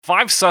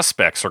5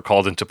 suspects are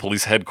called into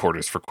police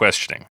headquarters for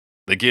questioning.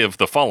 They give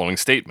the following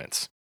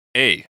statements.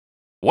 A.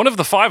 One of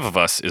the 5 of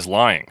us is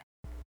lying.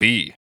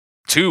 B.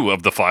 2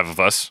 of the 5 of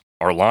us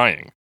are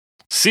lying.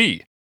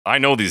 C. I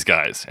know these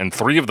guys, and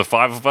 3 of the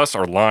 5 of us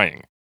are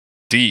lying.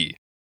 D.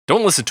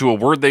 Don't listen to a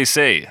word they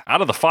say. Out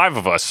of the 5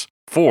 of us,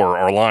 4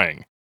 are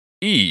lying.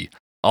 E.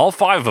 All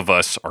 5 of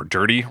us are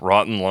dirty,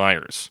 rotten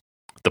liars.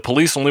 The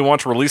police only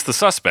want to release the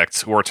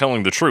suspects who are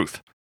telling the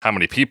truth. How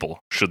many people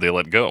should they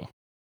let go?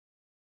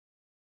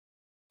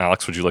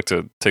 Alex, would you like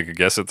to take a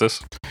guess at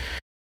this?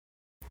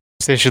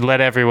 They should let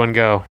everyone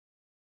go.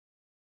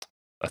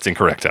 That's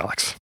incorrect,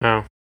 Alex.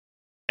 Oh.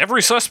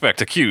 Every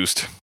suspect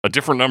accused a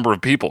different number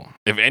of people.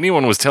 If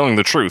anyone was telling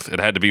the truth, it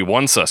had to be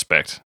one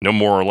suspect, no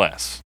more or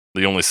less.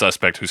 The only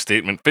suspect whose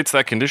statement fits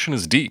that condition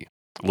is D.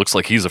 It looks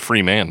like he's a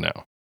free man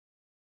now.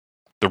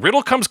 The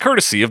riddle comes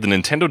courtesy of the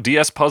Nintendo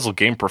DS puzzle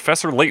game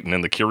Professor Layton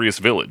in the Curious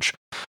Village,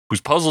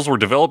 whose puzzles were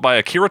developed by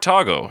Akira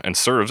Tago and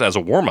serves as a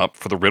warm-up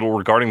for the riddle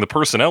regarding the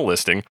personnel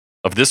listing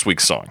of this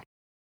week's song.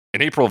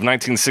 In April of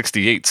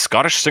 1968,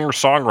 Scottish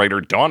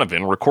singer-songwriter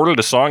Donovan recorded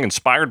a song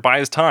inspired by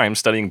his time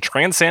studying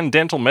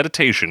transcendental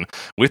meditation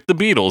with the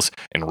Beatles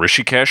in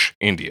Rishikesh,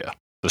 India.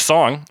 The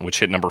song, which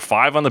hit number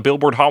 5 on the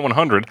Billboard Hot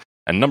 100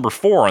 and number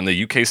 4 on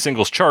the UK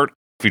singles chart,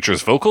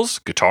 features vocals,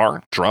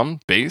 guitar,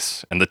 drum,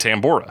 bass, and the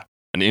tambura,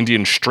 an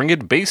Indian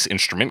stringed bass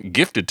instrument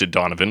gifted to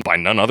Donovan by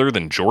none other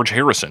than George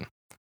Harrison.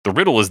 The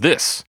riddle is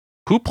this: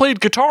 who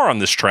played guitar on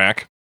this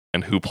track,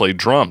 and who played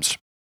drums?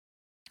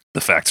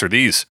 The facts are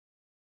these.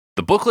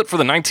 The booklet for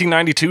the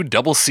 1992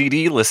 double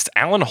CD lists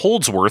Alan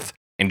Holdsworth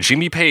and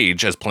Jimmy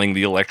Page as playing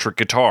the electric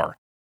guitar.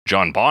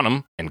 John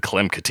Bonham and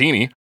Clem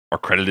Cattini are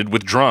credited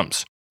with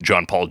drums.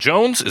 John Paul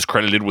Jones is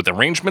credited with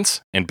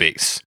arrangements and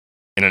bass.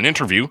 In an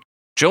interview,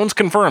 Jones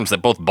confirms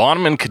that both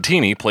Bonham and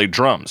Cattini played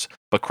drums,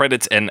 but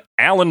credits an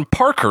Alan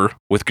Parker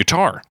with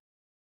guitar.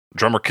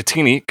 Drummer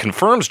Cattini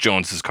confirms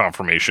Jones's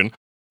confirmation,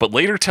 but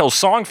later tells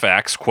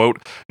Songfacts,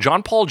 quote,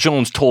 John Paul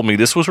Jones told me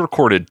this was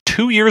recorded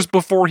 2 years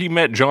before he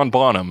met John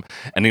Bonham,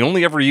 and he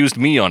only ever used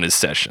me on his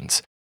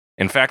sessions.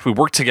 In fact, we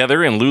worked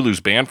together in Lulu's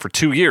band for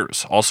 2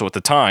 years. Also at the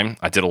time,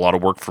 I did a lot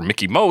of work for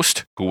Mickey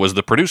Most, who was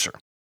the producer.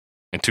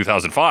 In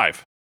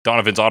 2005,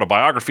 Donovan's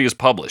autobiography is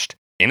published.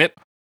 In it,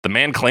 the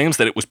man claims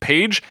that it was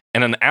Page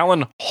and an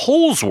Alan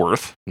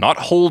Holdsworth, not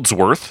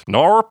Holdsworth,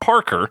 nor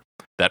Parker,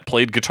 that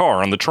played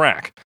guitar on the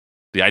track.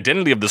 The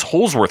identity of this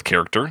Holdsworth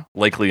character,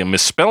 likely a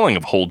misspelling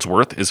of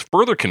Holdsworth, is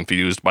further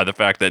confused by the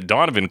fact that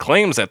Donovan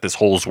claims that this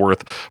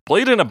Holdsworth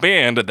played in a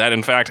band that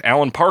in fact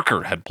Alan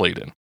Parker had played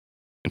in.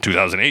 In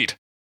 2008,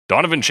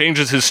 Donovan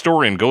changes his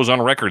story and goes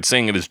on record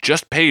saying it is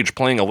just Page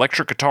playing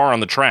electric guitar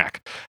on the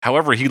track.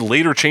 However, he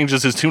later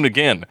changes his tune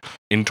again.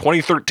 In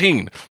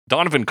 2013,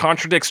 Donovan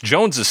contradicts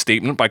Jones's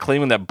statement by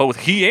claiming that both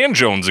he and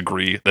Jones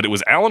agree that it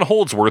was Alan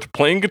Holdsworth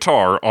playing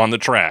guitar on the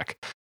track.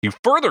 He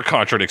further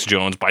contradicts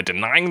Jones by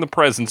denying the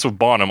presence of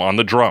Bonham on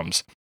the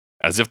drums.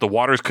 As if the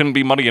waters couldn't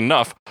be muddy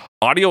enough,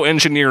 audio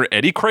engineer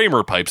Eddie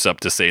Kramer pipes up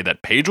to say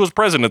that Page was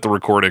present at the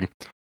recording,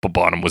 but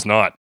Bonham was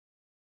not.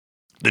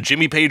 The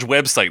Jimmy Page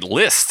website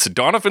lists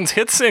Donovan's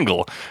hit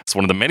single as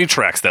one of the many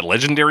tracks that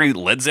legendary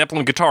Led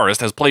Zeppelin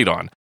guitarist has played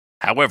on.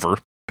 However,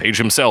 Page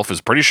himself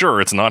is pretty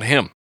sure it's not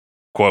him.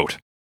 Quote,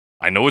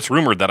 I know it's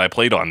rumored that I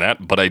played on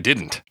that, but I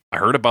didn't. I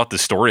heard about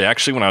this story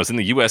actually when I was in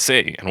the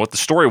USA, and what the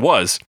story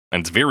was, and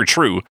it's very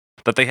true,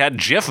 that they had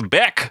Jeff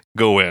Beck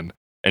go in,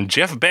 and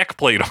Jeff Beck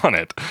played on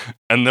it,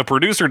 and the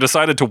producer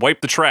decided to wipe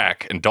the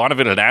track, and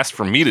Donovan had asked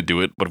for me to do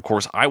it, but of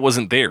course I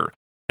wasn't there,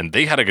 and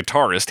they had a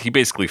guitarist. He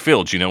basically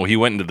filled, he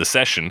went into the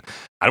session,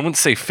 I wouldn't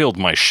say filled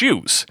my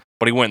shoes,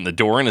 but he went in the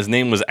door, and his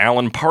name was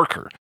Alan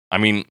Parker. I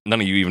mean, none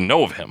of you even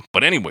know of him,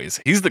 but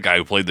anyways, he's the guy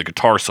who played the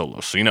guitar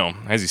solo, so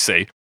as you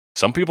say,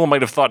 some people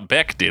might have thought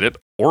Beck did it,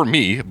 or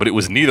me, but it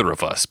was neither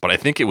of us. But I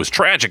think it was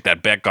tragic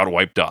that Beck got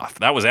wiped off.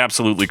 That was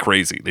absolutely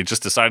crazy. They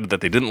just decided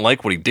that they didn't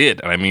like what he did.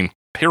 And I mean,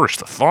 perish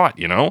the thought,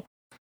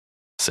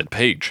 said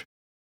Page.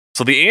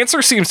 So the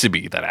answer seems to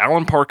be that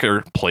Alan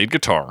Parker played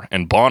guitar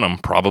and Bonham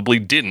probably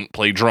didn't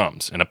play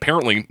drums. And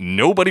apparently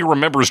nobody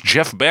remembers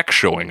Jeff Beck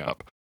showing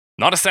up.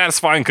 Not a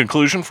satisfying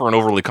conclusion for an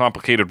overly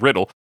complicated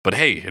riddle, but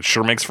hey, it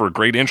sure makes for a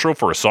great intro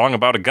for a song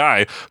about a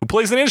guy who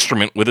plays an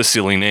instrument with a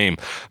silly name.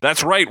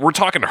 That's right, we're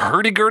talking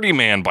Hurdy-Gurdy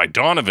Man by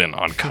Donovan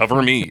on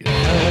Cover Me.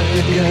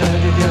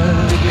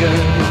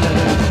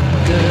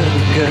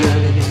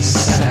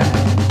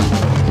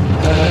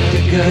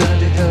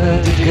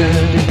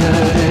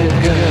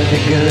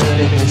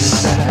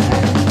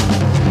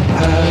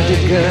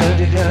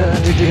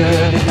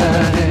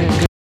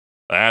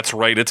 That's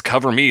right, it's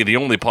Cover Me, the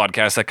only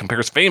podcast that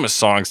compares famous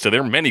songs to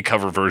their many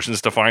cover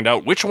versions to find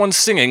out which one's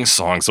singing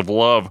songs of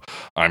love.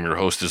 I'm your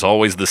host, as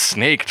always, The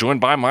Snake, joined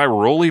by my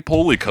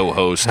roly-poly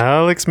co-host,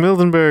 Alex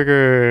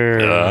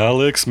Mildenberger.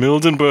 Alex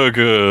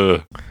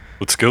Mildenberger.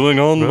 What's going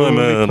on, my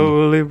man?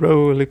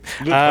 Roly-poly.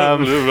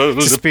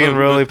 Just being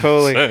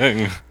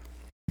roly-poly.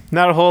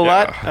 Not a whole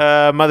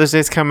lot. Mother's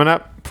Day's coming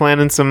up.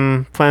 Planning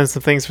some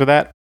things for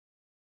that.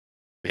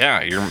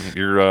 Yeah,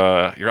 you're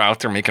out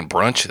there making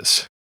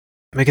brunches.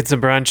 making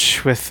some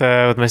brunch with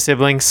my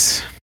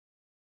siblings.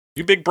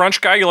 You big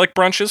brunch guy? You like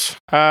brunches?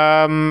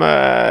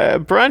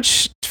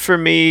 Brunch for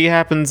me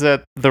happens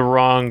at the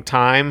wrong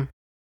time.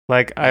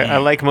 Like I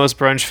like most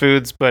brunch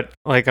foods, but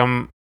like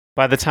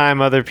by the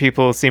time other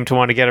people seem to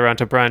want to get around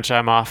to brunch,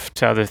 I'm off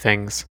to other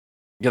things.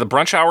 Yeah, the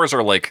brunch hours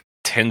are like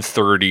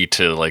 10:30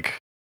 to like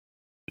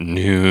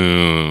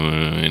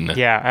noon.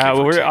 Yeah,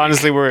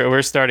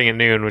 we're starting at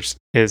noon, which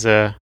is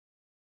a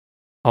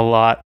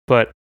lot,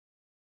 but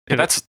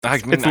it's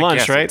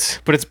lunch,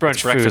 right? But it's brunch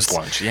it's breakfast foods.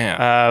 Lunch,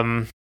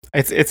 yeah.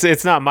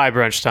 It's not my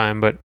brunch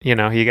time, but you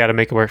got to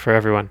make it work for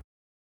everyone.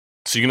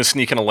 So you're gonna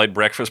sneak in a light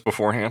breakfast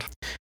beforehand?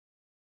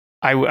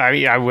 I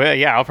will.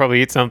 Yeah, I'll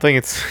probably eat something.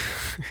 It's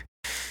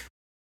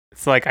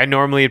it's like I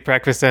normally eat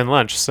breakfast and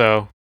lunch,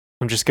 so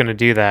I'm just gonna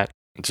do that.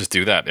 Just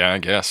do that, yeah, I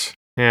guess.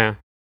 Yeah.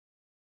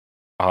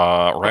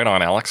 Right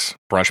on, Alex.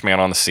 Brunch man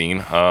on the scene.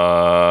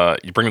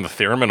 You bringing the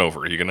theremin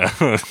over? Are you gonna?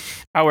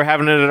 Oh, we're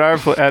having it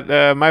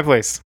at my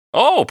place.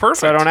 Oh,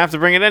 perfect. So I don't have to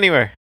bring it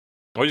anywhere.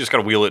 Well, you just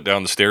gotta wheel it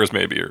down the stairs,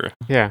 maybe, or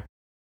yeah,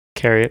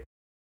 carry it.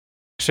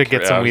 Should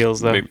get some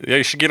wheels though. Maybe, yeah,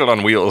 you should get it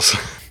on wheels.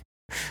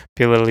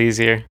 Be a little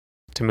easier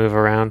to move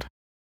around.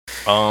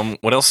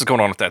 What else is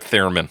going on with that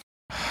theremin?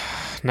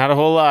 Not a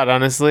whole lot,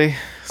 honestly.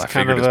 It's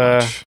kind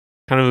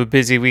of a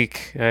busy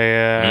week.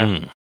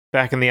 I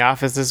back in the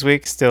office this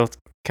week, still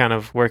kind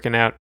of working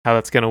out how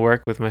that's going to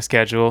work with my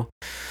schedule.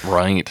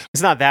 Right.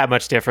 It's not that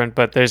much different,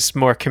 but there's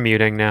more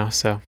commuting now,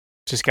 so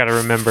just got to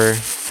remember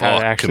how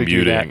to actually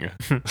commuting. do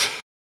that.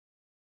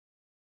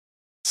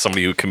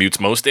 Somebody who commutes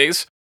most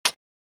days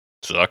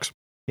sucks.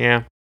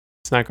 Yeah,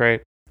 it's not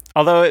great.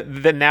 Although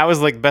now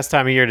is like the best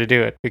time of year to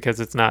do it because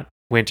it's not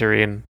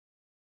wintry and.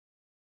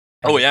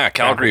 Oh yeah,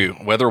 Calgary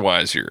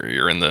weather-wise,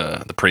 you're in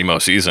the primo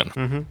season.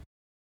 Mm-hmm.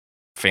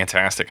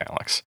 Fantastic,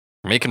 Alex.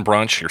 You're making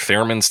brunch. Your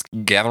theremin's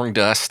gathering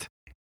dust.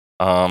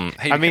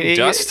 Hey,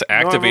 dust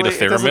activate a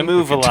theremin. It doesn't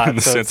move a lot.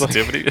 The so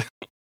sensitivity.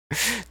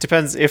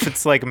 Depends if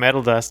it's like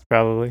metal dust,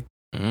 probably.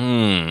 So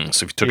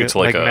if you took it to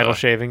like a metal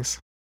shavings,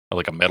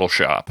 like a metal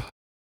shop,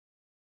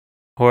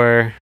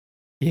 or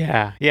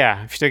yeah,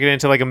 if you took it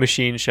into like a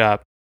machine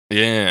shop,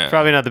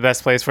 probably not the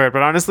best place for it.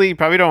 But honestly, you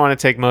probably don't want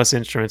to take most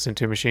instruments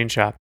into a machine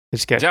shop.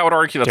 I would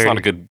argue that's not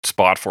a good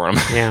spot for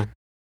them. Yeah.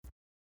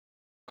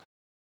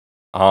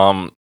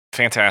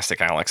 Fantastic,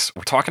 Alex.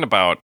 We're talking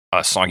about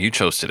a song you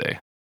chose today,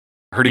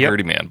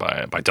 Hurdy-Gurdy Man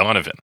by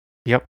Donovan.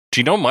 Yep.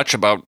 Do you know much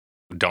about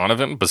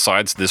Donovan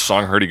besides this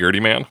song, Hurdy-Gurdy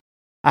Man?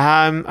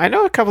 I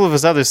know a couple of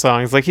his other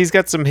songs. Like he's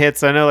got some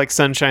hits. I know like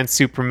Sunshine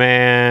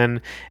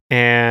Superman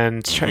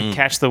and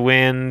Catch the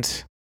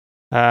Wind.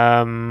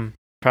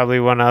 Probably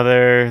one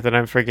other that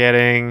I'm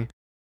forgetting.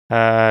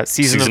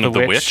 Season of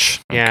the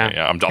Witch. Yeah. Okay,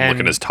 I'm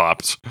looking at his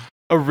tops.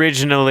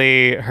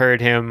 Originally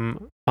heard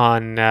him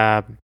on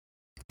 $1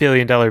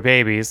 Billion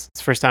Babies.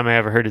 It's the first time I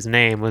ever heard his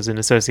name was in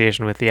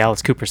association with the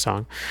Alice Cooper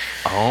song.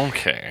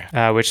 Okay.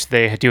 Which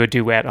they do a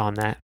duet on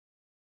that.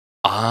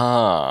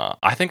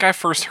 I think I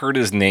first heard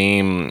his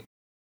name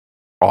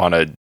on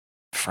a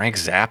Frank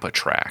Zappa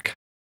track.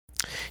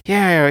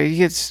 Yeah,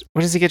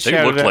 what does he get shouted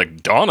at? They look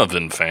like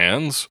Donovan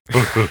fans.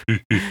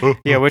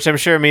 Yeah, which I'm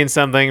sure means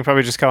something.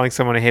 Probably just calling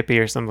someone a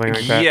hippie or something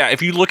like that. Yeah,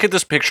 if you look at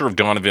this picture of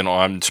Donovan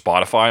on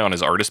Spotify on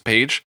his artist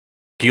page,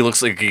 he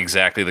looks like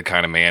exactly the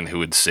kind of man who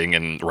would sing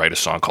and write a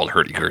song called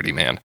Hurdy-Gurdy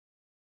Man.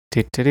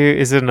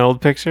 Is it an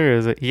old picture?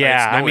 Is it?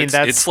 Yeah,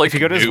 it's like if you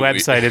go to his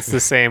website, it's the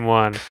same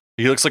one.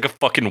 He looks like a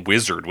fucking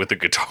wizard with a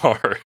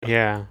guitar.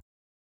 Yeah,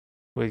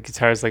 with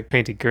guitars like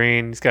painted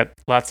green. He's got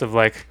lots of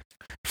like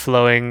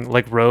flowing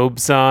like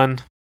robes on.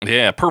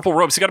 Yeah, purple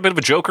robes. He got a bit of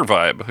a Joker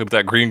vibe with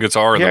that green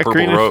guitar and the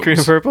purple robes. Green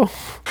and purple.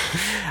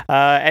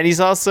 And he's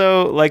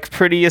also like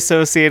pretty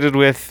associated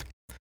with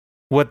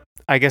what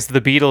I guess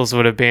the Beatles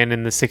would have been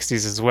in the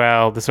 60s as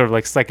well. The sort of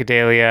like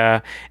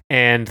psychedelia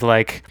and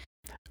like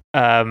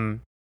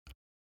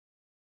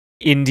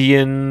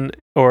Indian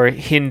or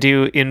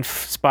Hindu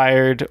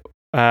inspired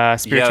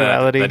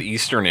spirituality. Yeah, that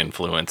Eastern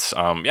influence.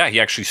 He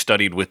actually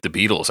studied with the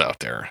Beatles out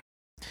there.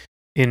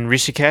 In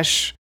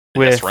Rishikesh.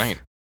 That's right.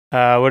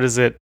 What is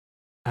it?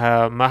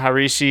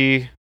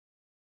 Maharishi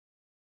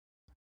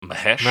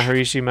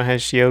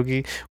Mahesh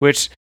Yogi,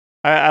 which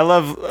I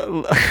love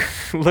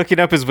looking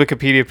up his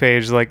Wikipedia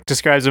page, like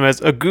describes him as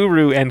a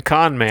guru and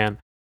con man.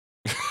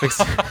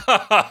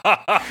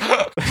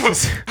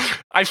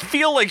 I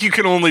feel like you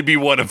can only be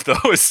one of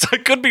those. I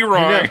could be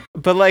wrong.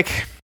 But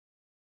like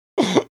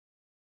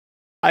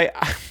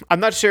I'm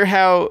not sure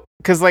how,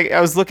 because like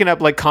I was looking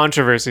up like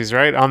controversies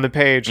right on the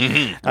page,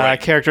 right.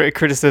 Character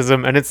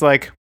criticism, and it's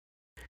like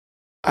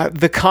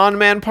the con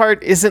man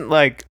part isn't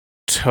like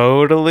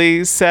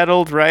totally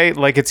settled, right?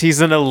 Like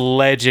he's an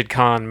alleged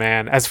con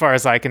man as far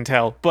as I can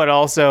tell, but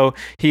also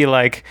he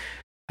like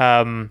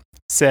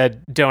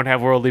said don't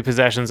have worldly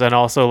possessions, and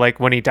also like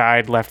when he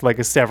died left like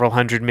a several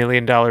 $100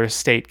 million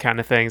estate kind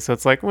of thing. So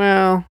it's like,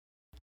 well,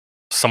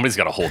 somebody's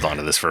got to hold on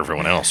to this for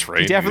everyone else,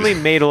 right? He definitely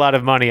made a lot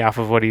of money off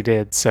of what he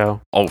did.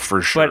 So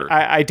for sure. But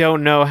I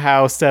don't know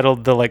how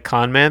settled the like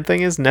con man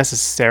thing is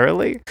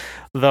necessarily,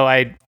 though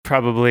I'd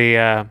probably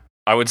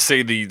I would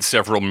say the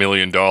several $1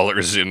 million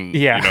in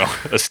Yeah.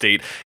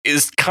 estate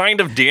is kind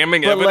of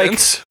damning But, like,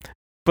 evidence.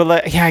 But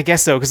like, yeah, I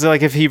guess so. Because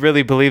like, if he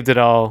really believed it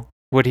all,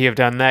 would he have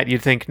done that?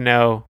 You'd think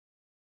no.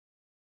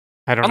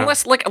 I don't know.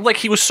 Unless like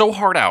he was so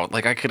hard out.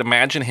 Like I could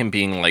imagine him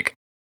being like,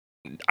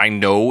 I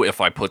know if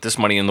I put this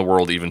money in the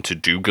world even to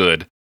do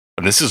good,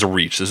 and this is a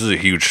reach, this is a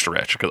huge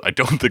stretch because I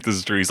don't think this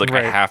is true. He's like,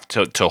 Right. I have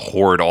to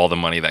hoard all the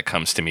money that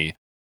comes to me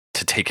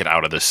to take it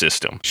out of the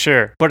system.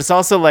 Sure, but it's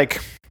also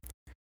like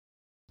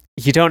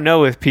you don't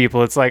know with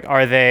people. It's like,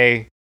 are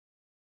they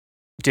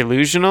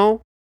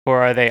delusional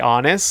or are they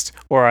honest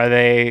or are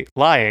they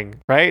lying?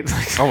 Right?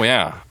 Oh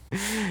yeah.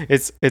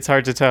 It's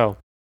hard to tell,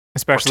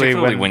 especially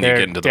Particularly when you they're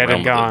get into the dead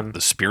and realm gone. of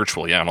the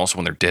spiritual, yeah, and also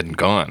when they're dead and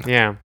gone.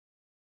 Yeah.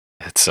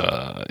 It's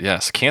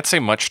yes, can't say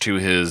much to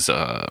his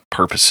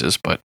purposes,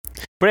 but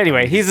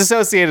Anyway, he's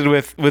associated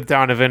with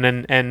Donovan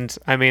and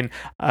I mean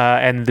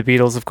and the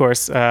Beatles, of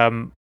course.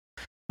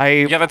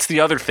 Yeah, that's the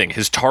other thing.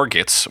 His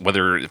targets,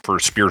 whether for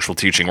spiritual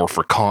teaching or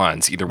for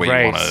cons, either way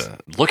Right. you want to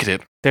look at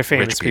it, They're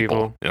famous rich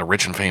people. Yeah,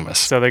 rich and famous.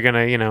 So they're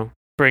gonna,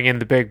 bring in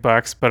the big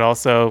bucks, but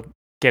also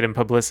get him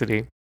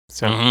publicity.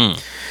 So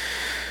Mhm.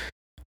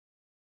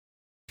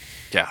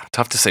 Yeah,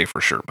 tough to say for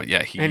sure, but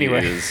yeah,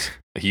 Anyway.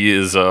 he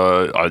is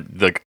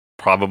like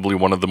probably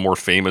one of the more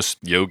famous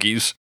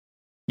yogis.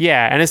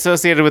 yeah, and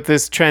associated with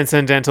this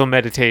transcendental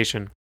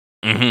meditation.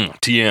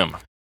 TM,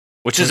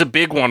 which is a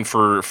big one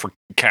for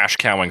cash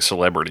cowing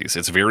celebrities.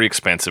 It's very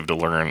expensive to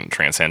learn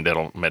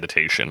transcendental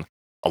meditation.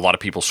 A lot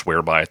of people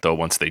swear by it though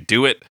once they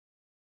do it.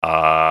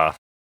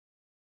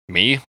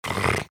 Me,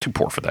 too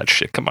poor for that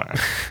shit. Come on.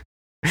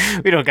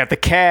 We don't got the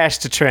cash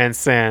to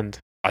transcend.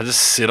 I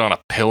just sit on a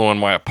pillow in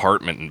my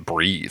apartment and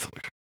breathe.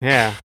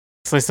 Yeah.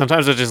 It's like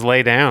sometimes I just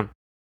lay down.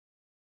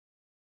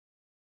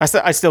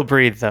 I still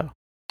breathe though.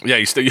 Yeah,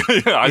 you still.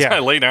 I Yeah.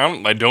 lay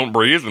down. I don't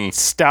breathe, and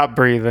Stop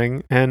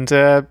breathing and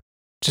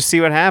just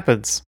see what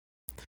happens.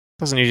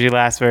 Doesn't usually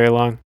last very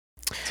long.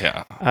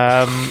 yeah.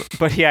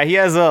 But yeah, he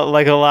has a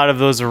lot of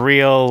those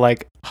real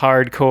like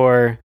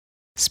hardcore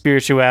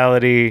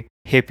spirituality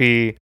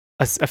hippie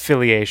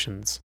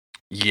affiliations.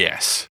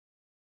 Yes.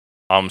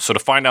 So to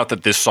find out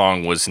that this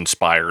song was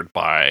inspired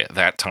by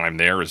that time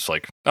there is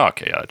like, oh,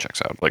 okay, yeah, that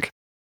checks out. Like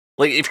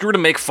if you were to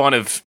make fun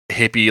of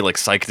hippie, like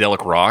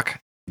psychedelic rock,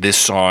 this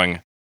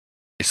song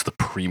is the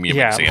premium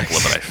Yeah. example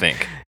of it, I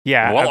think.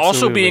 Yeah, While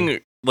also absolutely. being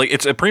like,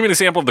 it's a premium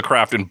example of the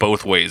craft in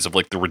both ways of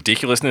like the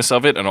ridiculousness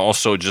of it, and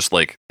also just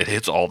like it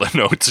hits all the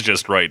notes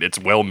just right. It's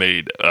well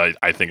made.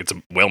 I think it's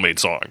a well made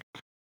song.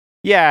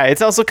 Yeah,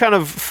 it's also kind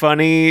of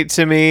funny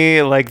to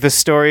me. Like the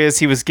story is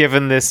he was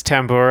given this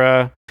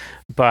tambura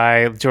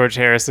by George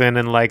Harrison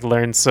and like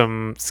learned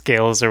some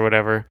scales or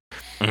whatever.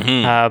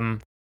 Mm-hmm.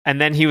 And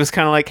then he was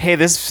kind of like, "Hey,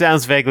 this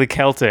sounds vaguely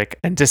Celtic,"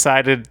 and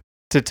decided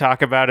to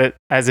talk about it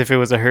as if it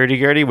was a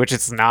hurdy-gurdy, which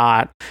it's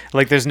not.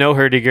 Like, there's no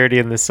hurdy-gurdy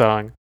in this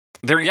song.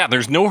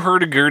 There's no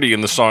hurdy-gurdy in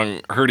the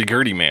song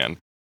Hurdy-Gurdy Man.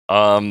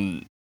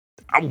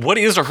 What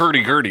is a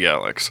hurdy-gurdy,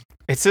 Alex?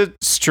 It's a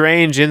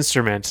strange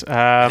instrument.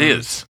 It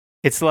is.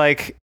 It's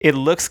like, it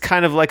looks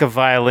kind of like a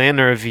violin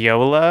or a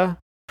viola,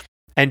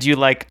 and you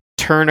like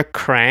turn a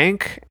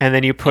crank, and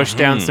then you push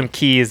down some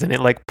keys, and it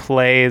like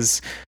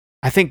plays,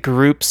 I think,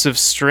 groups of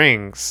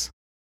strings.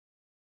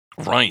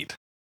 Right.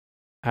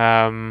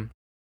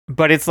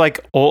 But it's like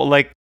old,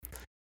 like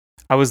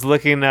I was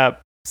looking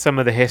up some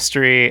of the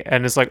history,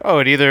 and it's like, oh,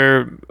 it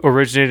either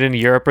originated in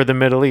Europe or the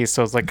Middle East,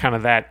 so it's like kind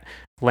of that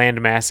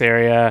landmass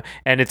area,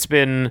 and it's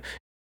been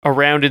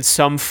around in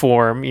some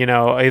form,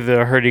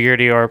 either a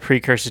hurdy-gurdy or a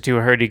precursor to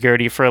a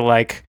hurdy-gurdy for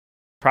like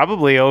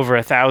probably over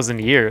 1,000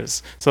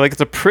 years. So like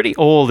it's a pretty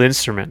old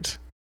instrument.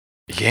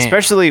 Yeah.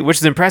 Especially, which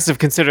is impressive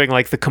considering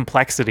like the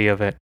complexity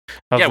of it.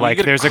 Of Yeah, when you like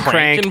get a there's a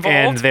crank crank and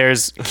involved.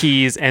 there's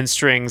keys and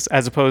strings,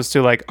 as opposed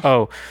to like,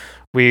 oh,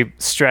 we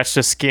stretched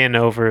a skin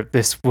over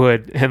this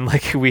wood and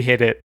like we hit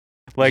it.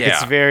 Like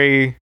it's Yeah.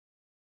 very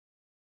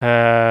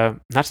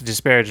not to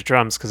disparage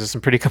drums, because there's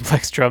some pretty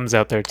complex drums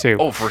out there too.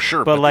 Oh, for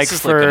sure. but like this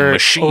is for like a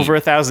machine. over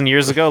 1,000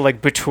 years ago,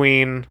 like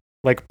between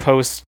like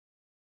post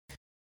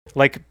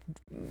like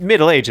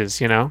Middle Ages,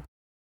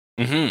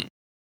 Mm-hmm.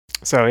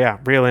 So yeah,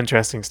 real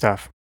interesting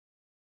stuff.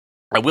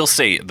 I will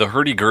say the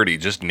hurdy-gurdy,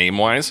 just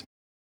name-wise,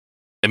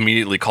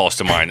 immediately calls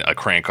to mind a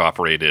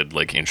crank-operated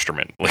like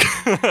instrument. Like,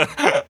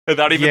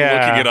 without even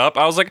Yeah. looking it up,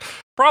 I was like,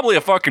 probably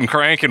a fucking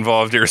crank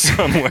involved here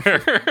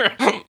somewhere.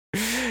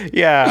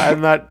 Yeah,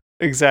 I'm not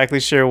exactly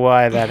sure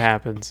why that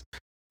happens,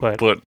 but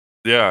But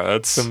yeah,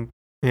 that's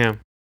yeah.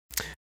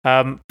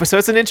 But so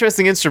it's an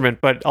interesting instrument,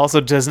 but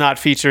also does not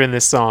feature in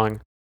this song,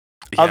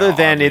 yeah, other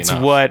than oddly it's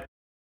enough. what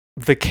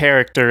the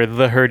character,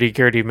 the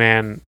hurdy-gurdy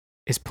man,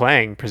 is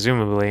playing,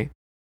 presumably.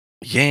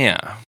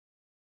 Yeah.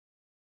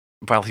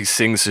 While he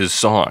sings his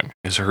song,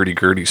 his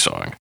hurdy-gurdy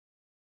song.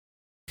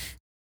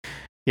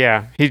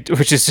 Yeah,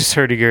 which is just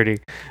hurdy-gurdy.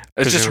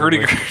 It's just Presumably.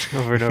 hurdy-gurdy.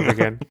 Over and over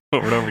again.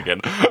 Over and over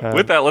again.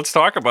 With that, let's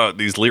talk about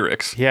these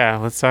lyrics. Yeah,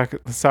 let's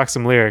talk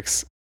some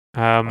lyrics.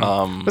 There's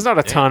not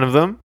a yeah. ton of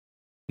them,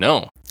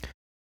 No.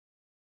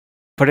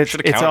 But it's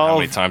Should have counted how all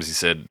many times he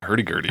said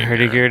hurdy-gurdy. in here.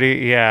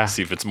 hurdy-gurdy. Yeah.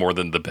 See if it's more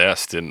than the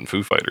best in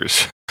Foo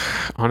Fighters.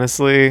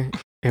 Honestly,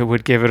 it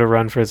would give it a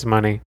run for its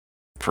money.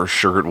 For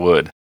sure it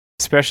would.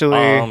 Especially,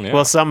 Yeah.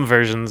 well, some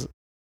versions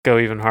go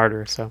even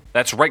harder. So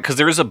That's right, because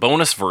there is a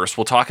bonus verse.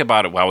 We'll talk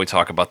about it while we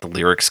talk about the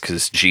lyrics,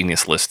 because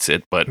Genius lists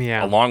it. But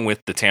Yeah. along with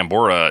the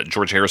tambora,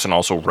 George Harrison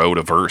also wrote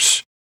a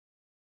verse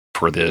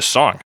for this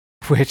song.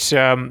 which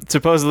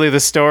supposedly the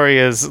story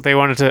is they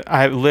wanted to.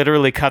 I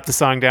literally cut the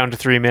song down to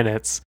 3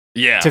 minutes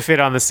Yeah. to fit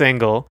on the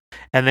single,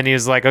 and then he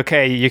was like,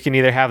 "Okay, you can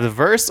either have the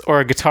verse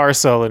or a guitar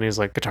solo," and he was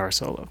like, "Guitar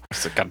solo."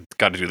 So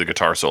got to do the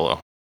guitar solo.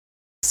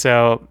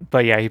 So,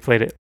 but yeah, he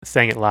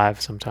sang it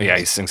live sometimes. Yeah,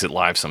 he sings it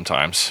live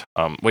sometimes.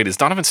 Wait, is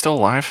Donovan still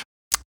alive?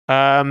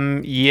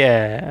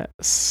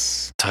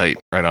 Yes, Tight.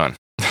 Right on.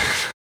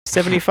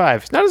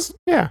 75. Not as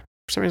For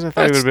some reason, I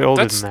thought he would be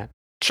older that's than that.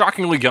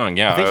 Shockingly young,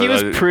 yeah. I think he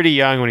was pretty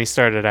young when he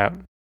started out.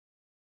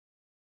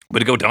 Way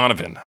to go,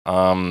 Donovan.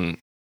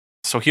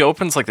 So he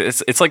opens like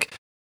this. It's like,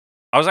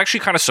 I was actually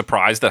kind of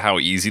surprised at how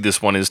easy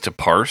this one is to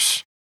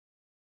parse,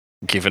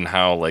 given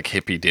how like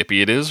hippy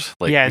dippy it is.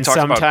 Like, Yeah, he and talks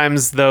about-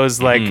 sometimes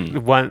those like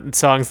one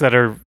songs that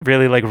are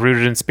really like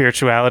rooted in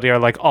spirituality are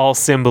like all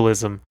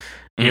symbolism.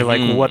 And you're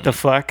like, what the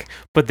fuck?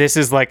 But this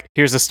is like,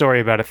 here's a story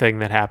about a thing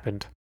that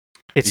happened.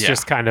 It's Yeah.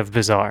 just kind of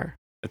bizarre.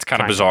 It's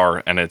kind of kind of.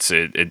 bizarre, and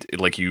it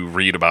like you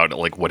read about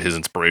like what his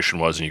inspiration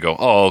was, and you go,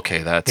 "Oh, okay,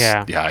 that's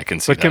Yeah. I can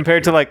see." But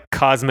compared to like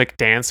Cosmic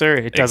Dancer,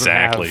 it doesn't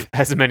Exactly. have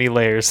as many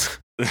layers.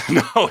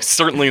 No,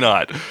 certainly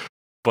not.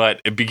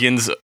 But it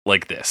begins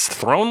like this: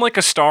 "Thrown like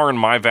a star in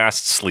my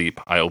vast sleep,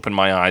 I opened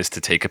my eyes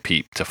to take a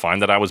peep, to find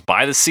that I was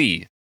by the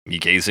sea, me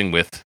gazing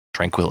with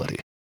tranquility."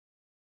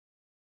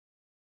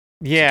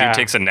 Yeah. Dude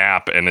takes a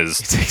nap and He is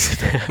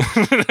takes a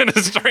nap. and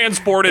is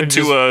transported And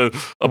to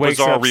a Wakes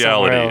bizarre up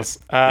somewhere reality. else.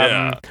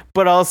 Yeah.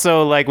 But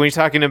also, like, when you're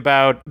talking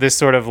about this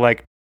sort of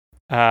like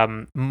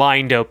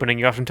mind opening,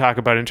 you often talk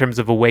about it in terms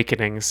of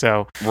awakening.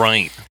 So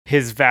Right.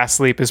 his vast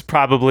sleep is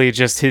probably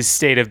just his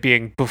state of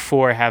being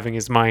before having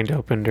his mind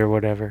opened or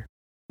whatever.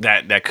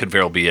 That could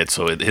very well be it.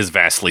 So his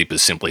vast sleep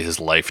is simply his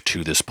life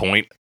to this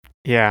point.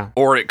 Yeah.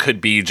 Or it could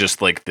be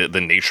just like the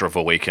nature of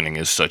awakening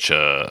is such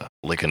a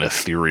like an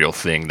ethereal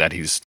thing that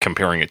he's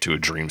comparing it to a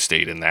dream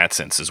state in that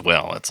sense as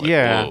well. It's like,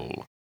 Yeah.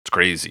 whoa, it's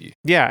crazy.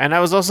 Yeah. And I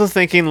was also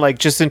thinking, like,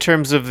 just in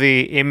terms of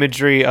the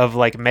imagery of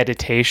like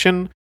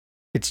meditation,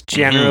 it's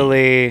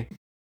generally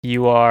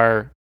you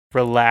are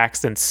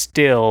relaxed and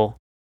still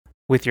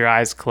with your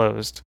eyes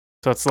closed.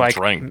 So it's like That's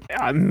right.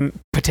 I'm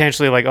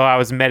potentially like, oh, I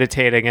was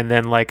meditating and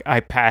then like I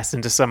passed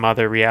into some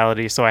other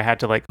reality. So I had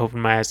to like open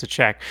my eyes to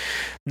check.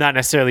 Not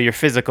necessarily your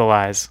physical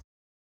eyes,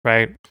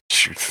 right?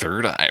 It's your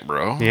third eye,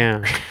 bro. Yeah.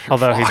 Your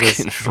Although he's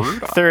fucking his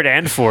third eye. third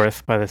and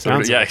fourth by the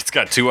sounds Yeah, of he's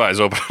got two eyes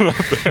open up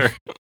there.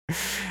 it.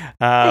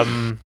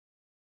 And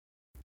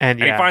And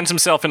he yeah. finds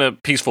himself in a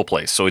peaceful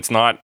place. So it's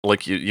not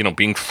like, you know,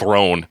 being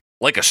thrown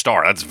like a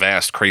star. That's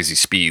vast, crazy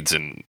speeds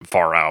and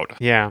far out.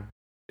 Yeah.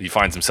 He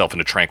finds himself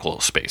in a tranquil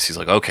space. He's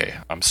like, okay,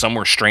 I'm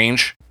somewhere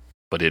strange,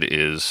 but it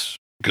is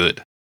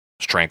good.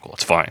 It's tranquil.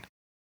 It's fine.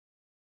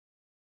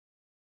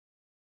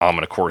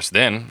 And of course,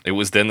 it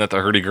was then that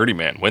the Hurdy-Gurdy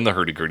Man, when the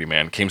Hurdy-Gurdy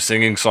Man came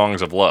singing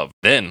songs of love.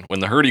 Then,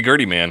 when the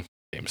Hurdy-Gurdy Man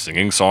came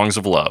singing songs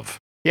of love.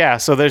 Yeah.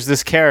 So there's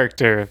this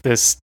character,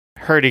 this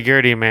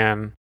hurdy-gurdy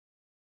man,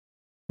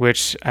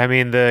 which, I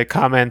mean, the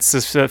comments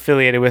is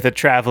affiliated with a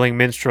traveling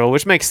minstrel,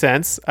 which makes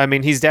sense. I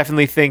mean, he's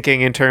definitely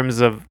thinking in terms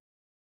of,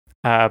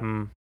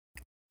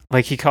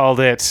 like he called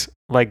it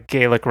like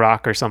Gaelic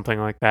rock or something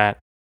like that.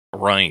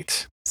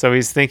 Right. So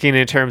he's thinking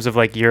in terms of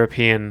like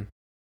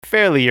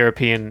fairly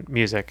European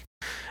music.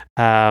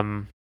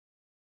 And,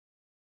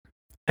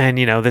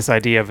 you know, this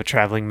idea of a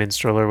traveling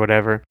minstrel or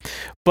whatever.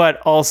 But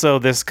also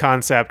this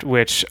concept,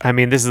 which, I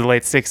mean, this is the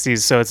late 60s,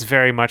 so it's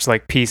very much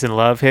like peace and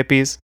love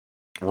hippies.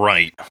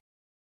 Right.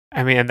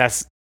 I mean, and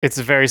it's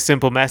a very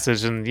simple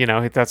message, and, you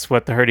know, that's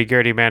what the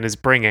Hurdy-Gurdy Man is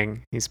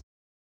bringing. He's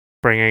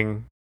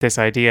bringing this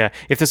idea.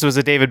 If this was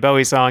a David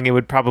Bowie song, it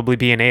would probably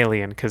be an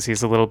Alien, because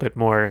he's a little bit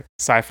more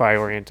sci-fi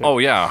oriented. Oh,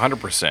 yeah,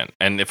 100%.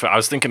 And if I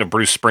was thinking of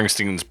Bruce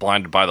Springsteen's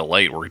Blinded by the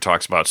Light, where he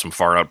talks about some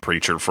far out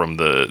preacher from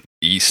the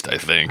East, I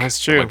think. That's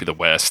It true. might be the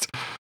West.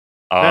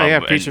 Oh, yeah,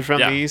 and- Preacher from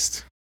yeah, the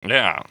East.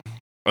 Yeah.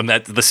 And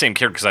that's the same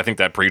character, because I think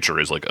that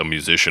preacher is like a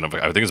musician of,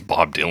 I think it's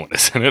Bob Dylan,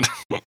 isn't it?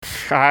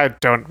 I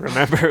don't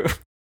remember.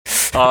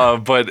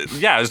 But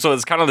yeah, so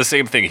it's kind of the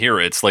same thing here.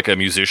 It's like a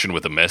musician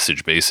with a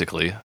message,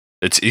 basically.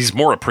 He's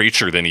more a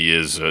preacher than he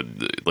is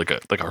like a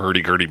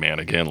hurdy-gurdy man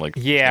again. Like,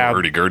 Yeah. no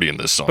hurdy-gurdy in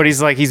this song. But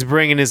he's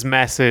bringing his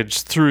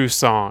message through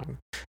song.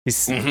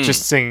 He's Mhm.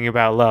 just singing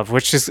about love,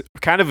 which is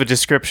kind of a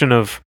description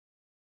of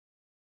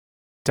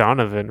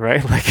Donovan,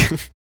 right? Like,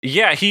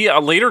 Yeah, he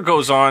later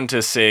goes on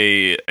to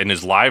say in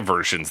his live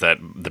versions that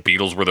the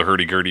Beatles were the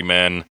hurdy-gurdy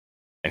men,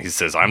 and he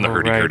says, "I'm the Oh,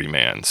 hurdy-gurdy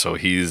man." So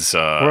he's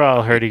we're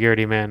all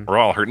hurdy-gurdy men. we're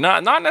all hurt.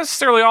 Not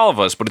necessarily all of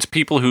us, but it's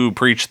people who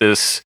preach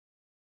this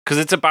because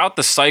it's about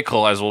the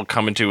cycle, as we'll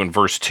come into in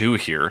verse 2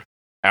 here.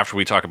 After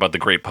we talk about the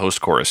great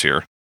post-chorus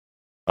here,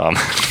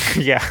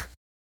 Yeah.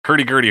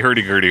 hurdy-gurdy,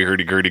 hurdy-gurdy,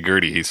 hurdy-gurdy,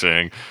 gurdy. He's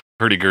saying,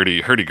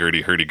 Hurdy-gurdy,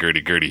 hurdy-gurdy,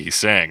 hurdy-gurdy, he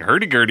sang.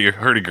 Hurdy-gurdy,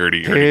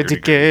 hurdy-gurdy,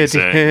 hurdy-gurdy, he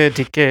sang.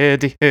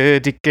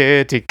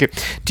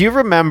 Do you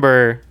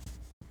remember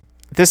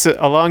this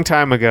a long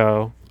time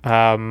ago?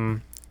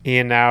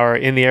 In our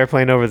In the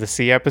Airplane Over the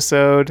Sea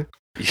episode,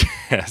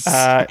 Yes.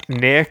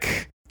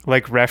 Nick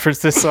like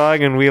referenced this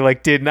song, and we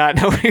like did not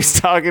know what he was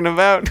talking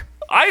about.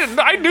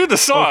 I knew the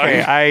song.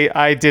 Okay,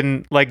 I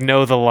didn't like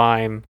know the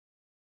line.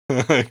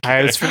 Okay.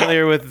 I was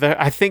familiar with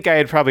I think I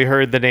had probably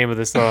heard the name of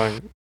the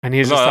song, and he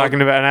was just No,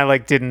 talking about, and I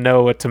like didn't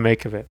know what to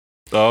make of it.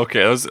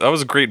 Okay, that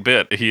was a great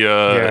bit.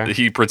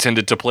 He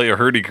pretended to play a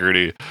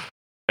hurdy-gurdy.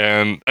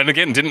 And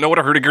again, didn't know what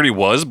a hurdy-gurdy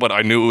was, but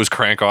I knew it was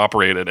crank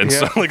operated, and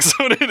so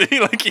did he.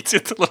 Like he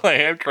did the little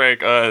hand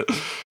crank.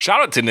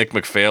 Shout out to Nick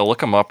McPhail.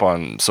 Look him up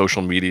on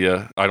social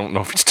media. I don't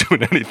know if he's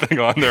doing anything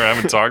on there. I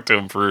haven't talked to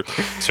him for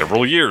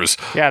several years.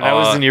 Yeah, that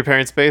was in your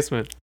parents'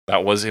 basement.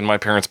 That was in my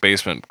parents'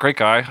 basement. Great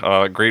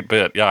guy. Great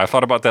bit. Yeah, I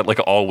thought about that like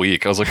all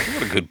week. I was like,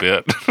 what a good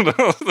bit.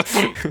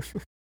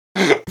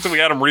 So we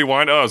had him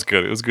rewind. Oh, it was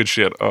good. It was good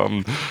shit.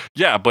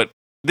 Yeah, but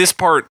this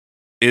part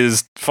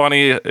is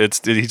funny.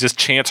 He just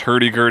chants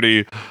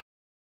hurdy-gurdy.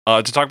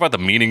 To talk about the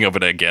meaning of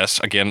it, I guess.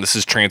 Again, this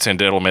is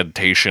transcendental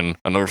meditation.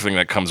 Another thing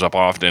that comes up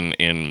often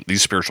in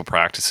these spiritual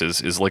practices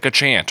is like a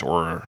chant,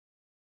 or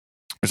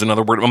there's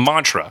another word, a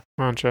mantra.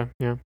 Mantra,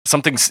 yeah.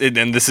 Something,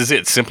 and this is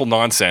it, simple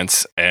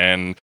nonsense.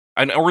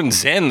 Or in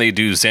Zen, they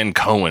do Zen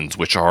koans,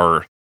 which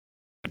are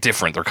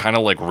different. They're kind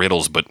of like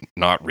riddles, but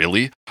not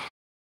really.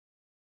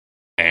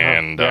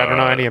 And I don't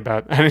know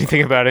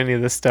anything about any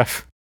of this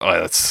stuff.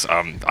 That's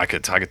I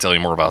could tell you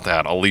more about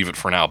that. I'll leave it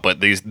for now. But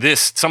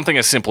this something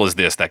as simple as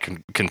this that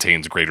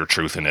contains greater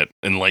truth in it,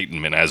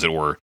 enlightenment, as it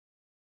were,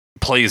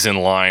 plays in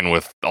line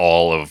with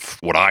all of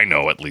what I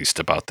know, at least,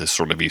 about this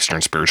sort of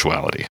Eastern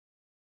spirituality.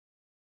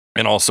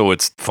 And also,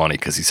 it's funny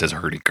because he says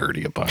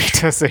hurdy-gurdy a bunch.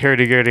 He does say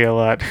hurdy-gurdy a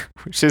lot,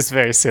 which is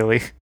very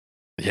silly.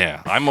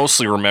 Yeah, I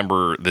mostly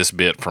remember this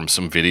bit from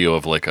some video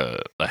of like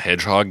a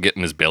hedgehog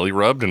getting his belly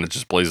rubbed, and it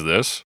just plays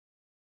this.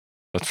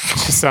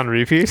 Just on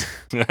repeat?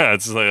 Yeah,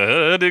 it's like,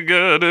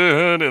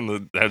 hurdy-gurdy, and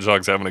the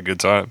hedgehog's having a good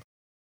time.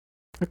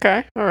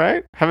 Okay, all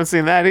right. Haven't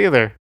seen that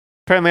either.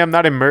 Apparently, I'm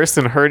not immersed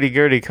in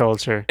hurdy-gurdy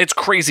culture. It's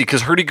crazy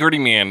because Hurdy-Gurdy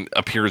Man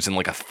appears in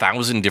like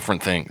 1,000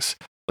 different things.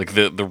 Like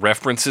the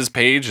references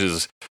page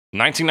is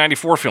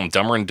 1994 film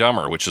Dumber and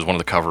Dumber, which is one of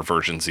the cover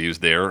versions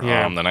used there.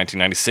 Yeah. The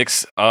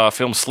 1996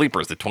 film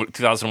Sleepers, the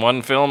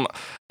 2001 film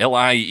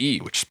LIE,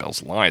 which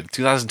spells lie, the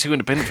 2002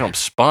 independent film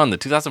Spun, the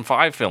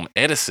 2005 film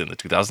Edison, the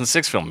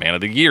 2006 film Man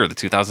of the Year, the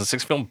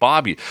 2006 film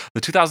Bobby,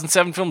 the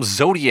 2007 film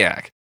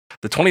Zodiac,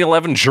 the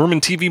 2011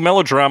 German TV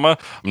melodrama,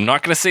 I'm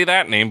not going to say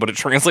that name, but it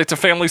translates to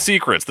Family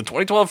Secrets, the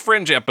 2012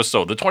 Fringe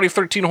episode, the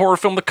 2013 horror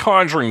film The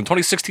Conjuring, the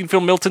 2016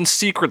 film Milton's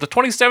Secret, the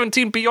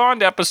 2017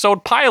 Beyond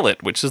episode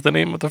Pilot, which is the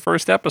name of the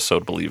first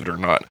episode, believe it or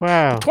not.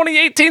 Wow. The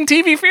 2018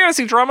 TV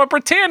fantasy drama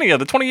Britannia,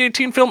 the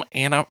 2018 film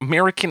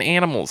American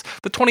Animals,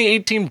 the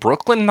 2018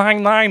 Brooklyn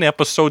Nine-Nine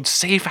episode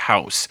Safe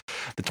House,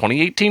 the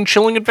 2018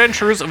 Chilling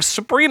Adventures of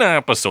Sabrina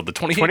episode, the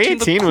 2018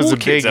 2018 was a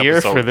big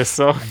year for this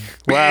song.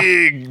 Wow.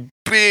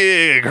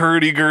 Big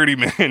hurdy-gurdy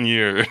man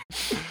year.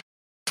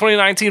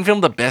 2019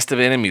 film The Best of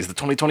Enemies. The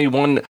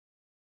 2021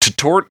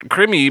 Tort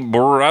Krimi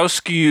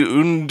Borowski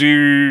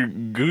Under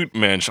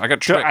Gutmensch.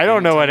 I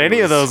don't know what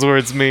any of those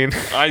words mean.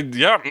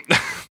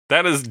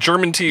 That is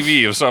German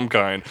TV of some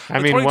kind. I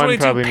mean, one probably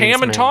means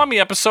Pam and man. Tommy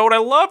episode. I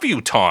love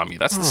you, Tommy.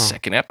 That's the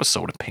second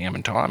episode of Pam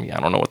and Tommy. I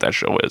don't know what that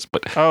show is,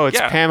 but it's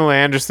Pamela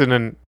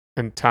Anderson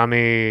and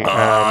Tommy.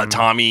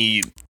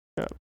 Tommy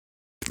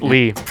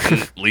Lee.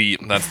 Lee.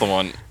 That's the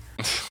one.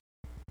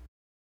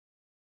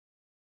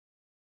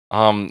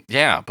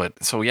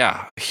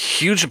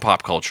 Huge in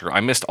pop culture.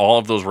 I missed all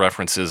of those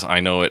references. I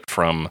know it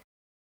from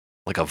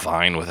like a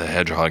vine with a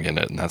hedgehog in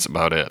it, and that's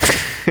about it.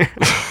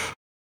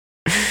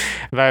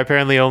 And I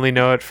apparently only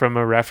know it from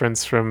a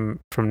reference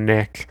from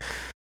Nick.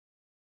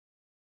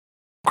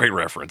 Great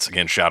reference.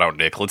 Again, shout out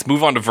Nick. Let's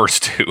move on to verse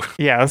 2.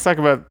 Yeah, let's talk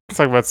about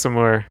some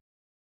more.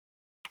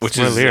 Which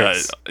some more is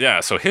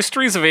lyrics. so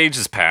histories of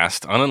ages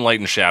past,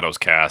 unenlightened shadows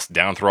cast,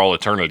 down through all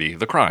eternity,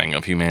 the crying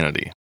of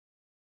humanity.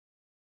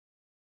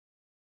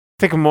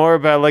 Think more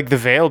about like the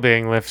veil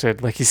being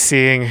lifted, like he's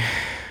seeing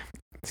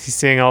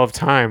all of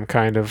time,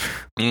 kind of.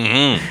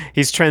 Mm-hmm.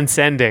 He's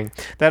transcending.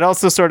 That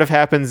also sort of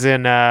happens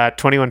in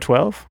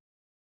 2112.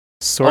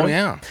 Sort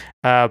of.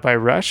 By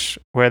Rush,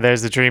 where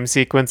there's a dream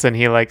sequence and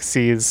he like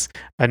sees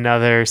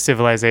another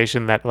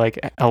civilization that like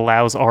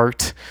allows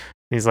art.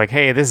 And he's like,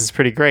 hey, this is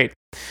pretty great.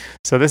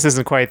 So this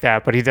isn't quite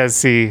that, but he does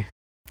see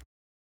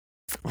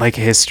like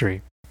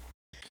history.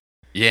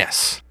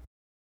 Yes.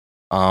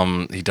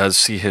 He does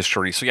see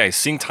history. So yeah, he's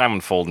seeing time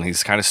unfold, and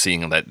he's kind of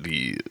seeing that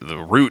the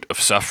root of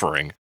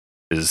suffering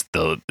is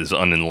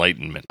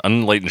unenlightenment.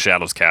 Unenlightened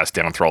shadows cast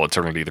down through all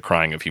eternity, the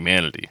crying of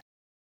humanity.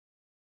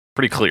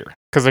 Pretty clear.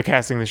 Because they're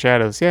casting the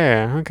shadows.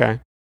 Yeah, okay.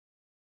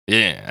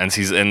 Yeah,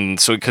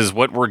 because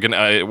what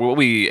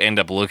we end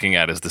up looking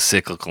at is the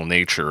cyclical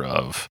nature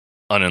of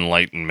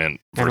unenlightenment.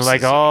 And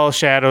like all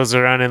shadows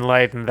are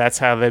unenlightened, that's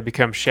how they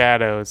become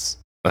shadows.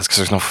 That's because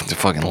there's no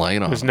fucking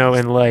light on. There's no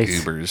light.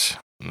 Goobers.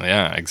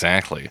 Yeah,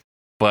 exactly.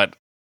 But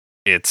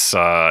it's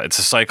a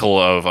cycle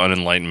of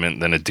unenlightenment.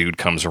 Then a dude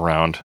comes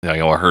around,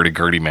 a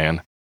hurdy-gurdy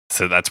man.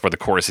 So that's where the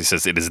chorus, he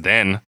says, it is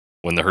then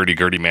when the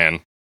hurdy-gurdy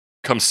man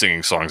comes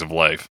singing songs of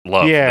love.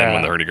 Yeah. Then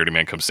when the hurdy-gurdy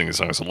man comes singing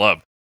songs of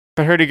love.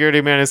 The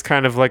hurdy-gurdy man is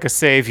kind of like a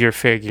savior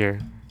figure.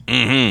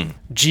 Mm-hmm.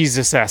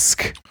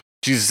 Jesus-esque.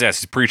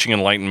 He's preaching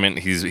enlightenment.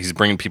 He's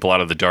bringing people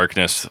out of the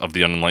darkness of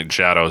the unenlightened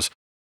shadows.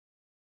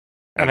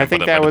 And I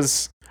think that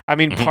was,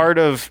 part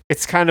of,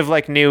 it's kind of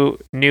like new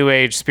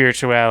age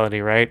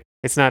spirituality, right?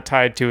 It's not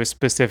tied to a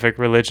specific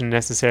religion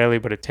necessarily,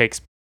 but it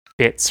takes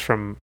bits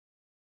from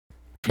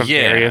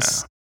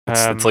various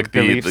it's like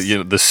beliefs.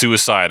 the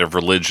suicide of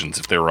religions.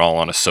 If they were all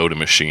on a soda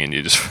machine,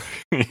 you just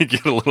you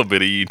get a little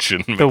bit of each.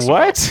 And the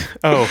what?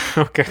 Oh,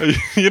 okay.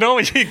 You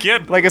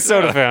get like a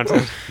soda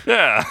fountain.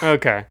 Yeah.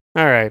 Okay.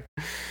 All right.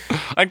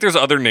 I think there's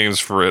other names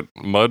for it.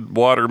 Mud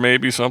water,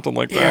 maybe something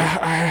like that. Yeah,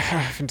 I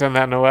haven't done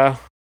that in a while.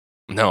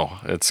 No,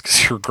 it's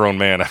because you're a grown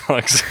man,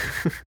 Alex.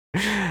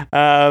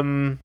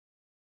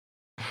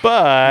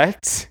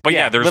 But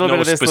yeah, there's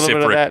no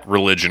specific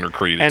religion or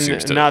creed.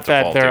 And not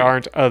that there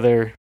aren't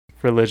other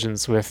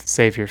religions with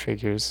savior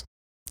figures.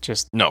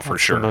 Just for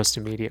sure. The most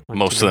immediate one.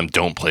 Most of them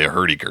don't play a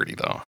hurdy-gurdy,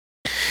 though.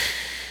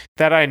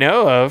 That I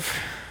know of.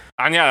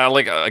 And yeah,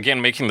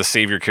 again, making the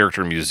savior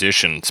character a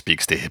musician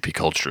speaks to hippie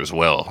culture as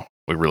well.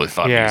 We really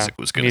thought music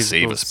was going to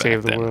save us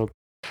back then. World.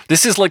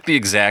 This is like the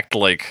exact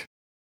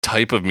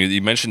type of music.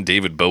 You mentioned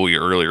David Bowie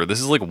earlier. This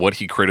is like what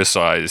he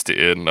criticized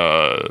in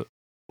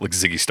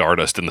Ziggy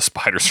Stardust and the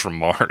Spiders from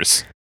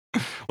Mars.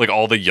 Like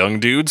all the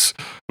young dudes,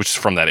 which is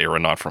from that era,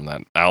 not from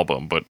that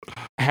album, but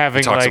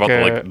having he talks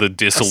about the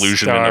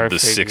disillusionment of the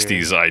figure.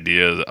 60s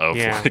idea of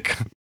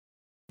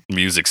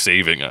music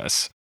saving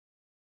us.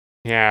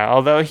 Yeah,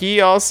 although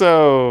he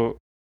also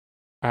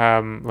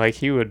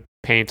he would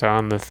paint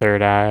on the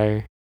third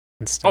eye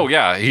and stuff. Oh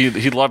yeah,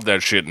 he loved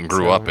that shit and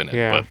grew up in it.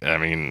 Yeah. But I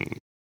mean,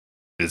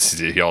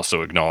 he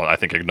also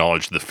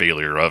acknowledged the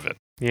failure of it.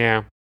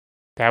 Yeah.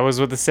 That was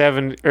what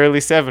the early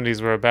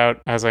 70s were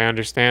about, as I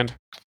understand.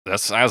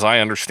 That's as I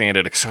understand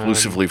it,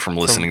 exclusively from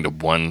listening to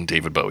one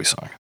David Bowie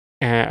song.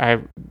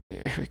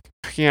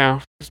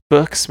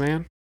 Books,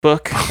 man.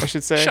 Book, I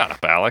should say. Shut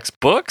up, Alex.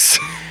 Books?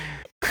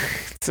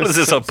 What is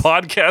this, a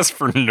podcast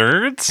for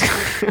nerds?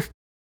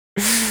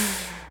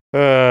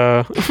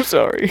 I'm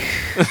sorry.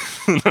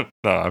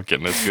 No, I'm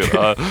kidding. It's good.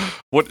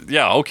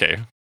 Okay.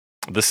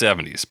 The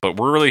 70s. But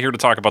we're really here to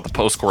talk about the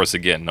post-chorus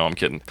again. No, I'm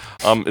kidding.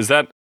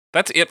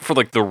 That's it for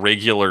the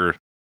regular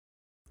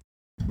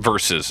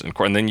verses,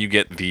 and then you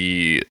get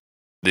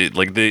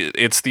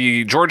it's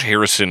the George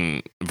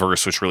Harrison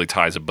verse, which really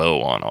ties a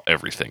bow on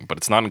everything, but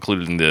it's not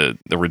included in the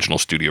original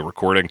studio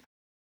recording.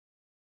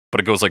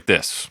 But it goes like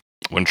this: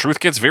 when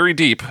truth gets very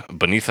deep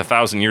beneath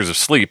 1,000 years of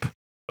sleep,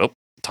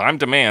 time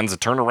demands a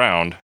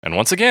turnaround, and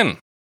once again,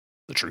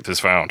 the truth is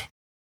found.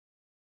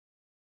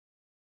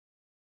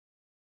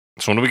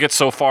 So when we get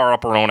so far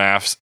up our own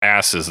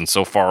asses and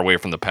so far away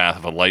from the path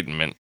of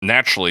enlightenment,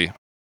 naturally,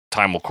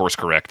 time will course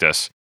correct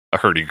us. A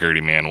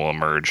hurdy-gurdy man will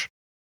emerge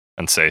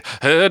and say,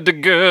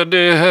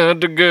 "Hurdy-gurdy,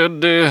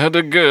 hurdy-gurdy,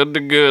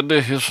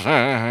 hurdy-gurdy, his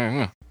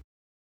sang."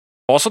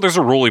 Also, there's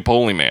a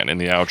roly-poly man in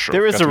the outro.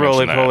 There is a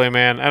roly-poly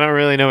man. I don't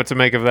really know what to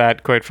make of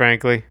that, quite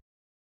frankly.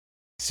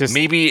 It's just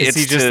is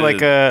he just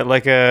like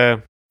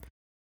a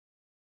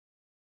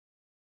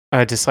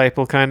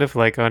disciple, kind of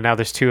now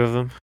there's two of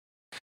them.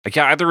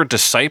 Yeah, either a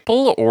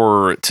disciple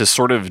or to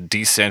sort of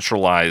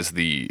decentralize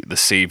the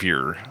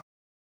savior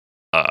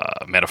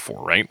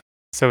metaphor, right?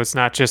 So it's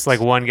not just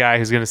one guy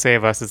who's going to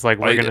save us. It's we're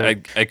going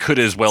to. I could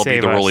as well be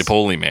the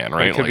roly-poly man,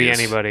 right? It could be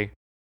anybody.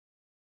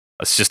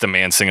 It's just a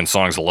man singing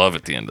songs of love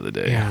at the end of the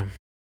day. Yeah.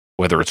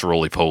 Whether it's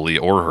roly-poly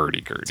or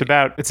hurdy-gurdy.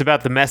 It's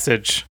about the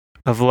message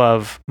of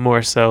love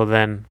more so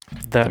than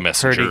the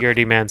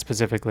hurdy-gurdy man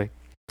specifically.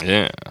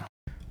 Yeah.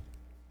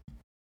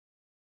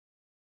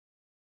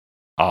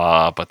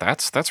 But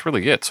that's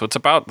really it. So it's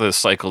about the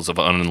cycles of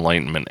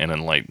unenlightenment and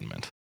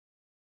enlightenment.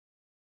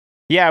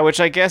 Yeah, which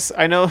I guess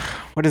I know.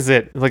 What is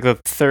it? Like the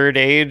third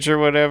age or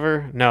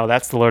whatever? No,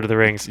 that's the Lord of the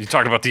Rings. You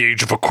talked about the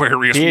Age of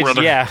Aquarius,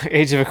 brother. Yeah,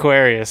 Age of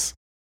Aquarius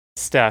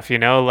stuff. We're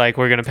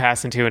going to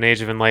pass into an age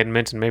of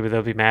enlightenment, and maybe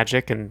there'll be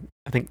magic. And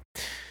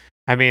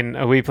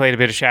we played a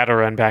bit of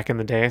Shadowrun back in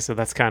the day, so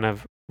that's kind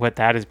of what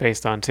that is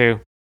based on too.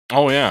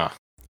 Oh yeah,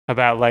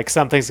 about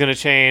something's going to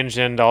change,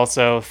 and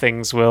also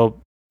things will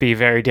be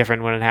very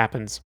different when it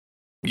happens.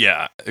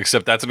 Yeah,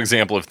 except that's an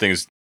example of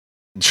things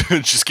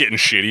just getting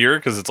shittier,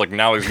 because it's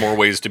now there's more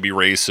ways to be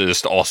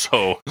racist.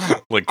 Also,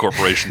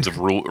 corporations have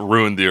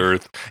ruined the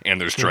earth, and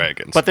there's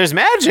dragons. But there's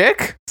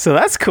magic, so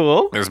that's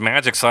cool. There's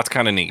magic, so that's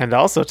kind of neat. And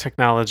also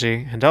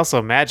technology, and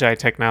also magi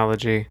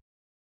technology.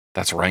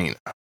 That's right.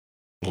 A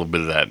little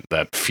bit of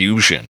that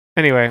fusion.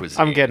 Anyway,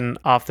 I'm getting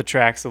off the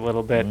tracks a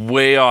little bit.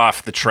 Way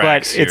off the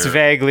tracks. But it's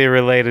vaguely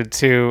related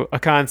to a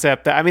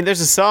concept that,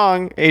 there's a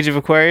song, Age of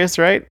Aquarius,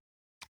 right?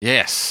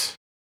 Yes.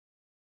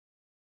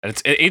 And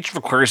Age of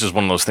Aquarius is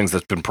one of those things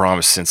that's been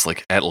promised since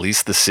like at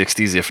least the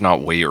 60s, if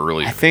not way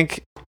earlier. I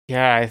think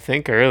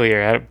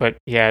earlier, but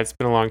yeah, it's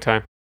been a long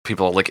time.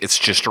 People are like, it's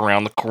just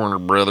around the corner,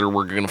 brother.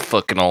 We're gonna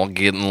fucking all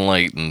get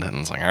enlightened. And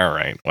it's like, all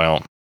right,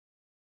 well,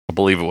 I'll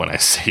believe it when I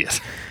see it.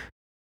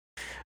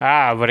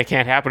 But it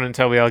can't happen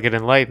until we all get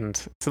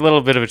enlightened. It's a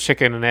little bit of a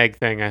chicken and egg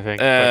thing, I think.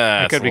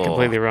 But I could be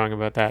completely wrong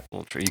about that.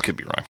 You could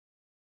be wrong.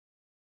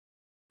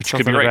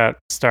 Something about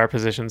star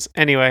positions.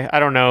 Anyway, I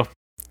don't know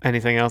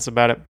anything else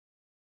about it.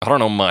 I don't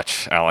know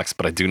much, Alex,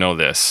 but I do know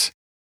this.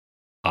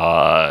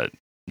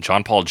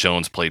 John Paul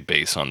Jones played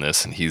bass on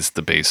this, and he's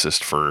the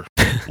bassist for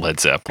Led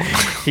Zeppelin.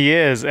 He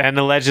is, and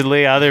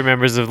allegedly other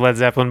members of Led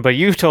Zeppelin, but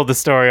you've told the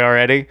story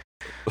already.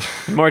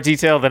 More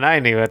detail than I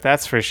knew it,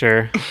 that's for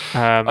sure.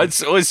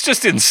 It's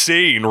just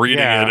insane reading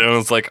it, and it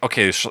was like,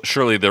 okay,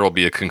 surely there will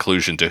be a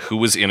conclusion to who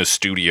was in a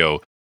studio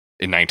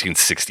in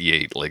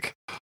 1968. Like,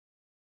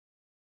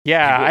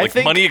 yeah, people, I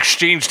think money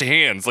exchanged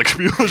hands. Like,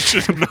 people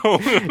should know.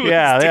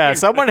 Yeah.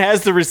 Someone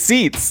has the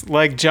receipts.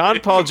 Like, John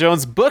Paul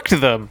Jones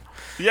booked them.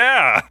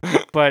 Yeah.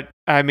 But,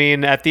 I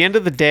mean, at the end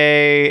of the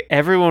day,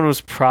 everyone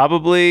was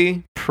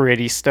probably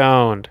pretty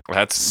stoned.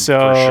 That's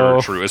for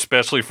sure true,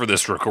 especially for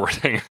this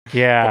recording.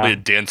 Yeah. Probably a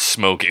dense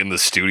smoke in the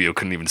studio,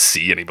 couldn't even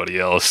see anybody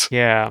else.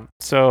 Yeah.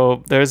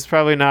 So there's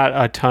probably not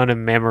a ton of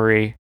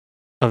memory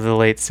of the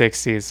late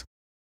 60s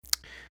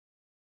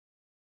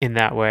in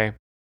that way.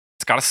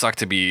 It's gotta suck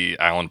to be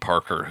Alan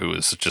Parker, who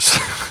is just...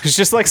 He's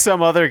just like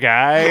some other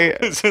guy.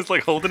 He's just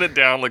like holding it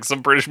down like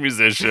some British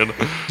musician.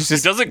 He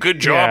does a good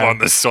job on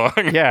this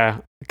song. Yeah.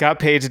 Got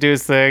paid to do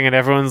his thing, and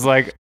everyone's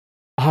like,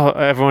 oh,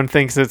 everyone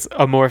thinks it's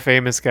a more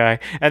famous guy.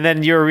 And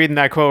then you were reading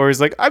that quote where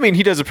he's like, I mean,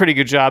 he does a pretty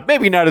good job.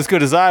 Maybe not as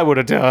good as I would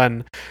have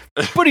done,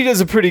 but he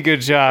does a pretty good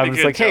job.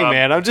 It's like, hey,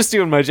 man, I'm just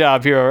doing my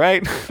job here, all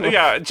right?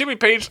 Yeah, Jimmy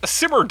Page,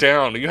 simmer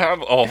down. You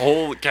have a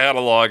whole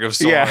catalog of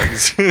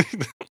songs. Yeah.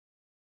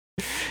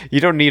 You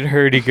don't need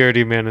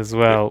Hurdy-Gurdy Man as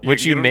well,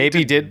 which you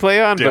maybe did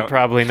play on, but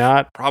probably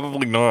not.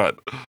 Probably not.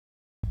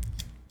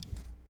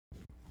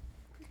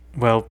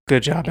 Well,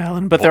 good job,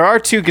 Alan. But there are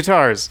two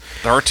guitars.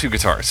 There are two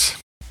guitars.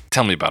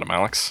 Tell me about them,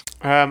 Alex.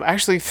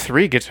 Actually,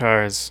 three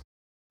guitars.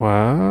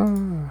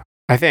 Wow.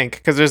 I think,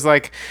 because there's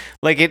like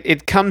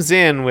it comes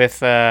in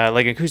with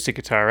like acoustic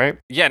guitar, right?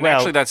 Yeah,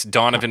 actually that's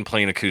Donovan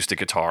playing acoustic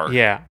guitar.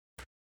 Yeah.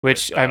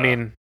 Which, I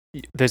mean,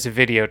 there's a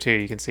video too,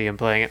 you can see him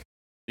playing it.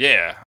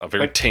 Yeah, a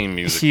very tame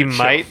music. He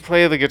might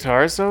play the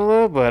guitar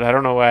solo, but I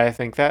don't know why I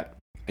think that.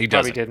 He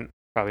doesn't.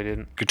 Probably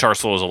didn't. Guitar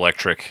solo is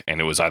electric, and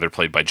it was either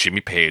played by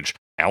Jimmy Page,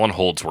 Alan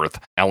Holdsworth,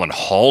 Alan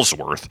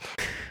Halsworth,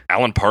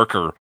 Alan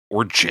Parker,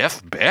 or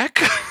Jeff Beck?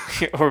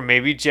 Or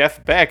maybe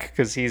Jeff Beck,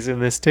 because he's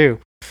in this too.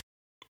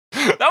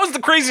 That was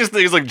the craziest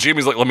thing. He's like,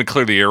 Jimmy's like, let me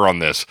clear the air on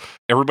this.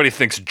 Everybody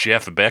thinks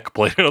Jeff Beck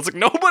played it. I was like,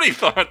 nobody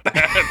thought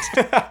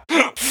that.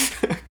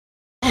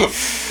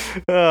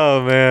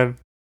 Oh, man.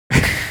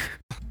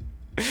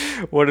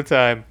 What a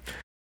time.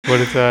 What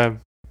a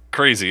time.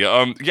 Crazy.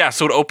 Yeah,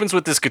 so it opens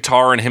with this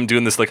guitar and him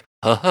doing this like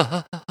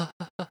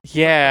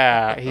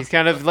yeah, he's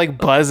kind of like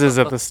buzzes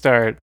at the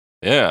start.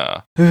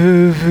 Yeah.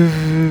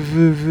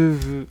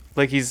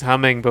 Like he's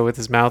humming but with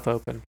his mouth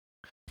open.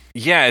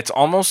 Yeah, it's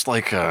almost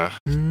like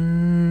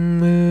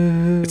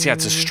it's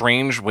a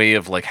strange way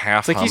of like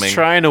half humming. He's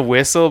trying to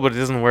whistle but it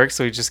doesn't work,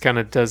 so he just kind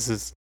of does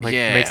his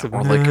makes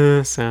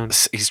a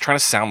sound. He's trying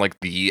to sound like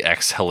the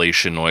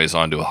exhalation noise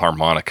onto a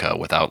harmonica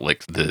without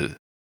like the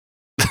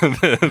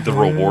the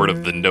reward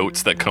of the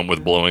notes that come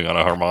with blowing on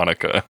a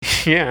harmonica.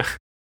 Yeah.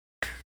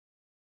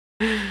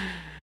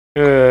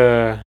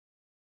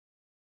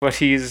 But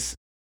he's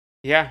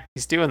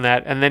doing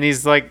that, and then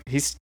he's like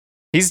he's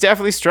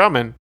definitely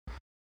strumming.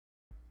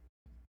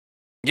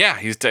 Yeah,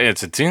 it's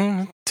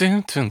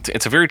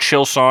a very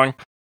chill song.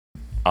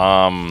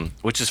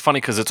 Which is funny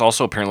because it's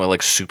also apparently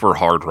like super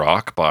hard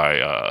rock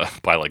by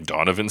like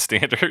Donovan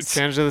standards.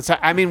 Standards of the time.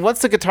 I mean,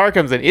 once the guitar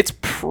comes in, it's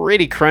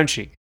pretty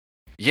crunchy.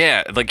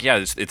 Yeah,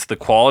 it's the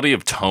quality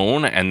of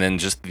tone and then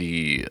just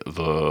the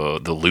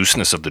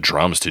looseness of the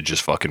drums to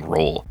just fucking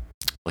roll.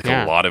 Like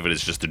a lot of it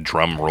is just a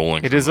drum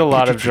rolling. It is a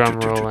lot of drum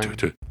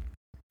rolling.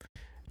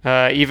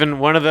 Even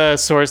one of the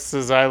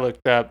sources I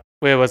looked up,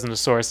 it wasn't a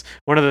source.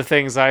 One of the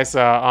things I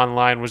saw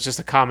online was just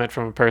a comment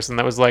from a person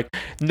that was like,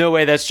 "No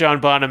way, that's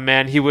John Bonham,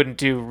 man. He wouldn't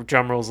do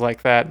drum rolls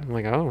like that." I'm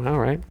like, "Oh, all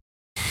right."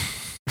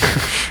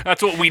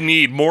 That's what we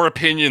need. More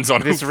opinions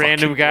on this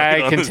random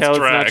guy can tell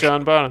track. It's not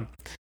John Bonham.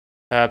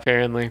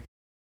 Apparently.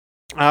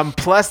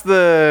 Plus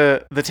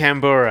the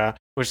tambura,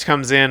 which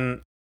comes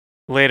in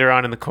later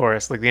on in the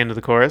chorus, like the end of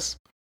the chorus.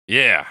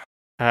 Yeah.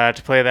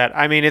 To play that.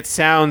 I mean, it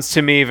sounds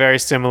to me very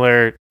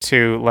similar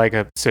to like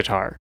a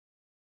sitar.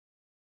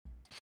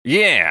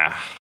 Yeah.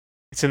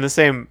 It's in the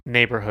same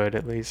neighborhood,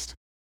 at least.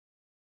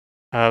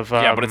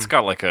 Yeah, but it's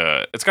got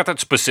that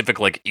specific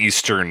like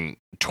Eastern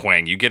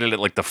twang. You get it at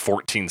like the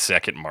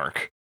 14-second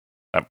mark.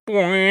 I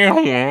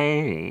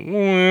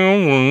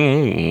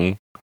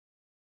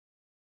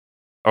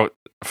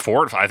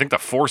think the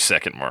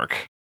 4-second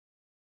mark.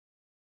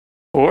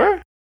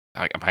 4?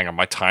 Hang on,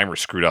 my timer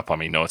screwed up on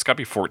me. No, it's got to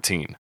be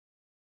 14.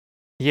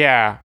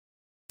 Yeah.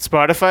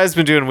 Spotify's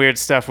been doing weird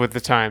stuff with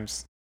the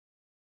times.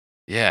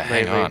 Yeah,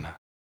 hang Lately. on.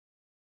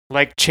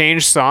 Like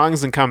change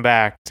songs and come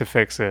back to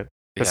fix it.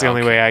 That's Yeah, the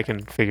only okay. way I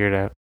can figure it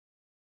out.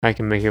 I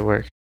can make it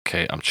work.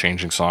 Okay, I'm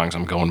changing songs.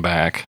 I'm going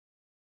back.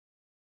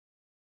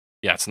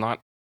 Yeah, it's not.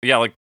 Yeah,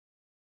 like.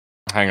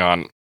 Hang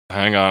on.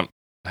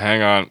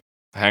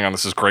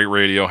 This is great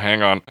radio.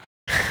 Hang on.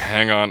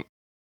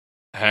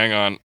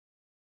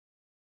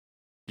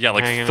 Yeah,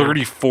 like Hanging on.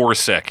 34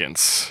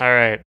 seconds. All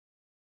right.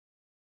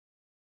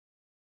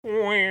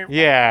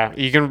 Yeah,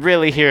 you can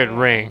really hear it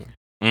ring,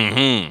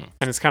 Mm-hmm.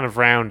 and it's kind of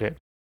rounded.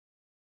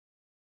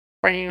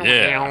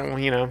 Yeah.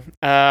 You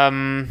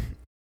know.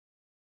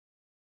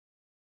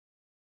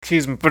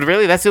 Excuse me, but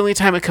really, that's the only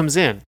time it comes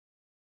in.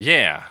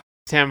 Yeah.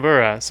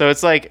 Tambura. So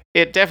it's like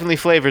it definitely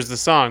flavors the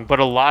song, but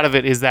a lot of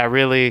it is that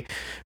really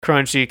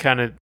crunchy kind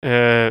of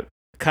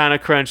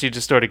crunchy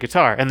distorted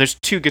guitar. And there's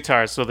two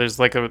guitars, so there's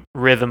like a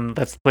rhythm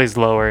that plays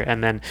lower,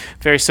 and then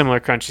very similar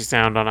crunchy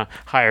sound on a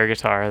higher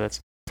guitar that's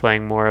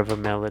playing more of a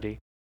melody.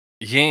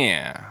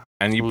 Yeah.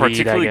 And you Lead, I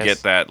particularly guess.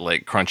 get that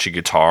like crunchy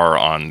guitar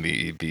on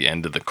the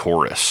end of the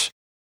chorus.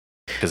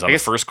 Because on I the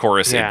guess- first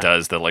chorus, yeah. it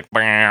does the like, you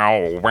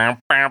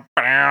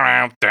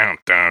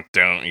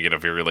get a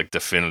very like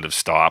definitive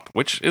stop,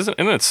 which isn't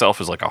in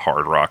itself is like a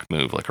hard rock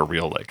move, like a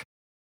real like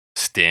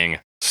sting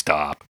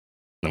stop.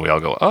 And we all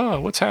go, oh,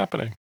 what's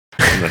happening?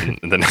 And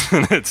then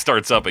it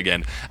starts up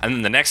again. And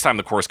then the next time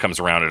the chorus comes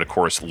around, it of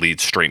course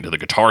leads straight into the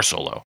guitar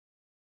solo.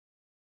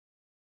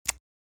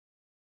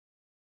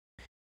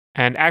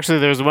 And actually,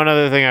 there's one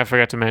other thing I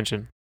forgot to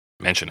mention.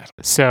 Mention it.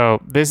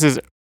 So this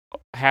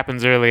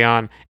happens early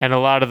on, and a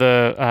lot of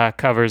the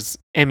covers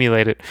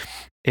emulate it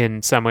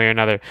in some way or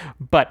another.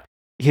 But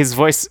his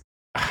voice,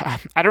 I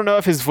don't know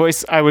if his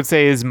voice, I would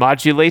say, is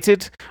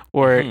modulated,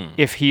 or Mhm.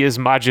 if he is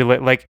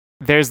modulate. Like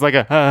there's like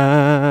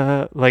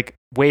a like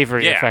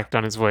wavering Yeah. effect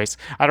on his voice.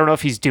 I don't know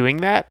if he's doing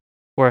that,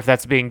 or if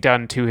that's being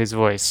done to his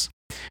voice.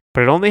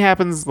 But it only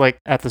happens like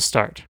at the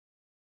start.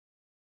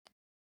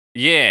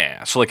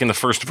 Yeah. So like in the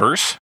first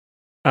verse.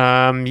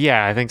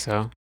 Yeah, I think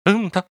so.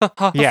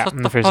 Yeah,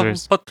 in the first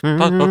verse. I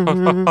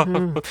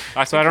think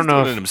So I don't he's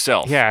know doing if- it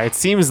himself. Yeah, it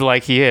seems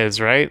like he is,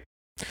 right?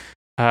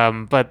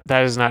 But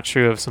that is not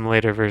true of some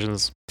later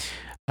versions.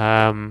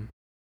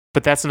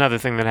 But that's another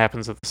thing that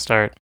happens at the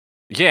start.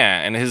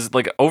 Yeah, and his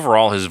like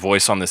overall his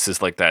voice on this is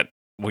like that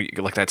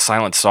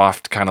silent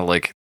soft kind of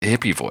like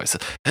hippie voice.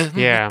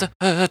 Yeah.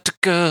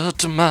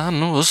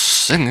 Man was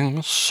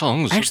singing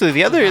songs. Actually,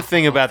 the other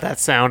thing about that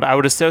sound, I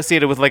would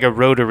associate it with like a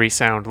rotary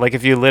sound. Like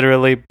if you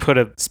literally put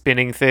a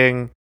spinning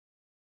thing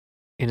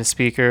in a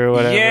speaker or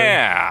whatever.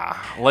 Yeah,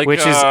 like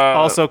Which is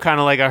also kind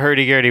of like a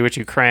hurdy-gurdy, which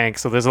you crank.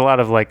 So there's a lot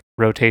of like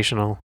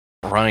rotational.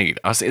 right.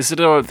 Is it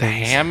a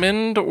Things.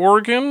 Hammond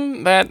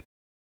organ that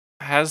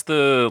has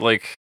the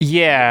like?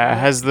 Yeah, it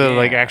has the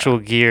like Yeah. actual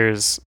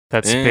gears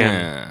that spin.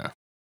 Yeah. I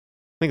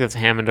think that's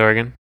Hammond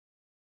organ.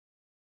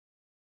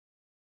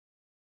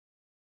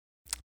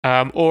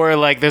 Or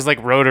like there's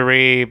like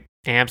rotary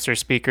amps or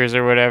speakers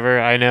or whatever.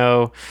 I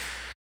know.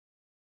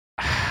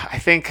 I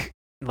think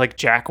like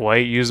Jack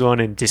White used one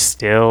in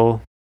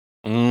Distill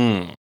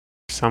Mm. or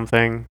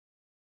something.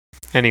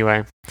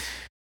 Anyway,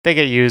 they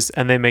get used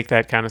and they make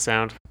that kind of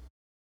sound.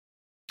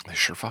 They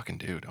sure fucking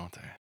do, don't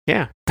they?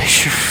 Yeah, they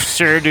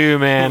sure do,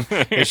 man.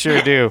 They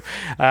sure do.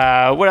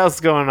 What else is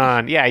going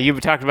on? Yeah, you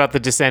talked about the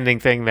descending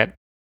thing that.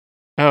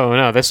 Oh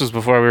no, this was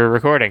before we were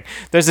recording.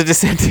 There's a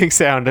descending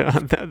sound.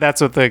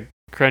 That's what the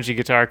crunchy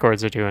guitar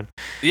chords are doing.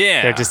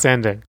 Yeah. They're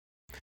descending.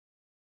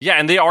 Yeah,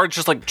 and they are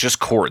just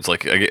chords.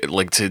 Like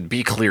to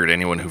be clear to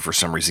anyone who for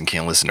some reason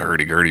can't listen to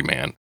Hurdy Gurdy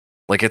Man,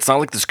 like it's not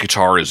like this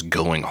guitar is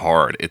going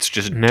hard. It's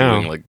just No.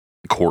 doing like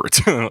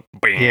chords.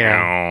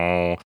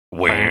 Yeah.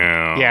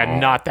 Wow. Yeah,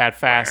 not that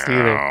fast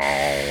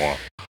either.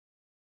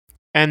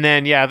 And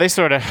then yeah, they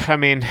sort of. I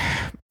mean,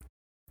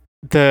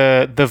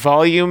 the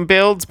volume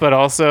builds, but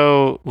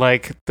also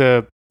like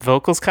the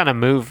vocals kind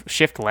of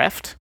shift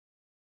left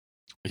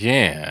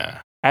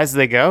Yeah. as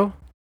they go.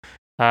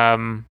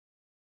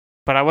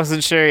 But I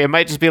wasn't sure. It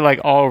might just be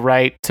like all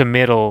right to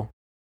middle,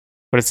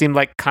 but it seemed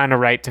like kind of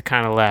right to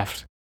kind of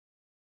left.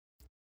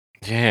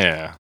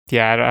 Yeah.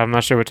 Yeah, I'm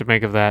not sure what to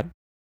make of that.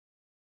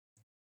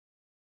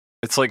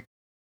 It's like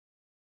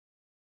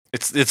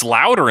it's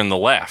louder in the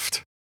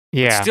left.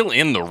 Yeah, It's still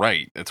in the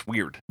right. It's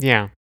weird.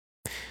 yeah.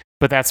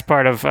 But that's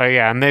part of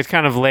and they're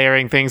kind of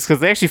layering things because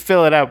they actually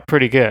fill it out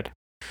pretty good,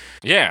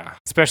 Yeah.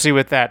 especially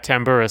with that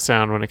tambura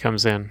sound when it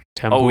comes in.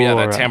 Oh yeah,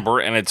 that Tambura. timbre,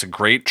 and it's a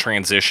great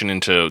transition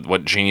into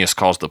what Genius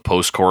calls the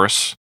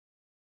post-chorus.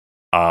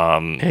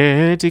 And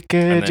then,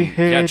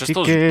 yeah, just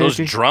those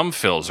drum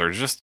fills are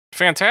just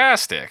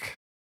fantastic.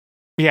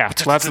 Yeah,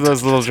 lots of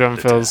those little drum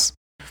fills.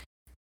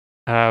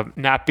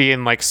 Not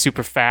being like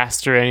super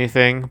fast or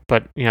anything,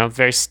 but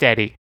very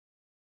steady.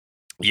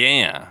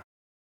 Yeah.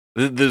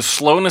 The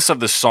slowness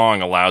of the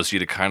song allows you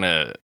to kind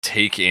of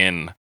take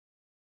in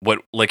what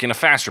like in a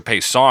faster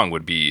paced song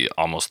would be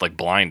almost like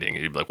blinding.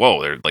 You'd be like,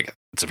 whoa, they're like,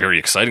 it's very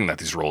exciting that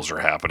these roles are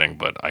happening,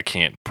 but I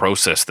can't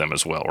process them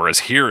as well. Whereas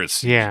here, you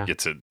get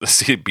to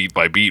see it beat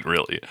by beat,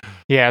 really.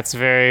 Yeah, it's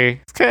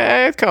very,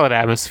 I'd call it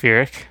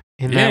atmospheric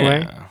in that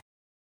way.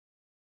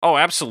 Oh,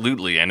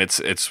 absolutely. And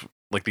it's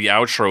like the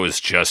outro is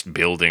just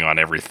building on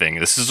everything.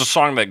 This is a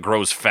song that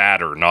grows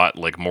fatter, not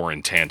like more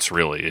intense,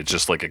 really. It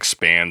just like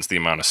expands the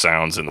amount of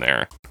sounds in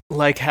there.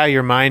 Like how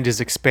your mind is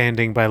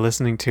expanding by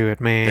listening to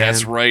it, man.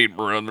 That's right,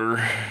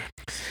 brother.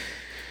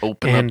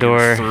 Open up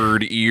your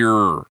third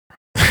ear.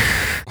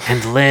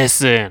 And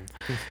listen.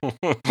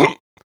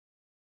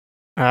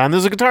 And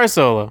there's a guitar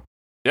solo.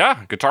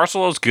 Yeah, guitar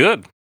solo's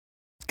good.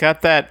 It's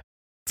got that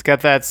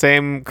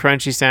same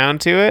crunchy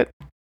sound to it.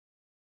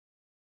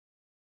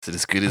 Is it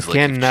as good as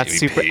again, like not Jimmy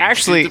super? Page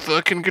Actually, did the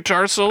fucking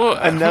guitar solo.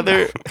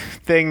 Another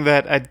thing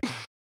that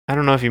I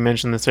don't know if you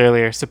mentioned this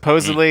earlier.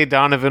 Supposedly,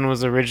 Donovan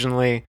was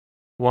originally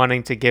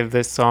wanting to give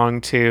this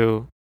song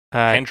to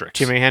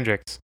Jimi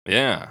Hendrix.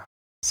 Yeah.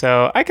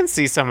 So I can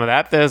see some of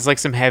that. There's like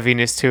some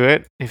heaviness to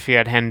it if you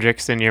had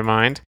Hendrix in your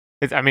mind.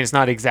 It's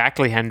not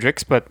exactly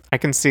Hendrix, but I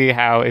can see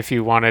how if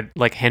you wanted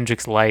like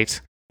Hendrix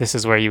light, this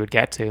is where you would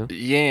get to.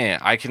 Yeah,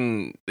 I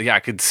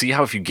could see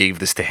how if you gave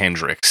this to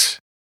Hendrix,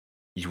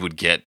 you would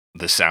get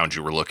the sound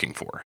you were looking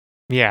for.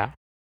 Yeah.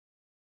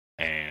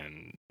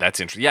 And that's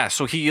interesting. Yeah,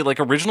 so he like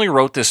originally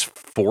wrote this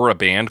for a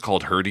band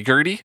called Hurdy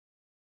Gurdy.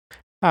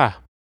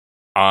 Ah.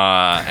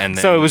 And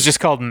then, so it was just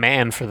called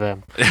Man for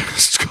them.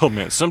 It's called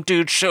Man. Some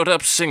dude showed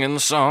up singing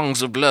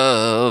songs of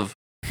love.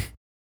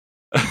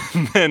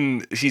 And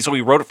then he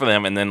wrote it for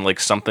them, and then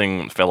like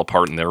something fell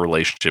apart in their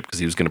relationship because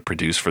he was going to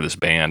produce for this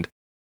band.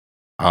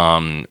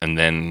 And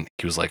then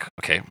he was like,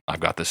 "Okay, I've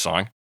got this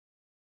song."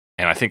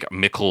 And I think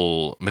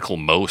Mikkel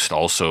Most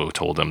also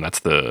told him that's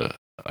the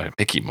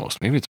Mickey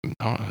Most. Maybe it's.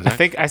 I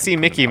think I see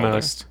Mickey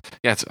Most.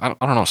 Yeah, I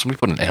don't know. Somebody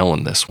put an L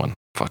in this one.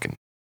 Fucking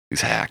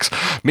these hacks.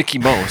 Mickey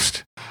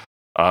Most.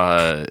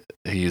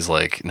 He's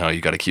like, no,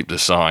 you got to keep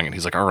this song. And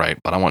he's like, all right,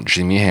 but I want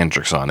Jimi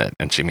Hendrix on it.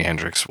 And Jimi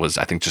Hendrix was,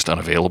 I think, just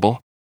unavailable.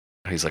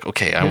 And he's like,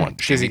 okay, I want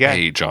Jimmy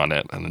Page on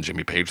it. And then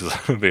Jimmy Page was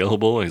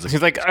unavailable. And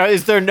he's like,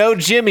 is there no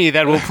Jimmy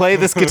that will play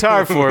this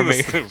guitar for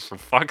me? For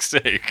fuck's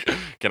sake,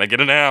 can I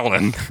get an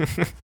Alan?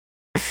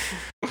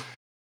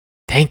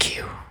 Thank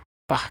you.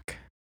 Fuck.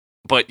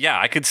 But yeah,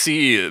 I could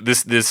see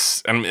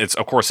this, and it's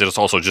of course it's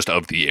also just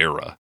of the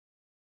era.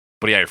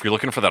 But yeah, if you're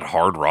looking for that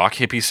hard rock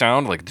hippie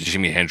sound, like the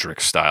Jimi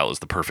Hendrix style is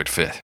the perfect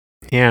fit.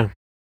 Yeah.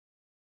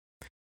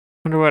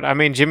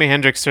 Jimi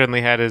Hendrix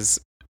certainly had his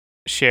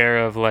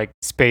share of like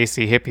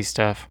spacey hippie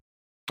stuff.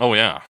 Oh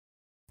yeah.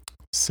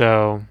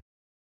 So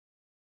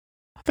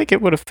I think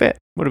it would have fit.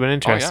 Would have been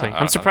interesting.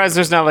 I'm surprised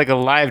there's not like a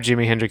live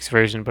Jimi Hendrix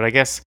version, but I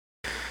guess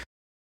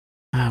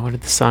when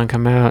did the song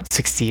come out?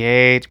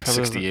 68.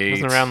 Probably 68.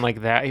 Wasn't around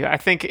like that. I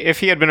think if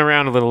he had been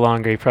around a little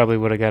longer, he probably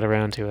would have got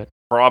around to it.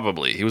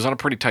 Probably. He was on a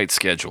pretty tight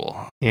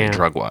schedule,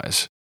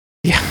 drug-wise.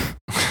 Yeah.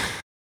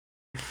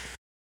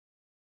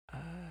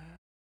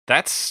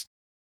 That's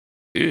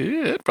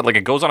it. But like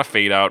it goes on a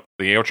fade out.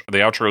 The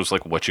outro is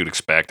like what you'd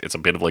expect. It's a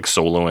bit of like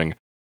soloing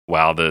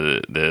while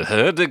the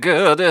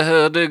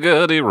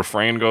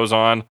refrain goes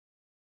on.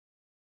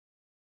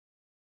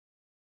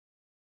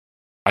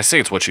 I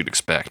say it's what you'd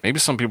expect. Maybe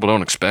some people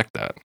don't expect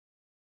that.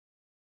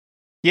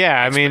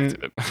 Yeah, it's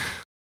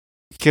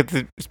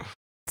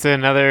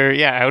another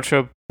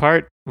outro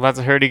part. Lots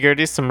of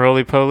hurdy-gurdies, some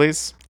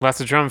roly-polies, lots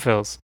of drum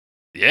fills.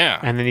 Yeah.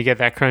 And then you get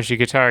that crunchy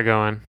guitar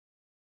going.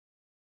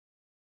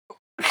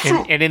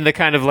 And in the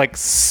kind of like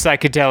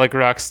psychedelic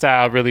rock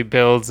style, really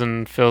builds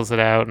and fills it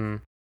out and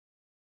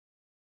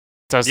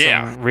does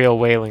some real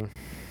wailing.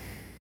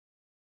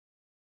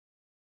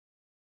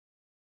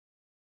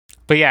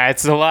 But yeah,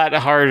 it's a lot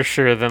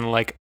harsher than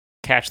like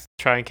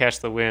try and catch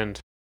the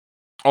wind.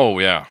 Oh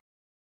yeah.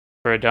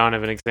 For a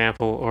Donovan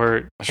example,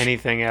 or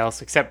anything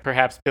else, except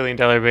perhaps $1 Billion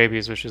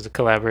Babies, which is a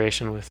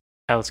collaboration with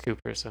Alice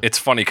Cooper. So it's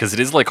funny because it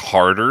is like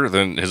harder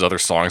than his other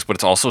songs, but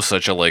it's also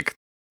such a like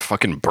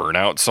fucking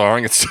burnout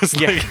song. It's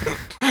just like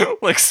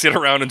like sit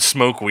around and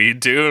smoke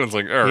weed too, and it's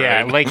like all right.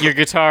 Yeah, like your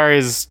guitar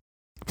is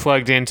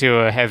plugged into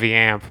a heavy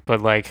amp, but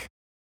like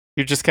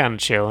you're just kind of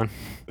chilling.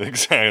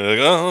 Exactly.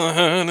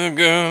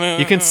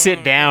 You can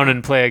sit down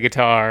and play a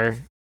guitar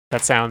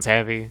that sounds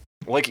heavy.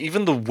 Like,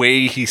 even the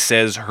way he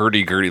says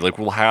hurdy-gurdy, like,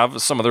 we'll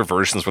have some other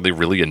versions where they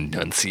really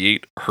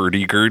enunciate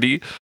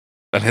hurdy-gurdy,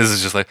 and his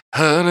is just like,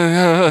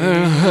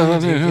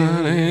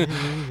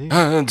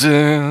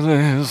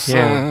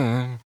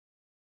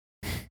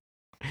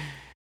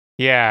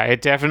 yeah,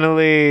 it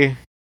definitely,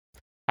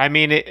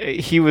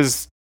 he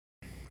was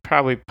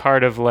probably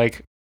part of,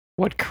 like,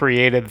 what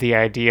created the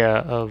idea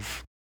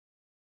of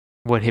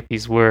what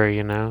hippies were,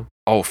 you know?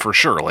 Oh, for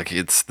sure. Like,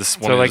 it's this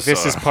one. So, like,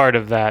 this is part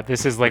of that.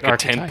 This is like a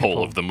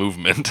tentpole of the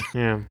movement.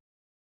 Yeah.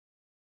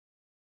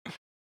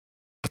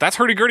 But that's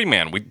Hurdy-Gurdy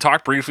Man. We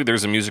talked briefly.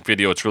 There's a music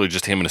video. It's really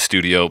just him in a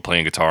studio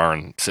playing guitar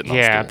and sitting on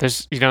a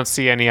stool. You don't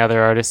see any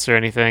other artists or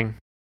anything.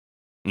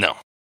 No.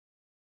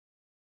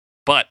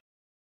 But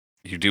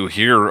you do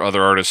hear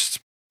other artists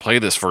play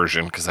this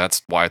version because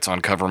that's why it's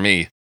on Cover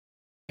Me.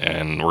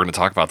 And we're going to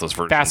talk about those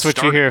versions. That's what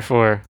you're here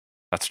for.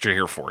 That's what you're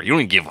here for. You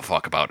don't even give a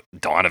fuck about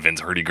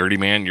Donovan's Hurdy-Gurdy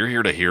Man. You're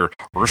here to hear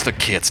Eartha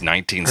Kitt's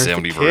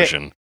 1970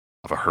 version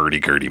of a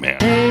Hurdy-Gurdy Man.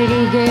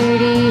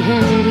 Hurdy-gurdy,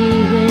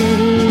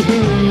 hurdy-gurdy,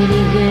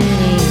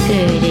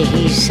 hurdy-gurdy,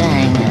 he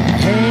sang.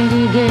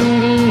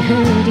 Hurdy-gurdy,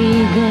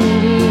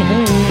 hurdy-gurdy,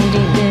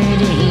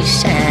 hurdy-gurdy, he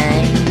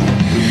sang.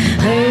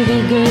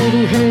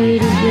 Hurdy-gurdy,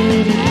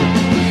 hurdy-gurdy,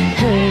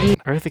 hurdy.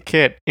 Eartha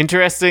Kitt.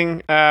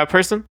 Interesting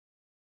person.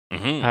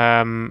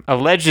 Mm-hmm.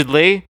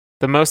 Allegedly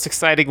the most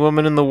exciting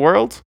woman in the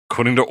world.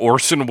 According to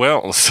Orson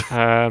Welles,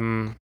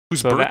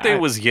 whose so birthday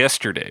was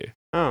yesterday.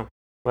 Oh,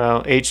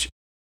 well,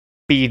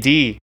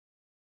 HBD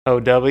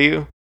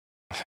OW.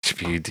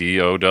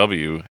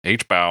 HBDOW.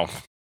 H-bow.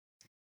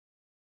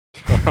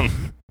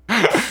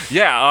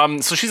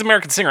 So she's an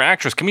American singer,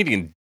 actress,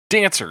 comedian,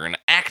 dancer, and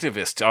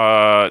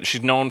activist.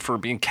 She's known for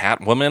being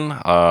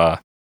Catwoman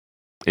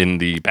in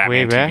the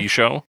Batman TV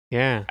show.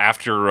 Yeah.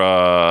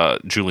 After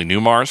Julie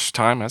Newmar's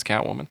time as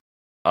Catwoman.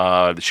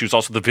 She was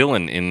also the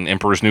villain in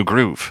Emperor's New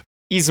Groove.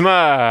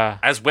 Yzma.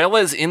 As well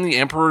as in the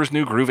Emperor's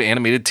New Groove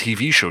animated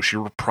TV show. She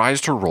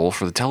reprised her role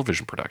for the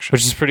television production.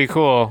 Which is pretty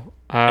cool.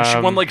 And she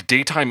won like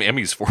daytime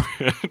Emmys for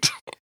it.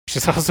 Which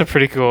is also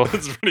pretty cool.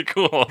 It's pretty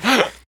cool.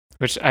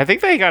 Which I think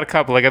they got a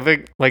couple. Like I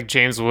think like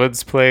James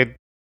Wood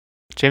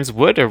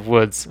or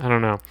Woods. I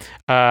don't know.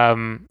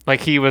 Like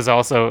he was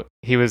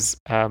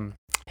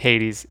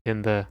Hades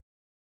in the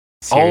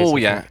series. Oh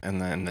yeah,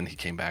 and then he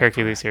came back.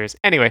 Hercules series.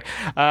 Anyway,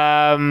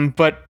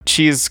 but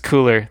she's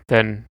cooler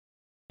than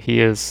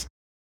he is.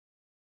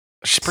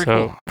 She's pretty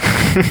cool.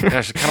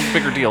 Yeah, she's kind of a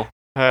bigger deal.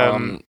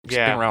 She's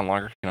been around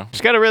longer, you know. She's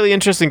got a really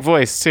interesting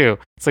voice too.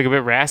 It's like a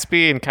bit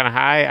raspy and kind of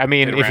high. I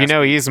mean, if you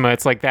know Yzma,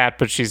 it's like that,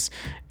 but she's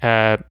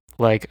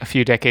like a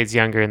few decades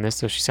younger in this,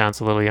 so she sounds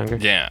a little younger.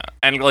 Yeah,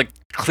 and like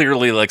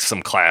clearly like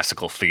some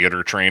classical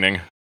theater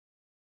training.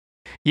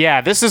 Yeah,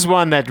 this is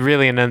one that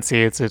really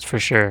enunciates it for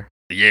sure.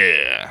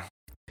 Yeah.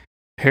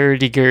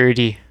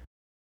 Hurdy-gurdy.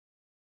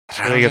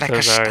 Really get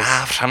those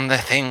R's. From the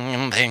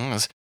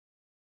things.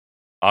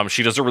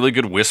 She does a really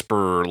good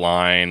whisper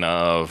line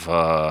of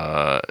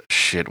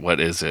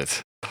what is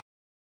it?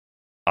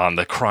 On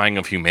the crying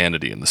of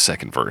humanity in the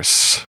second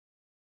verse.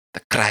 The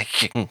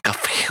crying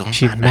of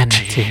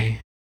humanity.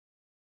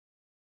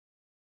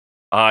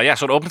 So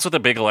it opens with a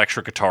big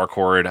electric guitar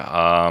chord.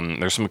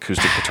 There's some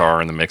acoustic guitar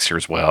in the mix here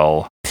as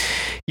well.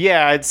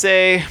 Yeah, I'd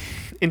say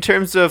in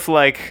terms of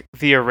like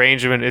the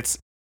arrangement, it's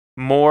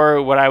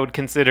more what I would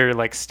consider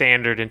like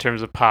standard in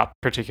terms of pop,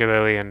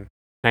 particularly in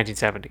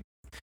 1970.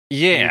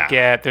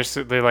 Yeah,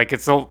 they're like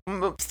it's still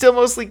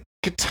mostly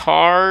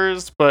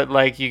guitars, but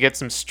like you get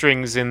some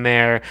strings in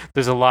there.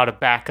 There's a lot of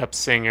backup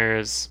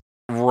singers.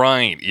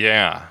 Right.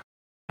 Yeah.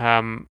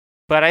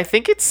 But I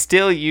think it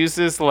still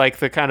uses like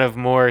the kind of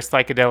more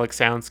psychedelic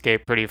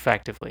soundscape pretty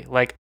effectively.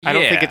 Like I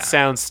don't think it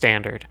sounds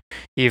standard,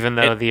 even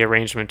though the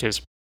arrangement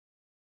is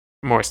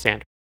more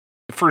standard.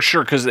 For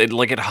sure, because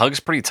it hugs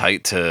pretty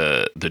tight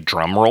to the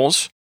drum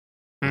rolls,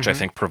 which I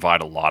think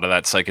provide a lot of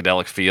that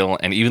psychedelic feel,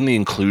 and even the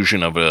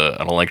inclusion of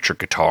an electric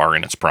guitar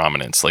in its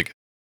prominence, like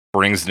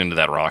brings it into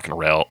that rock and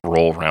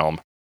roll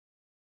realm.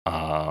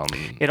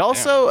 It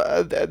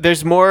also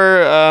there's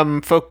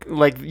more folk,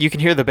 like you can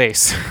hear the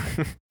bass.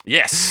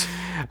 Yes,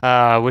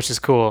 which is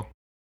cool.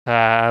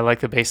 I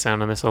like the bass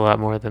sound on this a lot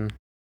more than.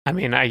 I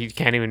mean, you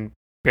can't even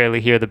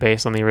barely hear the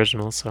bass on the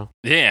original. So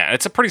yeah,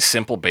 it's a pretty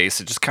simple bass.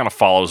 It just kind of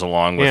follows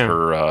along with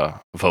her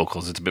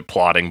vocals. It's a bit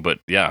plodding, but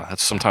yeah,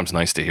 that's sometimes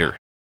nice to hear.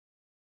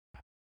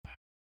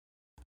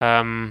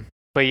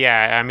 But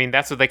yeah, I mean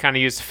that's what they kind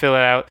of use to fill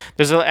it out.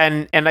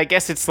 And I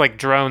guess it's like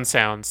drone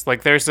sounds.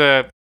 Like there's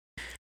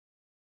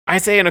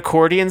I'd say an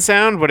accordion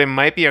sound, but it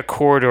might be a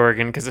chord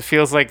organ because it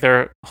feels like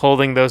they're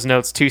holding those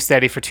notes too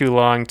steady for too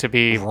long to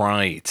be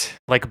right,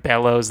 like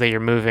bellows that you're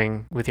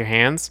moving with your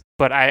hands.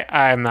 But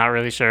I'm not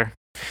really sure.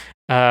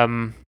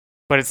 But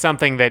it's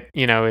something that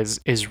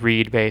is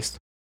reed based.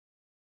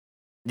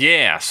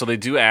 Yeah, so they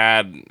do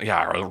add,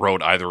 I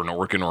wrote either an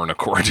organ or an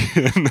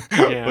accordion.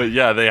 But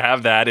yeah, they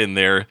have that in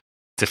there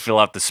to fill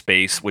out the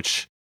space,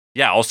 which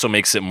also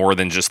makes it more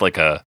than just like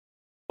a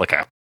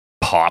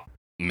pop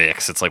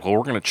mix. It's like, well,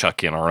 we're going to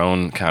chuck in our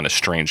own kind of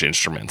strange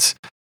instruments.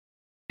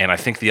 And I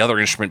think the other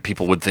instrument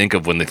people would think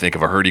of when they think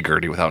of a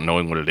hurdy-gurdy without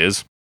knowing what it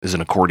is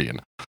an accordion.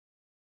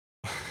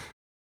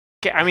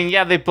 I mean,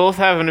 they both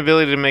have an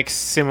ability to make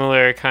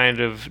similar kind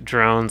of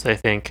drones, I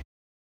think,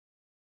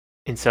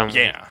 in some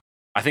way. Yeah.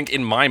 I think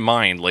in my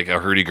mind, like a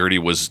hurdy-gurdy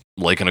was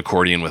like an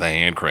accordion with a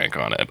hand crank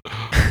on it.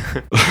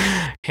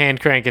 Hand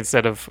crank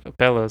instead of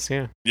bellows,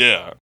 yeah.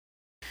 Yeah.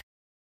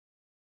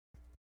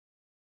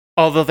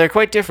 Although they're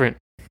quite different.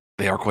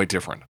 They are quite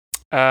different.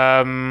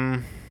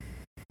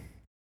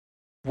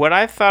 What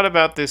I thought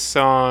about this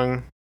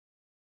song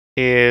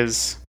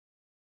is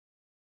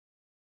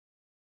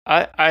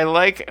I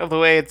like the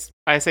way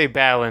I say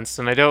balanced,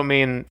 and I don't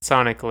mean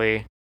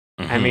sonically.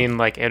 I mean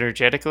like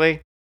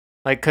energetically.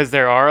 Like, because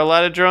there are a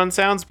lot of drone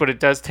sounds, but it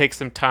does take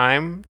some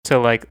time to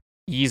like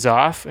ease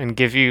off and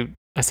give you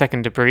a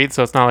second to breathe,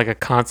 so it's not like a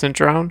constant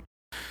drone.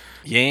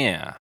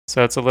 Yeah.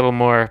 So it's a little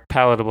more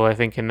palatable, I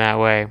think, in that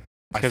way. I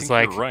Because, think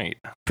like, you're right.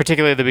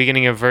 particularly at the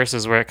beginning of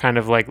verses where it kind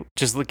of, like,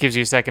 just gives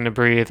you a second to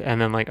breathe, and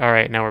then, like, all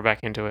right, now we're back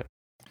into it.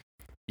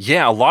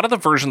 Yeah, a lot of the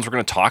versions we're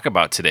going to talk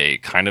about today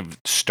kind of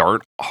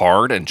start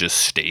hard and just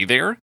stay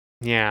there.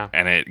 Yeah.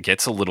 And it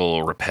gets a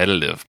little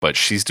repetitive, but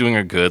she's doing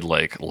a good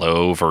like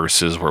low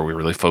verses where we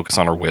really focus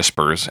on her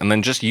whispers, and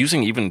then just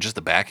using even just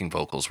the backing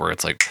vocals where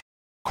it's like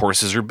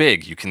choruses are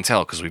big, you can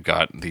tell because we've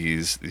got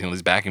these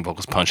these backing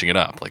vocals punching it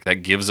up. Like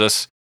that gives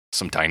us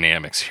some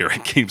dynamics here.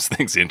 It keeps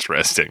things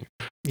interesting.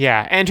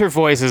 Yeah, and her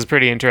voice is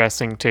pretty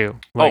interesting too.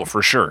 Like, Oh,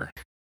 for sure.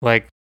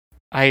 like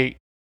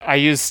I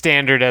use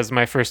standard as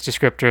my first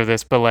descriptor of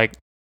this, but like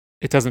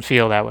it doesn't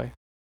feel that way.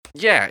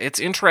 Yeah, it's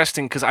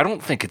interesting because I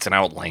don't think it's an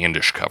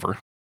outlandish cover.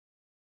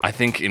 I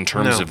think in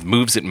terms No. of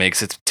moves it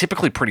makes, it's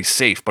typically pretty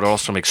safe, but it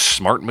also makes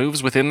smart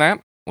moves within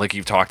that. Like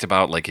you've talked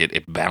about, like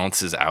it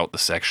balances out the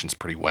sections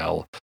pretty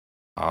well.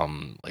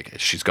 Like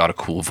she's got a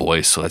cool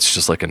voice, so that's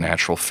just like a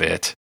natural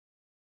fit.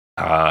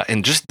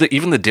 And just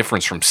even the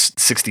difference from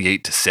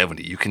 68 to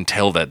 70, you can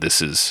tell that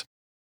this is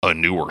a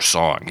newer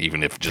song,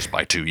 even if just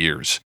by 2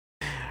 years.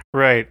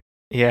 Right.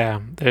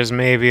 Yeah. There's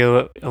maybe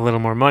a little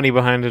more money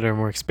behind it, or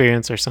more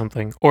experience, or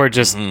something, or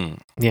just Mhm.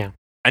 yeah.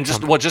 And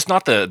just just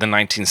not the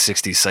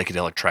 1960s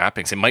psychedelic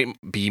trappings. It might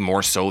be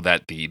more so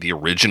that the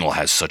original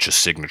has such a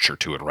signature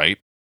to it, right?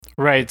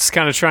 Right. It's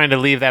kind of trying to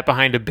leave that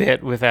behind a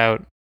bit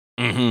without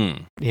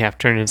Mm-hmm.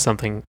 turning into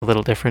something a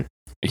little different,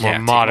 more Yeah,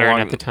 modern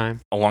at the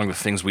time. along the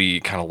things we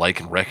kind of like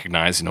and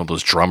recognize.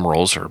 Those drum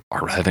rolls are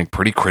I think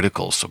pretty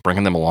critical. So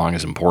bringing them along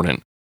is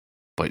important.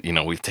 But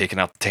we've taken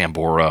out the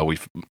tambora,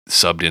 we've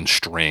subbed in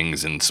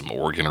strings and some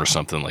organ or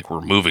something. Like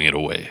we're moving it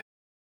away.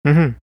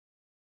 Mm-hmm.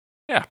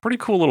 Yeah, pretty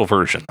cool little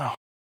version though.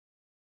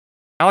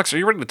 Alex, are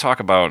you ready to talk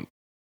about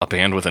a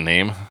band with a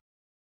name?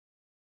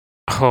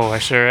 Oh, I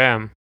sure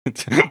am.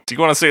 Do you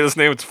want to say this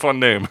name? It's a fun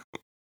name.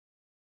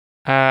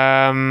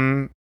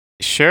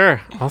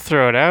 Sure. I'll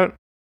throw it out.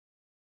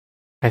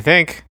 I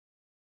think.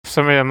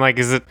 Somebody, I'm like,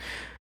 is it?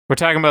 We're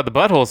talking about the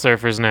Butthole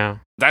Surfers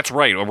now. That's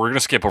right. We're going to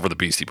skip over the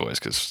Beastie Boys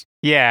because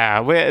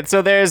Yeah.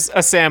 So there's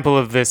a sample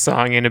of this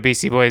song in a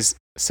Beastie Boys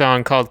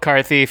song called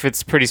 "Car Thief."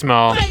 It's pretty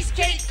small. Face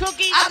cake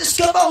cookie. I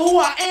discover who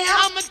I am.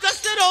 I'm a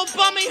dusted old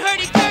bummy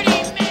hurdy-gurdy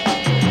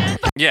man.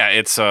 yeah,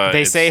 it's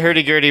They say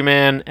 "hurdy-gurdy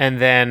man," and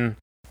then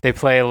they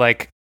play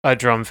like a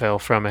drum fill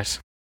from it.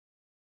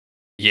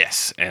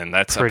 yes, and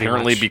that's Pretty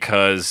apparently much.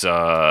 because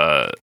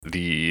the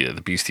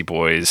Beastie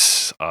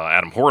Boys,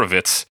 Adam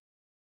Horovitz,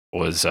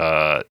 was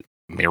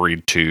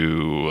married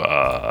to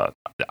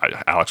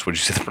Alex. What did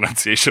you say the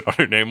pronunciation on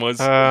her name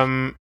was?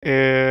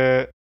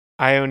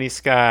 Ione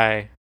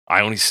Sky.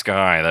 Ione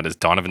Sky. That is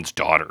Donovan's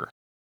daughter.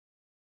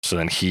 So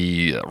then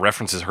he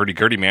references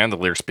hurdy-gurdy man, the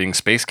lyrics being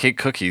space cake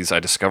cookies, I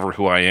discover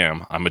who I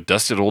am. I'm a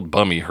dusted old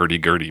bummy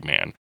hurdy-gurdy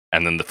man.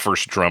 And then the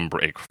first drum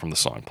break from the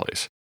song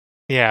plays.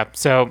 Yeah,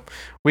 so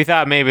we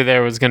thought maybe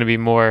there was going to be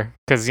more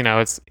because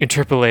it's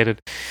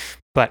interpolated,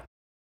 but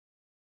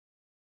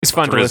it's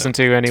fun to There listen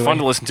isn't. to anyway. It's fun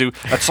to listen to.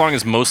 That song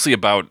is mostly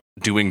about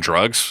doing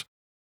drugs.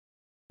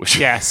 Which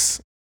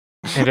Yes,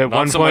 and at not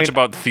one so point, much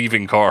about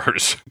thieving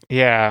cars.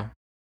 yeah,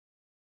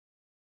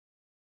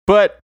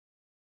 but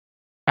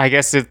I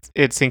guess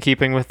it's in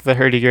keeping with the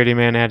hurdy-gurdy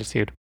man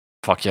attitude.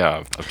 Fuck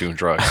yeah, of doing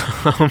drugs.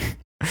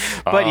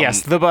 But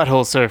yes, the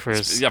Butthole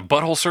Surfers. Yeah,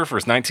 Butthole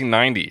Surfers,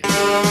 1990.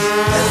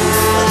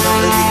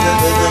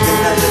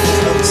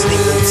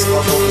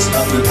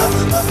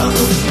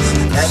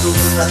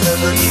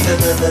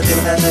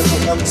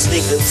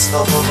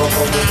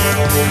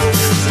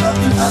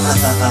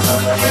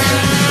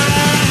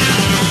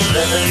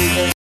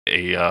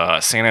 A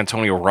San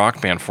Antonio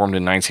rock band formed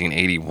in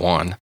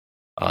 1981.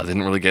 They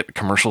didn't really get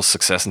commercial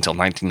success until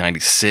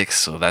 1996,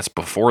 so that's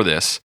before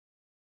this.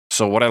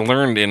 So what I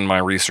learned in my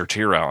research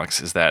here,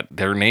 Alex, is that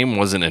their name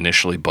wasn't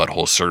initially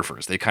Butthole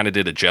Surfers. They kind of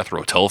did a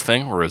Jethro Tull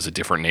thing, where it was a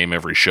different name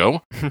every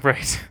show.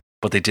 Right.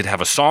 But they did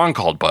have a song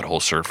called Butthole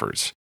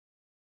Surfers.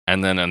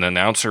 And then an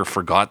announcer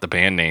forgot the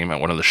band name at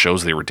one of the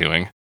shows they were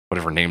doing,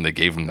 whatever name they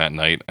gave him that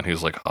night. And he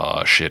was like,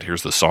 oh, shit,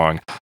 here's the song,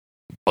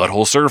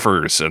 Butthole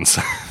Surfers. And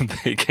so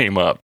they came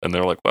up, and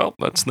they're like, well,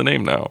 that's the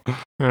name now. All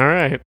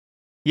right.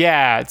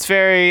 Yeah, it's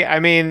very. I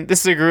mean,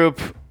 this is a group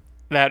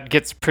that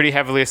gets pretty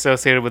heavily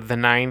associated with the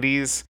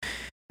 90s.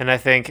 And I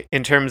think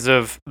in terms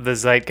of the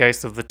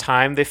zeitgeist of the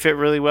time, they fit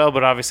really well,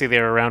 but obviously they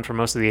were around for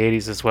most of the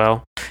 80s as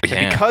well. And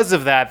Yeah. because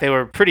of that, they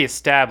were pretty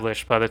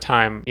established by the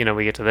time,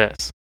 we get to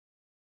this.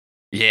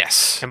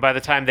 Yes. And by the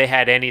time they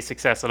had any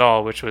success at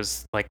all, which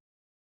was like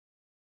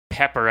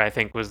Pepper, I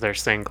think, was their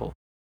single.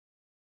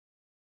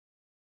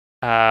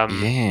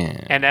 Yeah.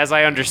 And as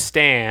I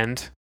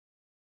understand,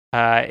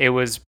 it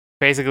was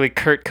basically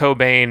Kurt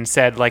Cobain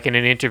said, like in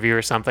an interview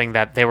or something,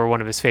 that they were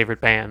one of his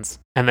favorite bands.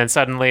 And then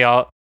suddenly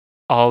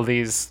all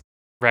these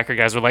record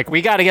guys were like,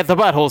 we got to get the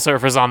Butthole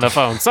Surfers on the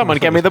phone. Someone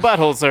get me the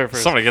Butthole Surfers.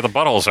 Somebody get the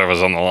Butthole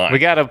Surfers on the line. We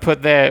got to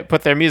put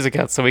their music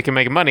out so we can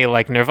make money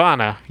like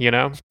Nirvana,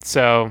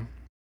 So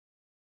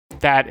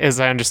that, as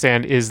I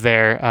understand, is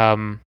their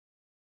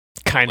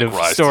kind Like of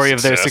rise to story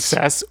of their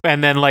success. success.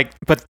 And then like,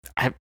 but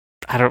I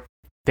don't.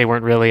 They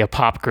weren't really a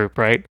pop group,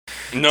 right?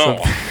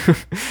 No.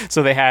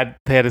 So they had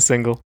a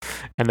single,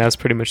 and that was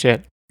pretty much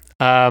it.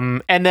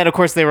 And then of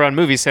course they were on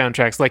movie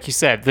soundtracks, like you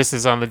said. This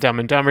is on the Dumb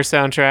and Dumber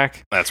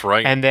soundtrack, That's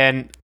right. and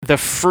then the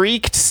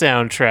Freaked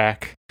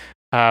soundtrack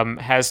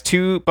has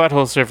 2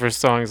 Butthole Surfers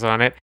songs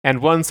on it,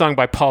 and 1 song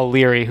by Paul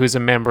Leary, who's a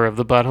member of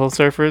the Butthole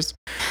Surfers.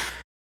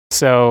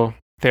 So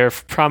they're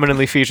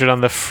prominently featured on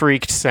the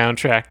Freaked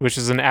soundtrack, which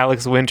is an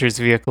Alex Winters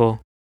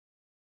vehicle.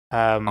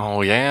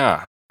 Oh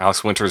yeah,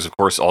 Alex Winters, of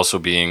course, also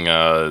being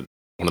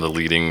one of the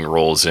leading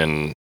roles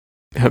in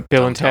Bill and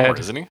Dumb and Ted. Dumber,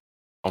 isn't he?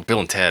 Oh, Bill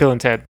and Ted. Bill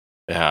and Ted.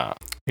 Yeah.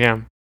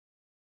 Yeah.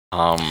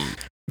 The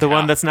The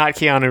one that's not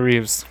Keanu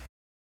Reeves.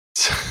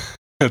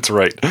 That's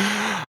right.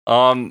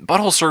 Butthole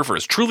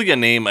Surfers, truly a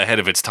name ahead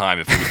of its time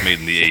if it was made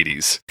in the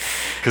 80s.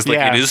 Because like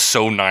Yeah. it is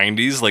so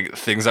 90s, like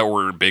things that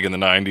were big in the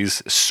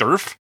 90s.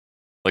 Surf?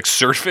 Like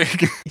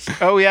surfing?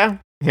 Oh yeah,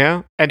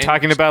 yeah, and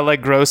talking about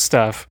like gross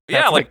stuff.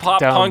 Yeah, That's, like pop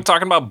dumb. punk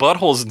talking about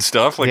buttholes and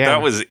stuff. Like Yeah.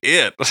 that was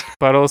it.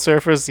 Butthole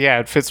Surfers. Yeah,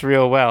 it fits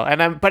real well.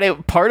 And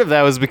part of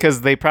that was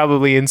because they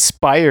probably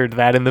inspired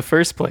that in the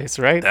first place,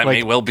 right? That like,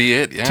 may well be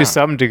it, yeah. to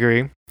some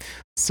degree.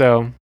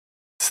 So,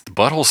 It's the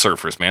Butthole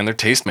Surfers, man. They're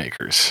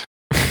tastemakers.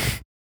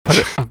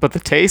 but the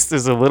taste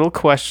is a little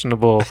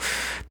questionable.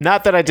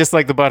 Not that I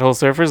dislike the Butthole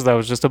Surfers. That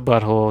was just a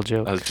butthole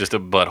joke. That was just a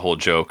butthole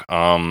joke.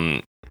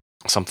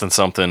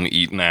 Something,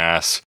 eating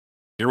ass.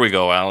 Here we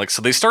go, Alex.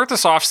 So they start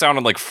this off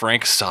sounding like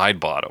Frank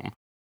Sidebottom.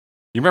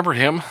 You remember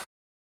him?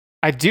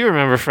 I do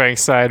remember Frank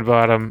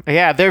Sidebottom.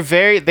 Yeah,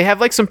 they have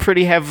like some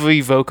pretty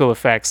heavy vocal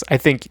effects, I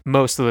think,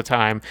 most of the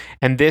time.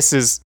 And this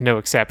is no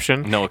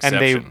exception. No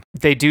exception. And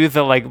they do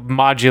the like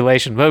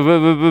modulation, but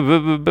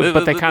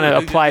they kind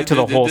of apply it to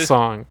the whole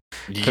song.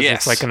 Because Yes.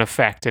 it's like an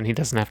effect and he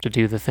doesn't have to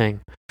do the thing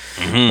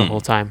the Mhm.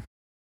 whole time.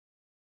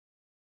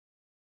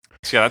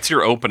 So yeah, that's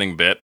your opening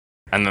bit.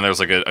 And then there's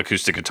like an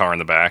acoustic guitar in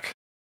the back.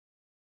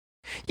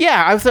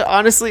 Yeah, I thought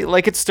honestly,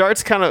 like it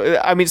starts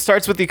it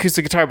starts with the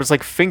acoustic guitar, but it's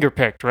like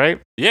finger-picked, right?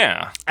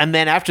 Yeah. And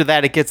then after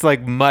that, it gets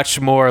like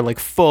much more like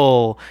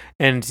full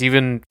and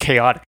even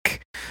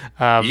chaotic.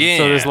 So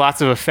there's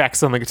lots of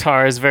effects on the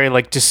guitar. It's very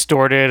like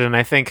distorted, and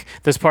I think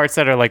there's parts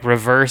that are like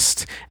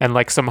reversed and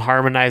like some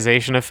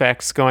harmonization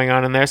effects going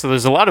on in there. So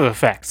there's a lot of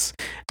effects,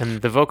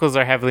 and the vocals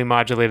are heavily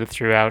modulated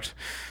throughout.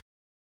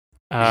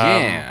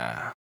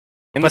 Yeah.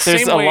 In But the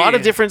there's same a lot of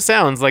way- different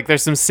sounds. Like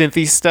there's some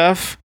synthy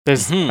stuff.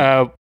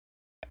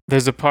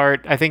 There's a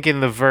part, I think,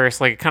 in the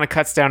verse, like it kind of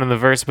cuts down in the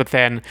verse, but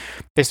then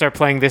they start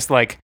playing this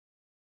like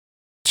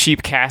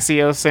cheap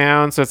Casio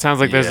sound. So it sounds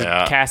like there's a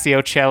Yeah.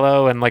 Casio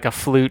cello and like a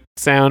flute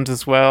sound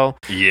as well.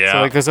 Yeah.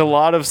 So like there's a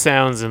lot of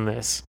sounds in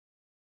this.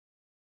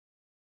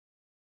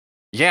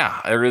 Yeah,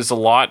 there is a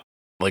lot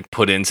like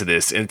put into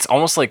this. It's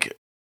almost like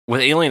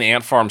with Alien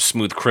Ant Farm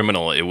Smooth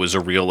Criminal, it was a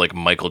real like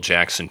Michael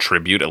Jackson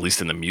tribute, at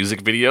least in the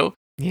music video.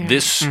 Yeah.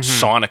 This Mhm.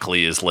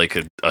 sonically is like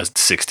a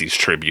 60s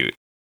tribute.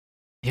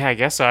 Yeah, I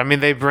guess so. I mean,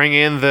 they bring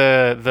in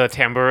the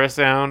tambura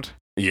sound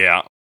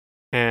Yeah.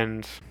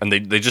 and And they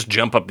just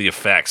jump up the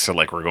effects. So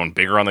like we're going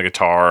bigger on the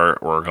guitar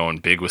or we're going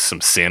big with some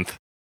synth.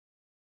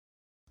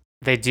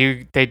 they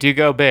do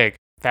go big.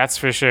 That's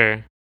for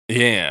sure.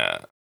 Yeah.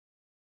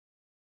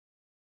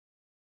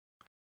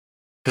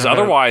 Because And,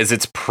 otherwise,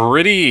 it's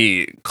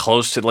pretty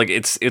close to like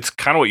it's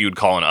kind of what you'd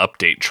call an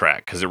update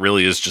track. Because it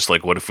really is just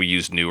like, what if we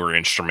used newer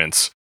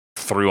instruments,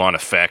 threw on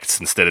effects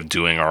instead of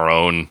doing our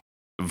own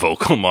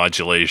vocal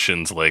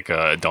modulations like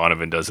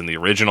Donovan does in the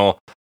original.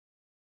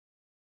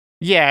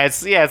 Yeah,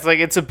 it's like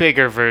it's a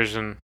bigger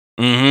version.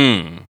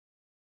 Mm-hmm.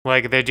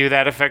 Like they do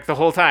that effect the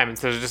whole time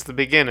instead of just the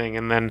beginning,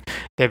 and then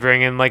they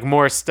bring in like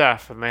more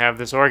stuff, and they have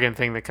this organ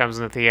thing that comes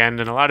in at the end,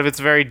 and a lot of it's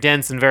very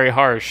dense and very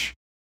harsh.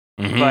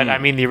 Mm-hmm. But I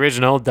mean, the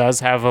original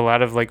does have a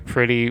lot of like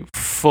pretty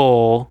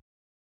full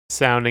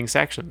sounding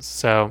sections,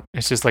 so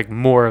it's just like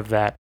more of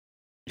that,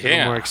 a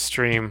little more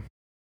extreme.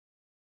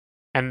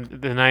 And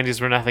the '90s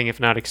were nothing if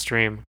not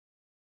extreme.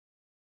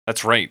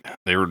 That's right.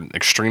 They were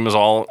extreme as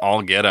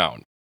all get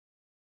out.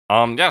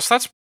 Yeah, so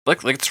that's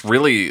like it's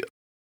really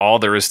all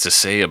there is to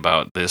say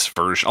about this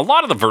version. A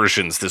lot of the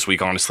versions this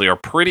week, honestly, are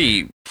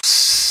pretty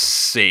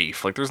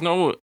safe. Like there's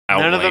no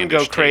None of them go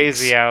outlandish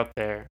crazy takes. out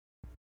there.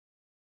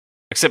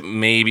 Except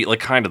maybe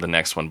like kind of the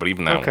next one, but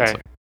even that one's Okay,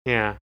 like,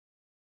 yeah.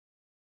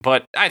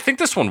 but I think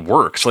this one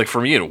works. Like for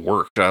me, it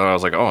worked. I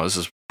was like, oh, this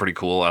is pretty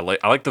cool. I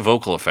like the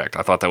vocal effect.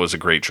 I thought that was a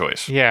great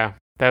choice. Yeah,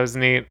 that was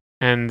neat.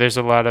 And there's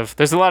a lot of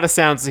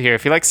sounds here.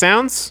 If you like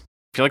sounds,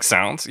 If you like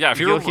sounds, yeah. If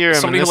You'll you're hear 'em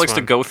in somebody who this likes to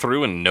one. go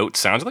through and note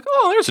sounds, you're like,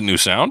 oh, there's a new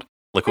sound.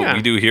 Like what Yeah.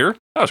 we do here.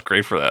 That was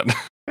great for that.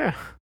 yeah.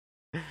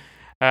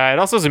 It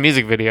also has a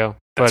music video,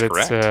 That's but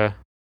it's correct.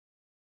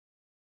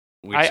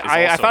 Which is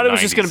I also thought it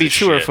was just going to be 90s-ish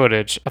tour shit.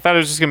 footage. I thought it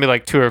was just going to be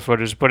like tour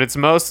footage, but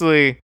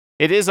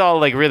it is all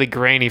like really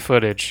grainy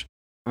footage.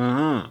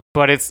 Mm-hmm.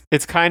 But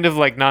it's kind of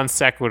like non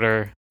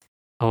sequitur,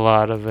 a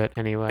lot of it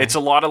anyway. It's a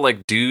lot of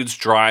like dudes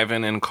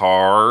driving in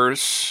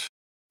cars.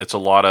 It's a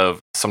lot of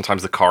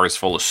sometimes the car is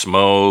full of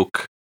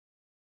smoke.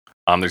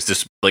 There's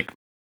this like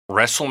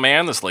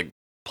WrestleMan, this like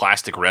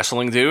plastic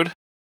wrestling dude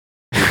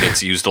who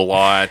gets used a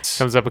lot.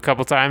 Comes up a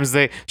couple times.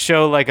 They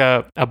show like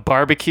a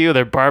barbecue.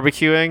 They're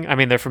barbecuing. I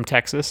mean, they're from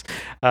Texas,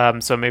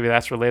 so maybe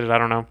that's related. I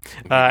don't know.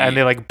 And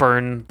they like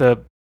burn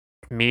the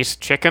meat,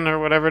 chicken or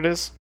whatever it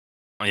is.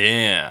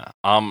 Yeah.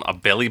 A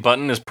belly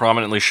button is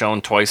prominently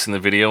shown twice in the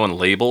video and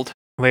labeled.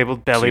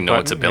 Labeled belly so you know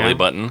button. it's a belly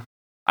button.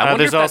 I wonder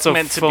There's if that's also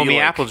meant to foamy be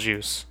like, apple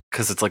juice,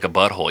 because it's like a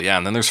butthole. Yeah,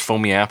 and then there's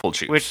foamy apple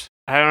juice. which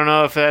I don't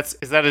know if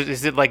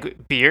is it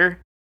like beer?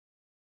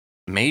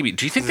 Maybe.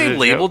 Do you think Is it they a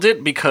labeled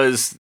it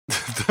because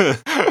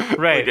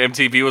Right. like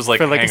MTV was like,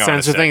 For like hang a on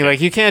censor thing, second.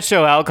 like you can't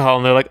show alcohol,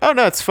 and they're like, oh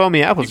no, it's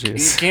foamy apple You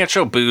juice. can't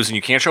show booze and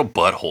you can't show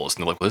buttholes.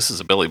 And they're like, well, this is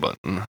a belly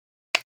button.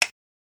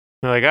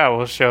 They're like, oh,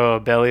 we'll show a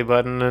belly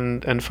button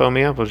and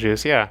foamy apple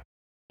juice. Yeah,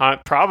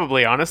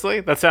 probably. Honestly,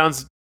 that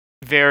sounds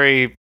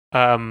very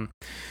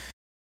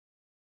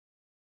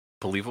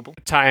Believable?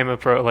 age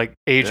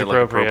Yeah, like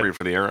appropriate,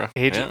 for the era.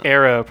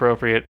 era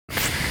appropriate.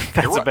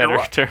 That's a better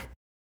Era. term.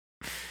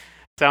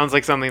 Sounds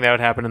like something that would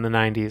happen in the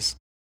 90s.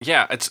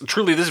 Yeah, it's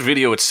truly, this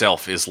video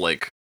itself is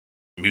like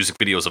music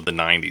videos of the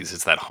 90s.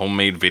 It's that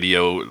homemade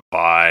video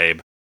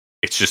vibe.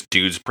 It's just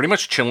dudes pretty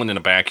much chilling in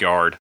a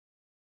backyard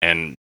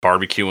and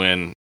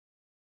barbecuing,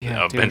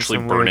 Yeah, eventually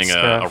doing some weird burning a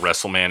stuff.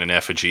 WrestleMan in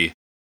effigy.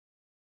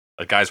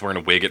 A guy's wearing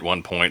a wig at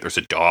one point. There's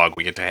a dog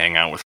we get to hang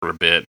out with for a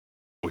bit.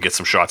 We get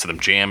some shots of them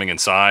jamming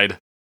inside.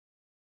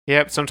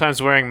 Yep,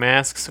 sometimes wearing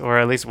masks, or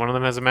at least one of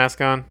them has a mask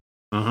on.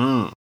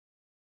 Mm-hmm.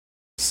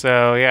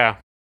 So yeah,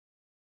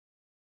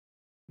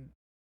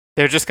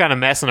 they're just kind of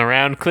messing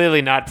around.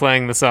 Clearly not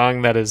playing the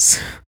song that is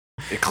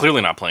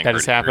Clearly not playing that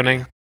is Hurdy Gurdy.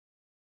 happening.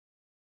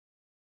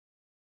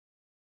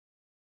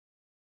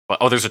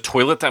 But, there's a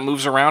toilet that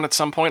moves around at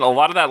some point. A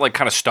lot of that like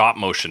kind of stop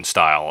motion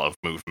style of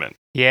movement.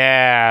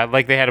 Yeah,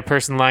 like they had a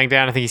person lying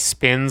down. I think he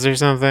spins or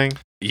something.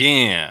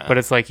 Yeah. But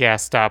it's like, yeah,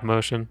 stop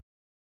motion.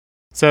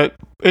 So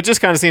it just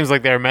kind of seems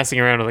like they're messing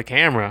around with the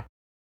camera.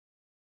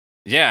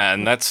 Yeah,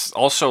 and that's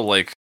also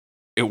like,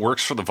 it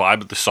works for the vibe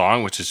of the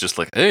song, which is just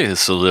like, hey,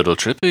 it's a little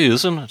trippy,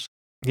 isn't it?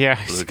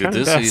 Yeah, it Look at kinda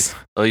this. does.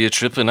 Are you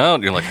tripping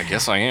out? You're like, I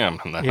guess I am.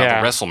 And then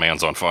Yeah. the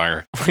WrestleMan's on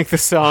fire. Like the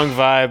song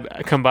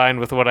vibe combined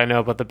with what I know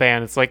about the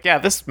band, it's like, yeah,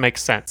 this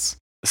makes sense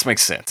This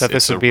makes sense. that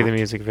this It's would a- be the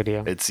music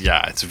video. It's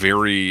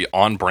very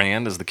on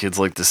brand, as the kids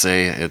like to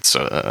say. It's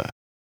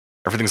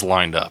everything's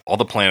lined up. All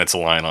the planets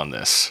align on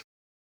this.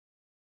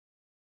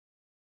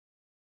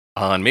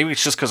 And maybe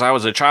it's just because I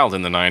was a child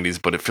in the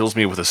 90s, but it fills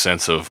me with a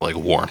sense of like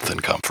warmth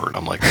and comfort.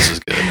 I'm like, this is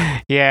good.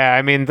 Yeah,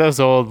 I mean those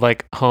old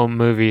like home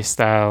movie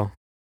style,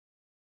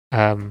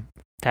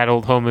 that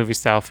old home movie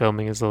style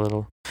filming is a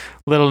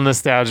little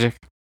nostalgic.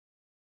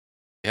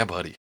 Yeah,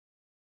 buddy.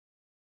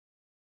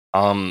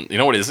 You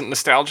know what isn't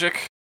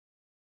nostalgic?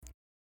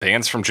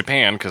 Bands from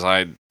Japan, because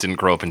I didn't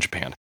grow up in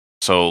Japan.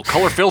 So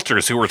Color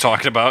Filters, who we're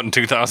talking about in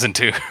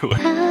 2002.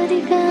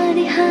 Hardy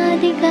Gardy,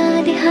 Hardy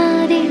Gardy,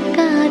 Hardy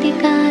Gardy,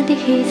 Gardy,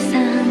 he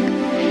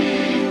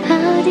sang.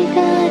 Hardy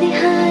Gardy,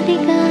 Hardy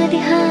Gardy,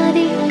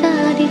 Hardy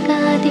Gardy,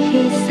 Gardy,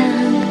 he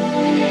sang.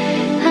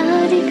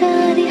 Hardy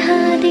Gardy,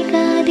 Hardy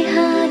Gardy,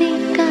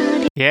 Hardy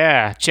Gardy.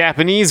 Yeah,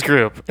 Japanese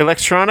group,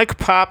 electronic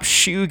pop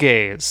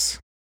shoegaze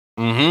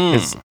Mm-hmm.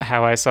 is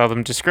how I saw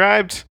them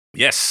described.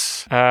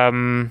 Yes.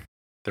 Um,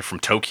 They're from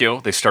Tokyo.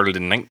 They started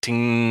in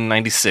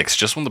 1996,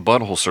 just when the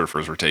Butthole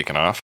Surfers were taken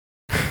off.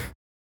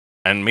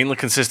 And mainly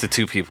consist of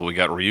two people. We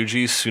got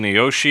Ryuji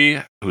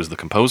Tsuneyoshi, who is the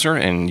composer,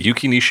 and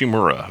Yuki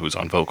Nishimura, who's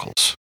on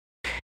vocals.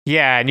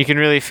 yeah, and you can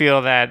really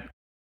feel that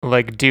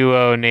like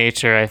duo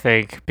nature, I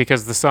think,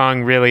 because the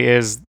song really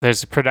is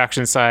there's a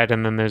production side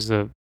and then there's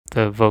the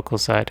vocal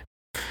side.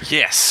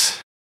 Yes.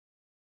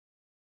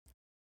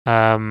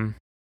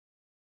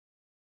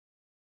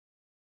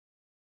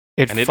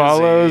 It And it is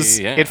follows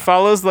a- yeah. it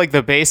follows like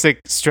the basic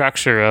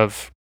structure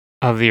of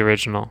the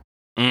original,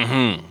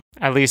 Mm-hmm.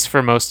 at least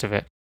for most of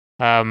it.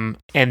 And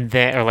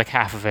then or like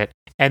half of it.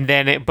 And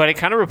then it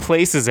kind of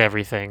replaces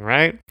everything,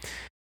 right?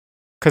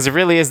 Cuz it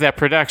really is that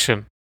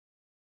production.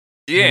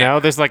 Yeah. You know,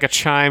 there's like a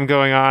chime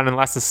going on and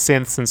lots of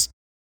synths and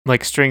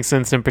like string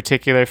synths in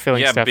particular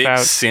filling Yeah, stuff big out,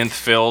 synth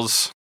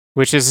fills.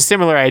 which is a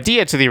similar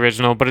idea to the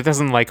original, but it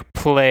doesn't like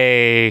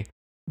play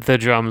the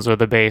drums or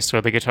the bass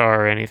or the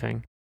guitar or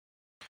anything.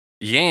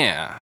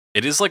 Yeah.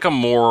 It is like a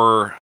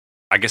more,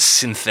 I guess,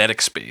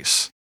 synthetic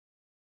space.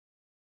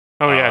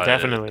 Oh yeah,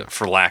 definitely.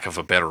 For lack of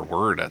a better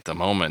word at the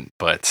moment.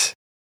 But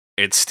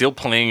it's still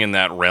playing in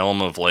that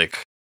realm of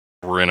like,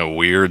 we're in a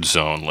weird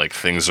zone. Like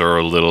things are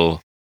a little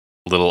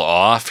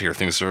off here.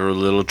 Things are a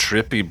little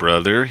trippy,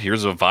 brother.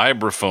 Here's a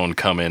vibraphone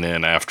coming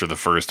in after the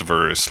first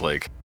verse.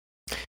 Like,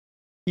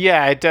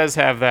 Yeah, it does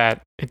have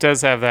that. It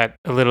does have that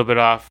a little bit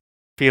off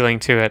feeling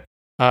to it.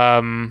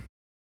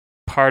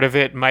 Part of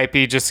it might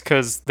be just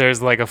because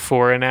there's like a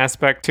foreign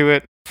aspect to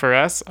it for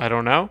us. I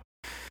don't know.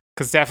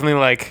 Because definitely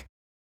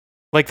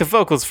like the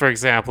vocals, for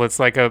example, it's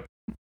like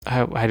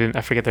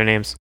I forget their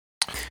names.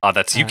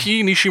 that's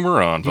Yuki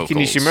Nishimura on vocals.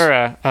 Yuki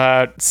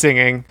Nishimura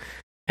singing,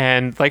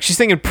 and like she's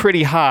singing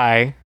pretty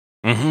high,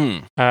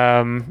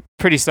 Mm-hmm.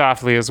 pretty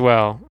softly as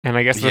well. And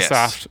I guess the Yes.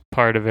 soft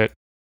part of it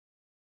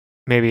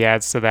maybe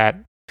adds to that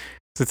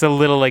So it's a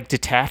little like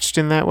detached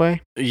in that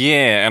way.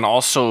 Yeah, and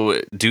also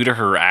due to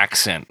her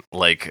accent,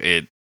 like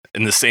it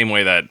in the same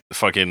way that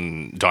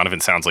fucking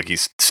Donovan sounds like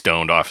he's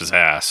stoned off his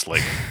ass,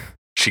 like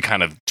she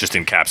kind of just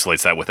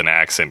encapsulates that with an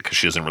accent because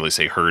she doesn't really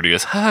say her.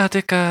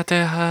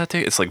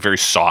 It's like very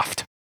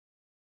soft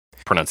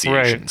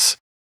pronunciations.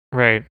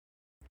 Right.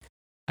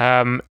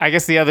 I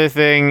guess the other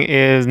thing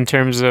is in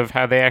terms of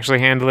how they actually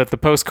handle it, the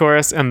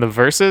post-chorus and the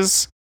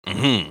verses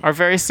are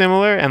very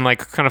similar and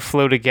like kind of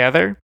flow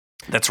together.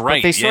 That's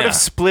right. But they sort of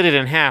split it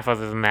in half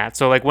other than that.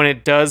 So like when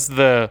it does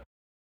the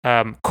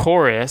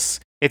chorus,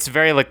 it's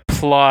very like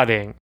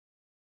plodding.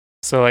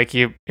 So like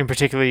you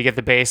get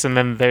the bass and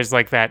then there's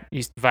like that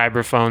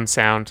vibraphone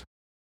sound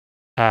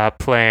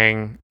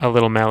playing a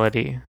little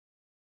melody.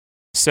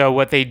 So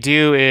what they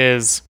do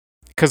is,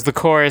 because the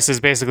chorus is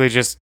basically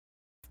just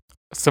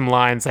some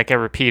lines that get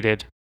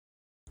repeated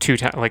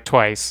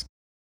twice,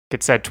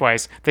 get said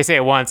twice. They say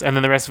it once, and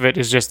then the rest of it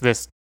is just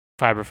this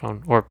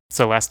vibraphone or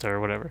Celesta or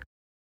whatever.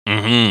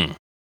 Mm-hmm.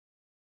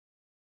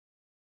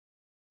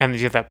 And you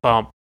get that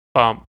bump,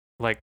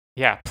 like,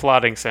 yeah,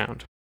 plodding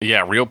sound.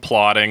 Yeah, real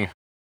plodding.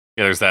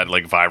 Yeah, there's that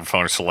like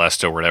vibraphone or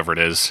Celesta or whatever it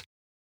is.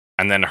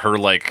 And then her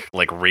like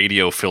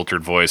radio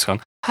filtered voice going,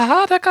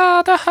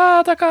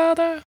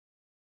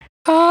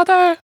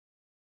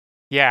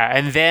 yeah,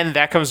 and then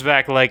that comes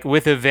back like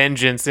with a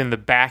vengeance in the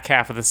back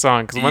half of the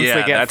song, because once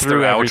they get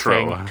through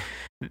everything,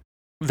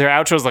 their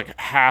outro is like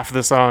half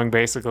the song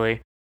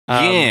basically.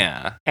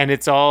 Yeah, and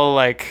it's all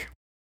like,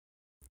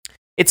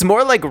 it's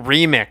more like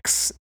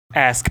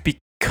remix-esque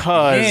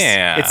because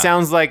it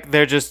sounds like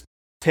they're just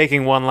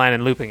taking one line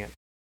and looping it.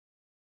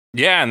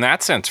 Yeah, in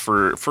that sense,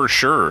 for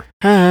sure.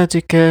 And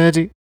it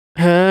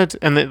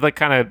like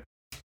kind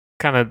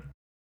of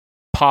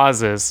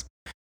pauses.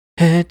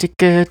 Yeah,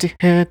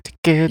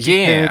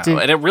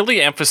 and it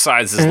really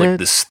emphasizes like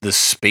the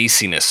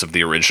spaciness of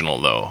the original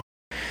though,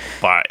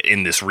 but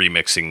in this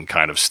remixing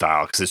kind of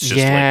style, because it's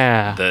just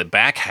like the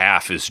back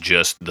half is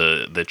just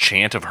the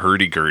chant of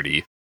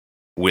hurdy-gurdy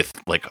with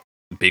like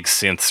big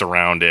synths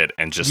around it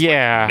and just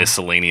like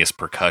miscellaneous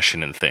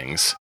percussion and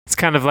things. It's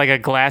kind of like a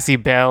glassy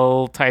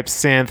bell type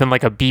synth and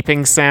like a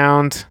beeping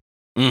sound.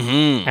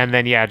 Mm-hmm. And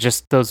then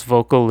just those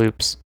vocal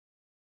loops.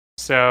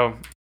 So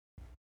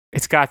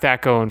it's got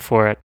that going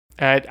for it.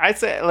 I'd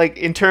say, like,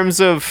 in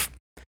terms of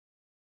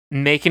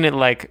making it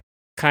like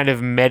kind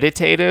of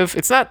meditative,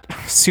 it's not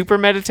super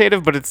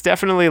meditative, but it's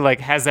definitely like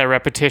has that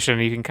repetition.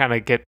 You can kind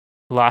of get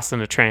lost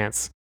in a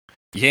trance.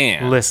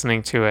 Yeah.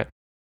 Listening to it.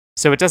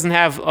 So it doesn't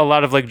have a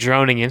lot of like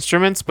droning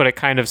instruments, but it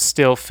kind of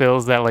still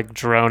fills that like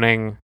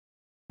droning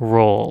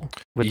role.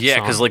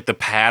 Because like the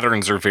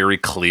patterns are very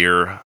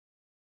clear.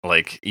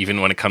 Like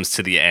even when it comes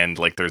to the end,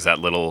 like there's that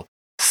little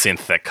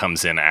synth that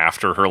comes in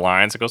after her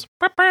lines. It goes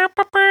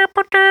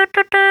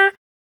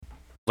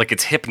like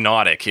it's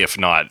hypnotic, if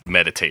not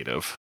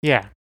meditative.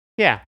 Yeah.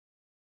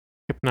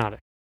 Hypnotic.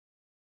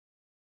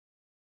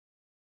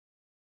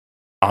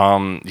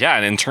 Yeah,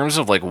 and in terms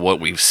of like what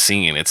we've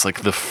seen, it's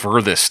like the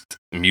furthest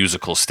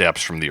musical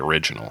steps from the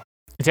original.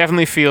 It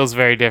definitely feels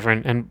very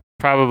different, and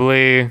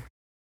probably,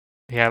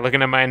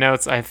 looking at my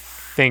notes, I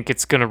think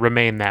it's going to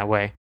remain that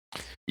way.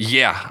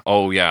 Yeah.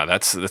 Oh, yeah.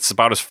 That's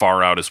about as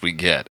far out as we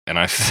get, and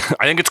I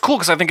think it's cool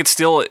because I think it's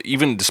still,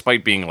 even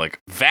despite being like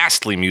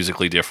vastly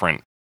musically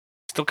different,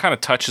 still kind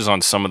of touches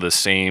on some of the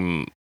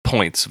same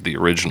points of the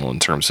original in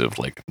terms of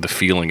like the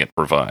feeling it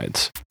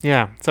provides.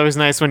 Yeah, it's always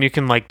nice when you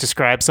can like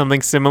describe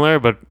something similar,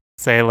 but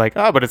say like,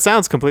 oh, but it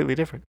sounds completely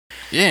different.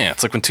 Yeah,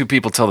 it's like when two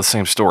people tell the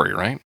same story,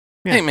 right?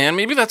 Yeah. Hey, man,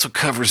 maybe that's what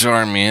covers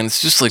are, man.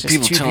 It's just like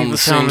people telling the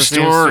same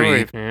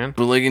story, man.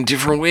 But like in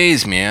different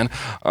ways, man.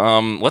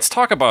 Let's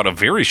talk about a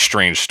very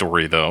strange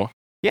story, though.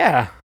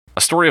 Yeah.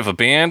 A story of a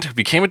band who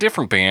became a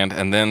different band,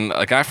 and then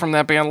a guy from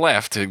that band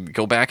left to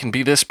go back and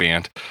be this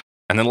band,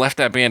 and then left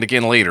that band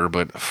again later,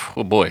 but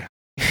oh boy.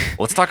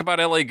 Let's talk about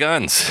LA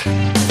Guns.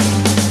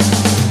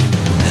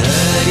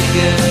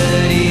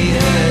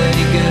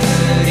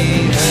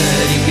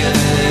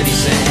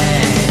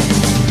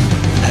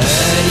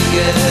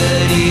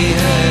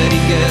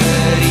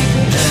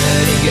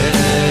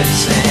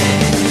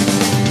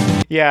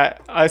 Yeah,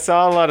 I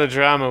saw a lot of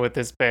drama with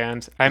this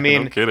band. I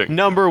mean, no kidding.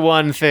 Number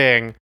one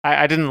thing,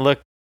 I didn't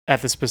look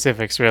at the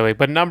specifics really,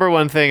 but number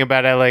one thing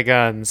about LA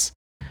Guns,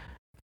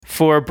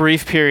 for a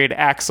brief period,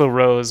 Axl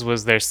Rose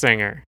was their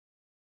singer.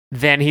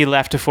 Then he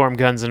left to form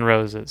Guns N'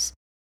 Roses.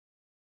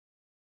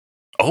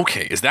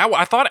 Okay, is that what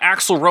I thought?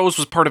 Axl Rose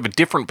was part of a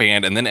different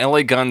band, and then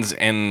LA Guns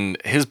and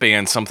his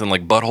band, something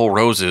like Butthole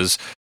Roses,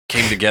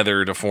 came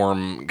together to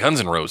form Guns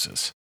N'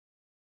 Roses.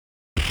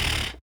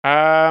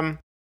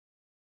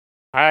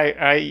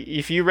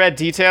 If you read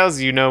details,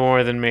 you know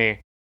more than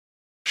me.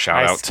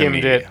 Shout out to me.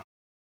 I skimmed it,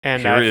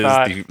 and I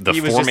thought he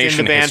was just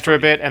in the band for a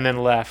bit and then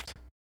left.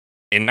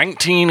 In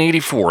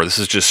 1984, this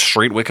is just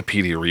straight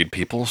Wikipedia read,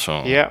 people.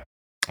 So yeah.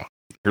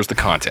 Here's the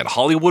content.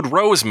 Hollywood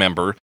Rose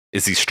member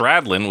Izzy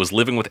Stradlin was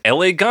living with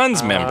LA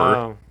Guns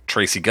member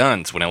Tracy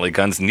Guns. When LA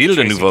Guns needed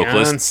a new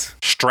vocalist,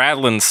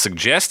 Stradlin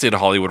suggested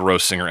Hollywood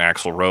Rose singer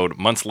Axl Rose.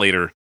 Months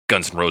later,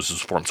 Guns N' Roses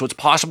was formed. So it's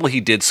possible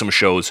he did some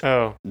shows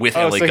Oh. with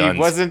Oh, LA so Guns. he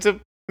wasn't a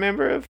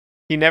member of...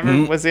 He never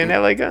Mm. was in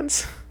LA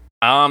Guns?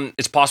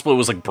 It's possible it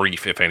was like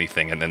brief, if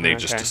anything, and then they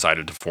just Okay.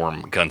 decided to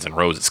form Guns N'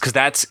 Roses. Because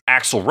that's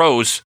Axl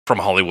Rose from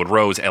Hollywood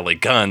Rose, LA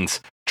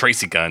Guns,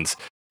 Tracy Guns,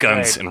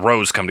 Guns Right. and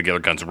Rose come together,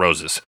 Guns N'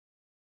 Roses.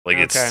 Like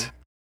it's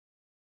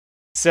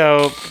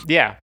So,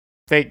 yeah.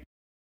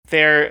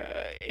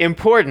 They're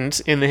important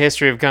in the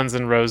history of Guns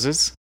N'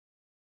 Roses.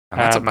 and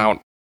that's um,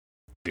 about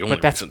the only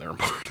but that's- reason they're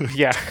important.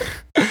 Yeah.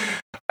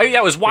 Yeah,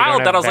 it was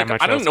wild don't that I have was that like,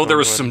 much I didn't else know there going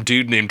was with some it.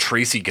 dude named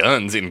Tracy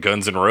Guns in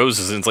Guns N'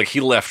 Roses, and it's like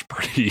he left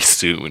pretty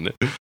soon.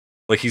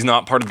 Like he's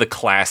not part of the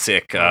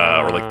classic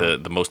or like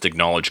the most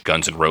acknowledged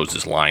Guns N'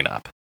 Roses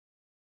lineup.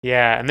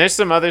 Yeah, and there's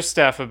some other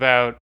stuff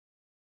about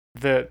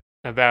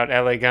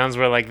LA Guns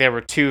where like there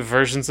were two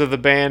versions of the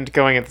band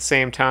going at the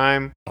same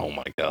time Oh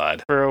my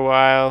god. for a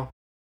while,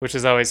 which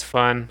is always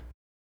fun.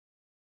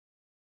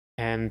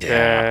 And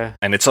Yeah.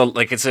 And it's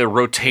a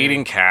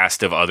rotating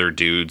cast of other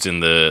dudes in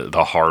the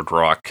hard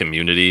rock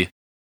community.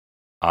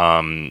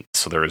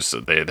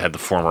 So they had the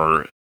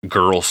former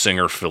girl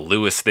singer Phil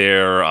Lewis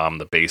there,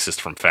 the bassist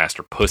from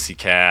Faster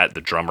Pussycat,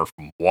 the drummer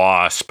from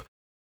Wasp,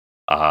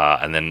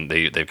 and then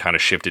they kind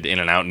of shifted in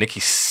and out. Nikki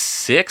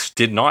Sixx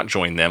did not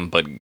join them,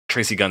 but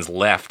Tracy Guns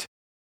left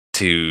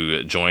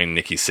to join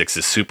Nikki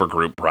Sixx's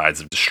supergroup Brides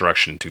of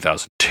Destruction in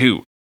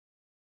 2002.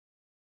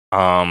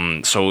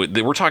 So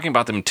we're talking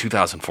about them in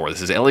 2004.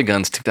 This is LA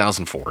Guns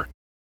 2004.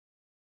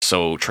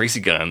 So Tracy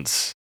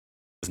Guns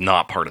is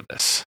not part of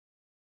this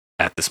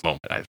at this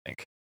moment, I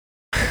think.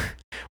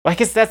 Well, I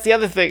guess that's the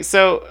other thing.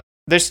 So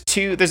there's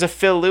a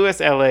Phil Lewis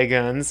LA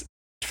Guns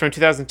from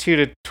 2002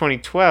 to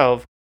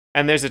 2012,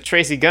 and there's a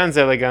Tracy Guns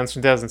LA Guns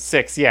from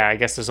 2006. Yeah, I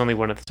guess there's only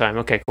one at the time.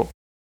 Okay, cool.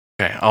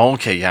 Okay. Oh,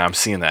 okay. Yeah, I'm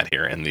seeing that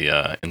here in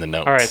the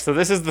notes. All right, so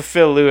this is the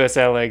Phil Lewis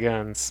LA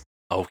Guns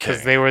because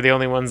Okay. they were the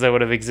only ones that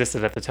would have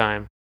existed at the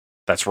time.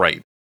 That's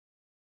right.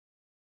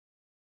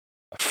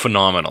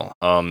 Phenomenal.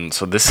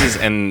 So this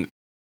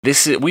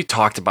is we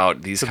talked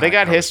about these. So kinda they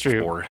got covers history.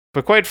 before.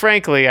 But quite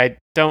frankly, I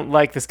don't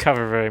like this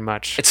cover very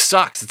much. It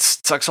sucks. It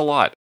sucks a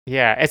lot.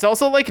 Yeah, it's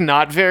also like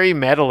not very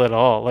metal at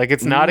all. Like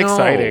it's not No.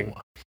 exciting.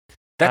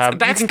 That's you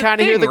can the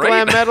kind of hear thing, the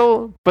glam right?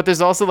 metal, but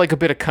there's also like a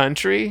bit of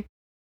country.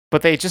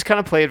 But they just kind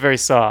of play it very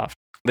soft.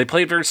 They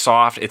played very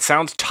soft. It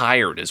sounds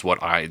tired, is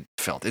what I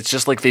felt. It's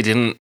just like they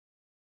didn't.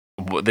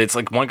 It's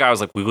like one guy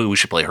was like, "We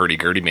should play Hurdy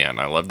Gurdy Man."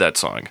 I love that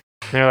song.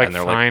 They're like, And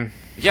they're like- fine.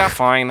 Yeah,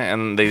 fine.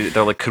 And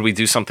they're like, "Could we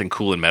do something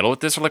cool and metal with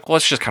this?" We're like, well,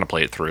 "Let's just kind of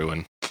play it through."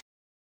 And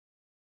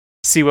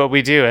See what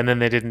we do, and then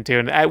they didn't do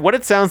it. What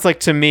it sounds like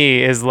to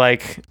me is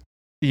like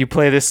you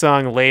play this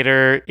song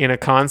later in a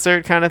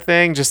concert kind of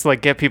thing, just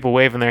like get people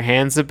waving their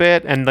hands a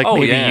bit, and like Oh,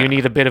 maybe yeah. you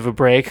need a bit of a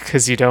break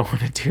because you don't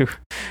want to do.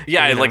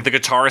 yeah, You know. like the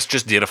guitarist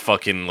just did a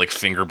fucking like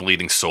finger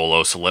bleeding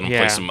solo, so let him Yeah.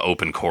 play some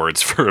open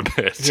chords for a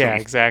bit. Yeah,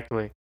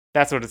 exactly.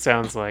 That's what it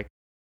sounds like.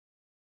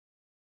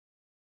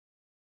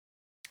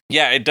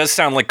 Yeah, it does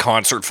sound like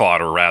concert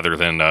fodder rather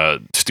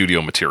than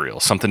studio material.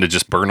 Something to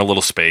just burn a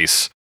little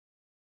space,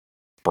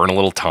 burn a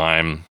little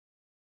time.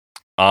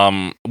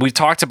 We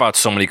talked about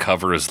so many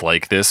covers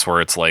like this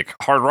where it's like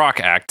hard rock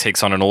act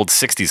takes on an old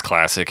 60s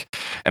classic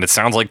and it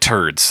sounds like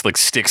turds. Like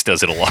Styx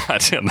does it a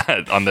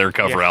lot on their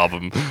cover Yeah.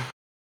 album.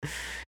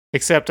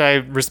 Except I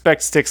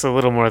respect Styx a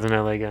little more than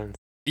LA Guns.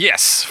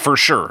 Yes, for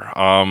sure.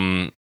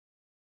 And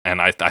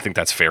I think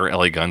that's fair.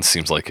 LA Guns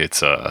seems like it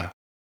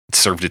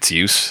served its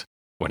use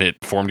when it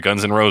formed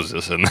Guns N'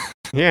 Roses, and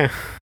Yeah.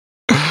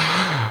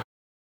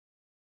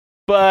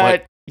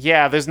 But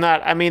yeah, there's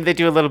not. I mean, they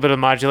do a little bit of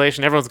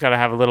modulation. Everyone's got to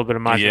have a little bit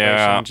of modulation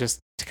Yeah. just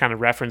to kind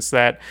of reference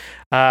that.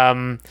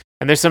 And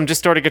there's some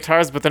distorted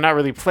guitars, but they're not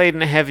really played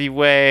in a heavy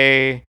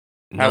way,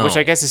 no. which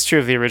I guess is true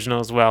of the original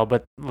as well.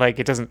 But like,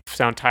 it doesn't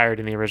sound tired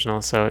in the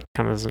original, so it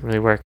kind of doesn't really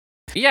work.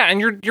 Yeah, and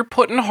you're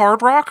putting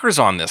hard rockers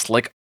on this.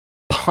 Like,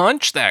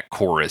 punch that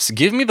chorus.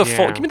 Give me the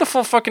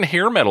full fucking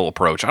hair metal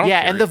approach. I don't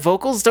Yeah, care. and the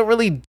vocals don't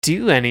really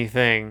do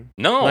anything.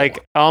 no, Like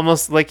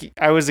almost like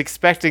I was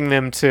expecting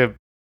them to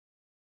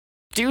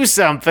do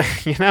something,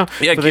 you know?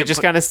 Yeah, but they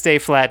just kind of stay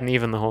flat and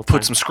even the whole time.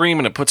 put some scream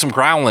in it, put some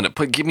growl in it,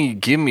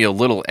 give me a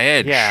little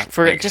edge. Yeah,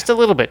 for Like, just a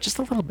little bit, just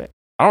a little bit.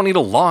 I don't need a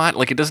lot.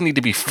 Like, it doesn't need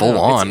to be full No,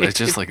 on. It's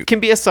just it like, can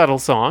be a subtle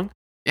song.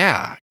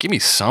 yeah, give me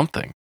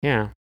something.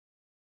 Yeah.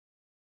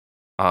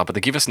 But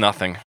they give us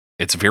nothing.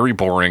 It's very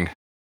boring.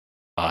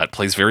 It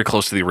plays very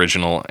close to the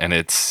original, and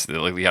it's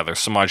like, yeah, there's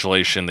some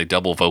modulation. They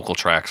double vocal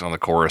tracks on the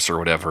chorus or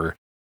whatever.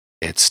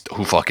 It's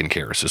who fucking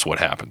cares is what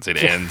happens.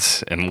 It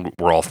ends, and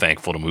we're all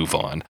thankful to move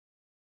on.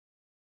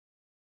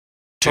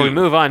 So we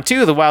move on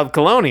to the Wild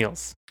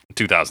Colonials.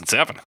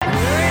 2007.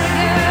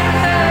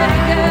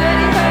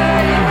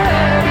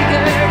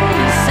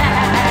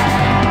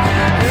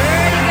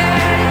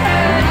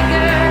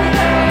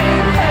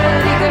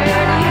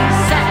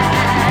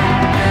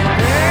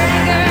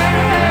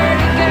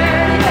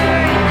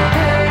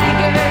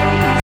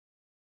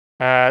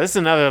 This is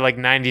another like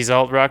 90s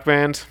alt rock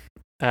band.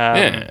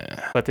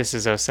 Yeah, But this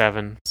is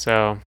 07,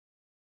 so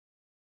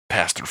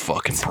past their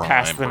fucking it's prime.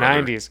 past the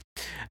brother.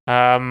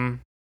 90s.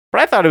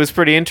 But I thought it was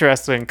pretty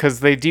interesting because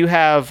they do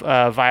have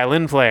a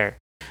violin player.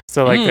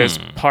 So like there's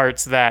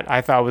parts that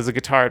I thought was a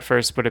guitar at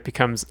first, but it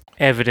becomes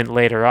evident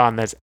later on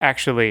that's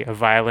actually a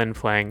violin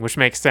playing, which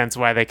makes sense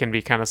why they can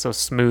be kind of so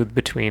smooth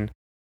between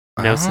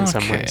notes in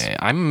some ways.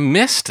 I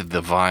missed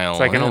the violin. It's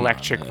like an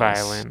electric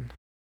violin.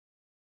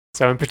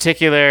 So in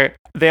particular,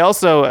 they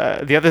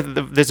also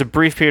there's a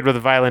brief period where the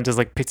violin does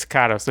like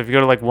pizzicato. So if you go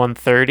to like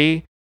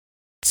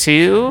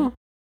 132,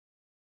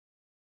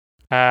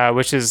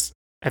 which is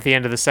at the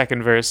end of the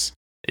second verse,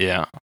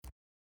 Yeah.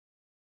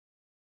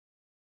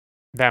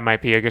 that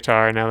might be a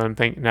guitar. Now that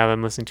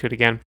I'm listening to it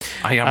again,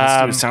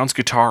 It sounds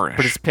guitarish.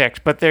 but it's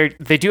picked. But they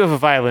do have a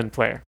violin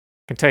player.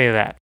 I can tell you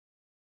that.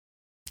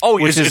 Oh,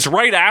 which it's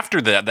right after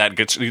that. That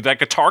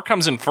guitar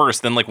comes in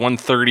first, then like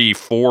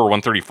 134,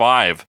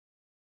 135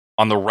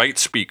 on the right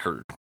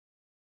speaker.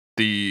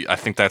 I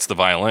think that's the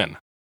violin.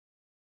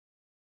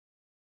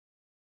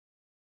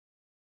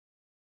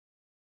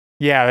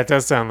 Yeah, that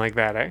does sound like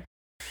that, eh?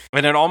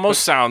 And it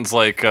almost sounds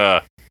like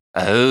over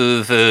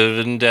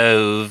and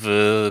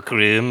over,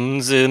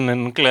 crimson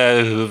and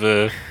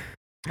clover.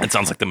 It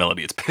sounds like the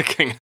melody it's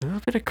picking. A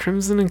little bit of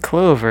crimson and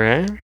clover,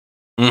 eh?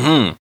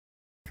 Mm-hmm.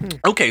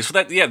 Okay, so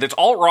that's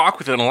alt rock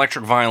with an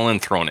electric violin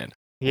thrown in.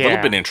 Yeah. A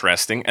little bit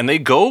interesting, and they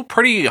go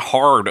pretty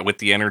hard with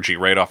the energy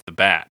right off the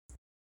bat.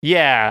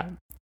 Yeah,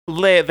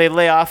 they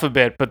lay off a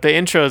bit, but the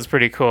intro is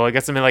pretty cool. It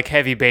gets them in like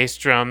heavy bass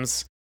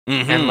drums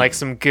and like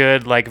some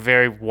good, like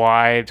very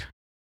wide,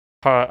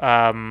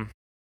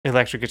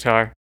 electric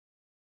guitar.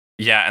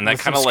 Yeah, and that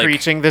kind of like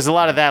screeching. There's a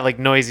lot of that like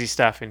noisy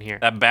stuff in here.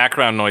 That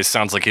background noise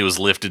sounds like it was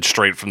lifted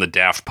straight from the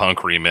Daft Punk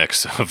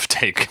remix of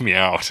 "Take Me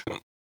Out."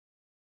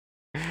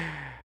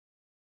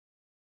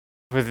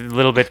 With a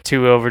little bit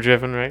too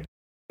overdriven, right?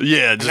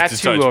 Yeah,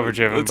 just not too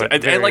overdriven, but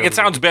it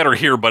sounds better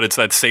here, but it's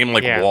that same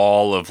like Yeah.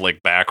 wall of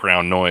like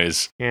background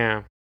noise.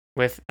 Yeah.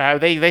 With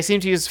they seem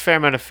to use a fair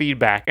amount of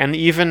feedback, and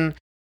even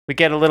we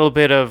get a little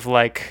bit of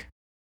like,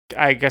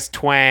 I guess,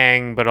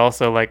 twang, but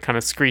also like kind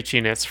of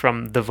screechiness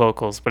from the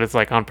vocals, but it's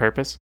like on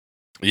purpose.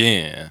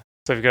 Yeah.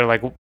 So if you go to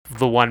like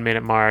the 1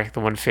 minute mark, the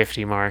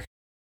 150 mark,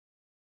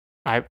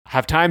 I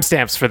have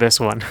timestamps for this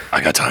one.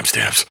 I got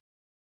timestamps.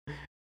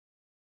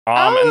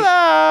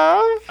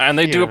 And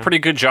they do a pretty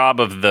good job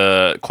of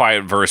the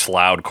quiet verse,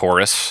 loud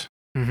chorus.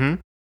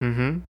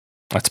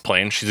 That's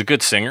playing. She's a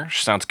good singer.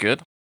 She sounds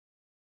good.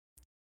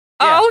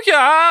 Yeah. Oh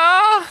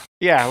yeah.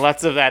 Yeah,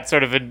 lots of that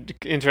sort of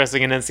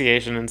interesting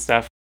enunciation and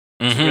stuff.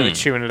 Really Mhm.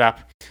 chewing it up.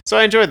 So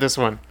I enjoyed this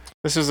one.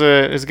 This was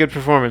a good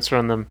performance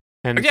from them.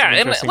 And Yeah, some and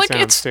interesting like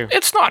sounds too.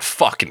 it's not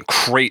fucking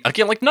crazy.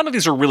 Again, like none of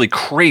these are really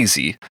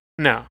crazy.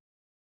 No.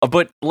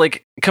 But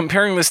like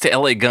comparing this to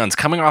LA Guns,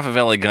 coming off of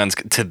LA Guns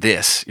to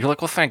this, you're like,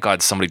 well, thank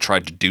God somebody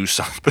tried to do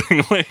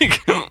something.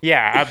 Like,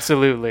 Yeah,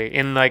 absolutely.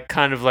 In like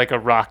kind of like a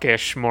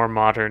rockish, more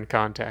modern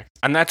context.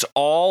 and that's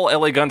all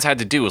LA Guns had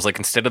to do was like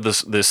instead of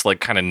this like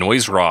kind of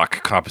noise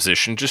rock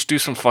composition, just do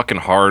some fucking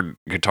hard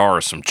guitar,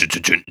 some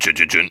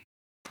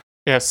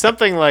Yeah,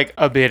 something like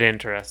a bit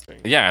interesting.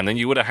 yeah, and then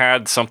you would have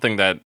had something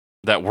that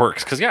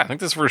works. Because yeah, I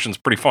think this version's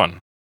pretty fun.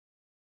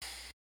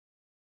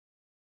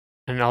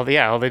 And all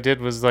they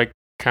did was like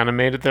kind of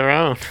made it their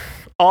own.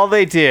 All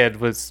they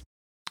did was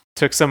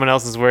took someone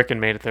else's work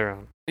and made it their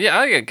own. Yeah,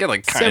 I get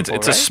like Simple,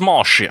 it's right? a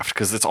small shift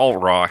because it's all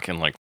rock and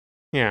like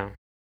Yeah.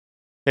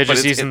 They're But just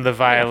it's- using the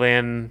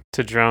violin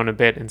to drone a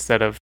bit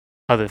instead of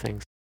other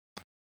things.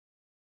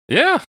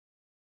 yeah,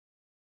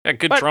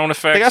 good But drone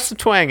effects. They got some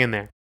twang in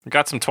there.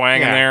 Got some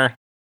twang in Yeah. there.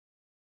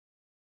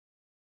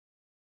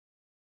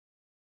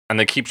 And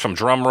they keep some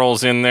drum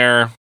rolls in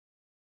there.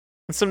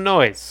 And some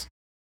noise.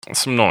 And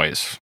some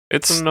noise.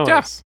 It's Some noise.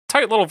 yeah,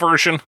 tight little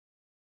version.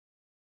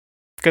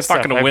 Good It's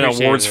not stuff. going I to win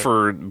appreciate awards it.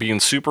 for being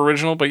super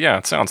original, but yeah,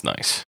 it sounds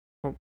nice.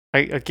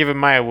 I give it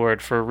my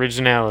award for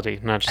originality,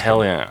 not just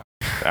Hell yeah.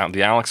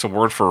 The Alex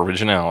Award for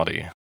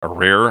Originality. A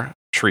rare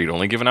treat,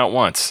 only given out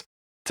once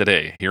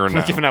today, here and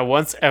now. Not given out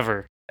once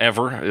ever.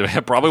 Ever.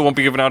 It probably won't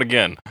be given out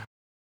again.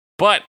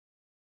 But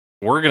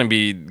we're going to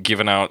be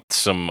giving out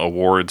some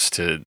awards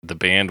to the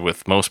band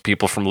with most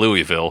people from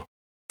Louisville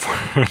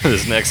for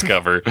this next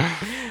cover,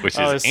 which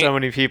Oh, is there's so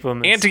many people in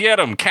this. Auntie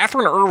Edom,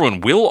 Catherine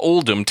Irwin, Will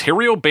Oldham,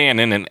 Terry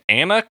O'Bannon, and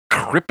Anna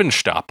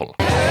Krippenstapel.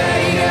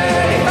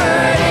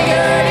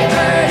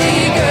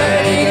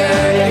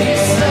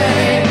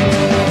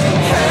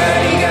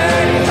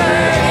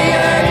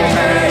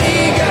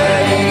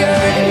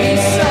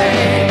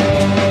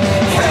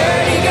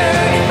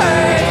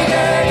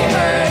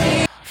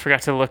 I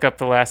forgot to look up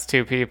the last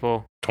two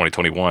people.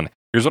 2021.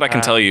 Here's what I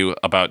can tell you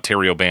about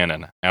Terry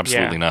O'Bannon.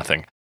 Absolutely Yeah.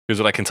 nothing. Here's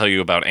what I can tell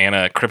you about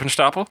Anna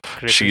Krippenstapel.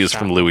 She is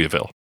from Krippenstapel.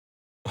 Louisville.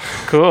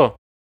 Cool.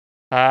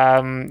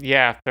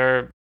 Yeah,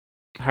 they're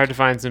hard to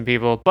find some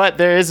people, but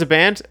there is a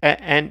band,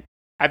 and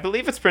I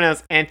believe it's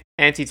pronounced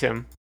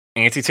Antitum.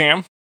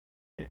 Antitam?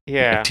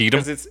 Yeah, Antietam?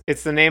 because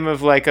it's the name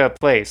of like a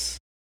place.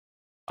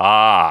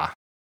 Ah.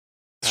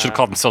 Should have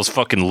called themselves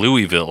fucking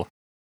Louisville.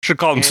 Should have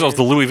called themselves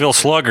the Louisville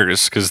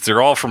Sluggers, because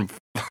they're all from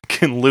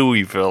fucking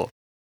Louisville.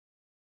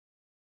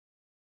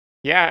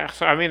 Yeah,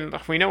 so I mean,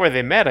 we know where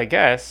they met, I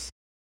guess.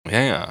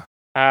 Yeah.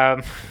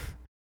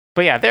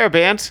 But yeah, they're a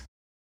band.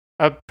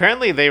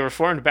 Apparently, they were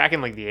formed back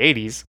in like the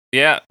 80s.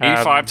 Yeah,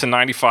 85 to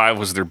 95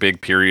 was their big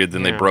period.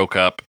 Then they Yeah. broke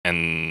up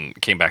and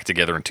came back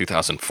together in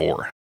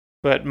 2004.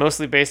 But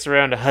mostly based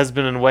around a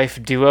husband and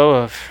wife duo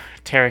of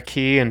Tara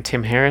Key and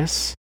Tim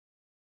Harris.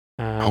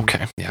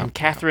 Okay, yeah. And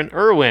Catherine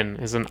Irwin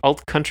is an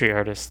alt country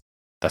artist.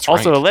 That's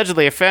Also right.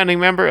 allegedly a founding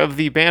member of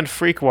the band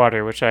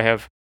Freakwater, which I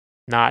have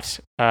not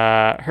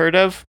heard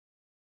of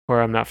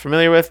or I'm not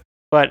familiar with,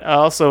 but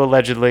also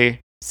allegedly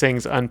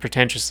sings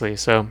unpretentiously.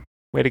 So,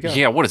 way to go.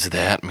 Yeah, what does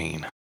that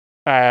mean?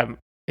 I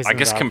I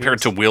guess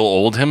compared to Will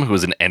Oldham, who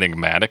is an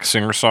enigmatic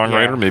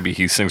singer-songwriter, Yeah. maybe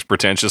he sings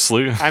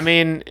pretentiously. I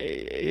mean,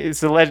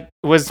 it's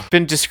was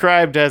been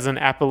described as an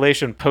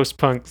Appalachian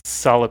post-punk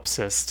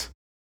solipsist.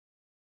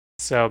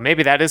 So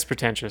maybe that is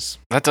pretentious.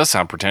 That does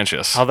sound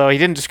pretentious. Although he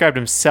didn't describe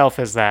himself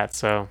as that,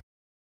 so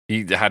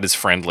He had his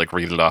friend like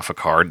read it off a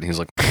card, and he's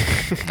like,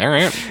 "All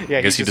right, yeah,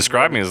 I guess you just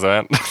described wrote me as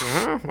that."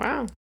 it.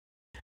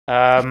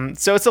 Wow.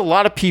 So it's a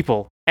lot of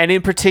people, and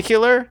in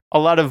particular, a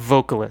lot of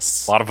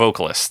vocalists, A lot of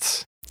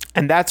vocalists.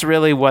 and that's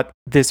really what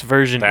this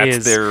version That's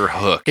is. their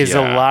hook. Is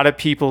yeah. a lot of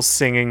people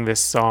singing this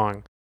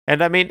song,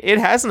 and I mean, it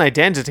has an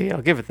identity.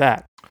 I'll give it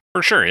that.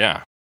 For sure,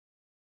 yeah.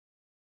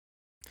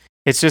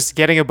 It's just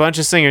getting a bunch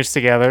of singers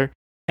together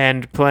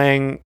and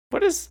playing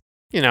what is,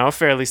 a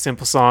fairly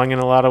simple song in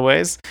a lot of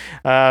ways.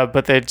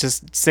 But they're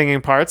just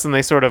singing parts and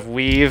they sort of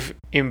weave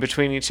in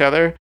between each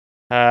other,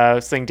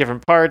 sing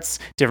different parts.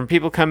 Different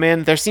people come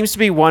in. There seems to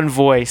be one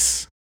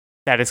voice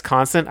that is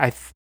constant. I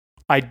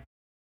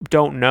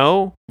don't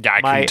know. Yeah,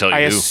 I couldn't tell you.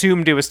 I who.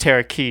 assumed it was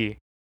Tara Key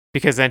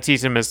because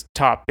Antietam is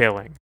top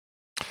billing.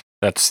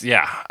 That's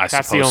I That's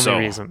the suppose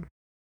only so. reason.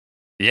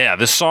 Yeah,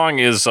 this song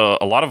is a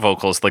lot of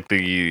vocals. Like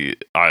the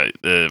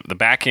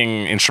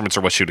backing instruments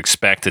are what you'd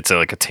expect. It's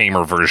like a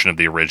tamer version of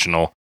the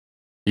original.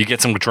 You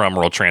get some drum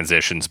roll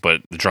transitions,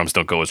 but the drums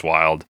don't go as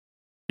wild.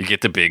 You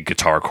get the big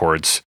guitar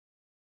chords.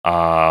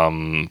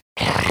 And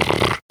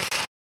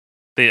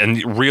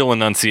real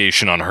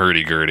enunciation on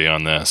hurdy-gurdy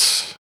on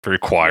this. Very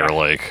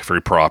choir-like,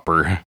 very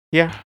proper.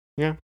 Yeah.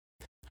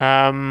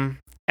 And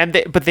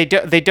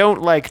they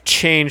don't like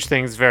change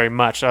things very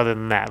much other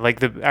than that. Like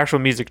the actual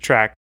music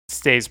track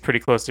stays pretty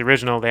close to the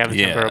original. They have a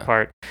tempo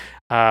apart.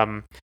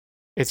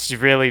 It's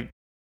really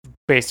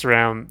based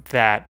around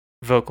that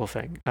vocal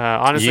thing.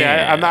 Honestly,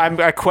 Yeah.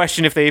 I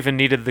question if they even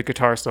needed the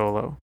guitar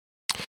solo.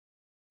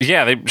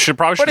 Yeah, they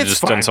probably should have it's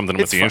just done fine. something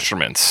with It's the fine.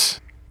 instruments.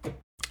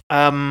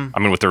 I I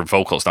mean, with their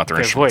vocals, not their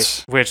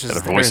instruments. voice, which is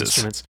Their their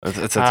voices. instruments.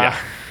 That's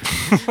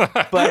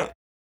Uh, but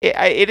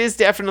it is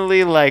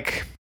definitely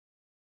like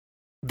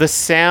the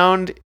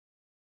sound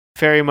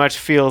very much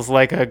feels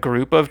like a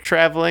group of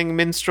traveling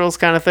minstrels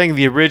kind of thing.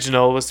 The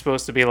original was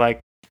supposed to be like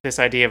this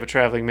idea of a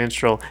traveling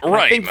minstrel. And I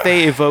Right. think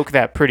they evoke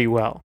that pretty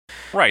well.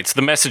 Right, so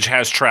the message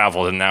has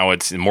traveled, and now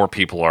it's more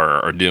people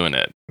are doing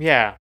it.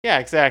 Yeah,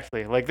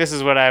 exactly. Like this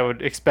is what I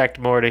would expect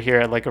more to hear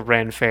at like a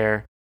Ren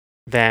fair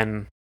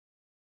than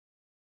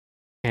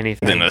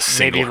anything. Than a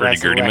single maybe less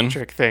hurdy-gurdy-man.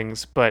 electric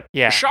things, but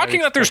yeah.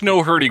 Shocking that there's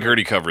no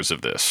hurdy-gurdy covers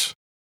of this.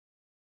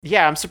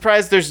 Yeah, I'm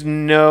surprised there's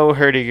no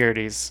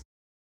hurdy-gurdies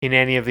in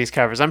any of these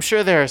covers. I'm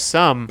sure there are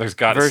some. There's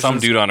got some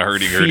versions dude on a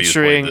hurdy-gurdy who's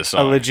featuring played this a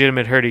song.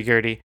 legitimate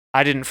hurdy-gurdy.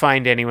 I didn't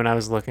find any when I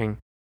was looking.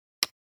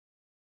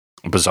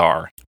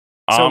 Bizarre.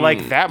 So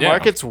like that yeah.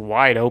 market's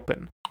wide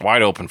open.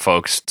 Wide open,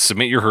 folks.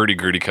 Submit your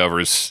hurdy-gurdy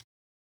covers.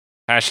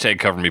 Hashtag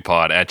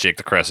CoverMePod at Jake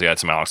the Cressy at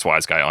some Alex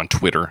Wise Guy on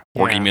Twitter.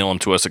 Or Yeah. email them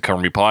to us at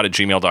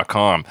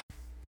covermepod@gmail.com.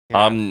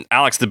 Yeah.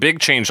 Alex, the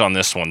big change on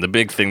this one, the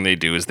big thing they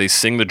do is they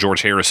sing the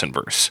George Harrison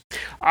verse.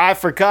 I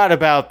forgot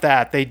about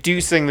that. They do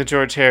sing the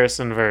George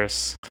Harrison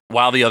verse.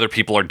 While the other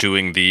people are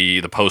doing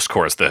the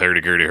post-chorus, the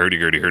hurdy-gurdy,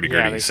 hurdy-gurdy, Yeah,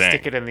 hurdy-gurdy they sing.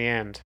 stick it in the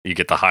end. You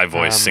get the high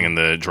voice Um, singing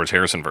the George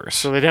Harrison verse.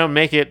 So they don't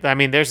make it. I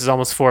mean, theirs is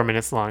almost 4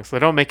 minutes long, so they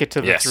don't make it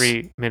to the Yes.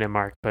 3-minute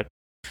mark, but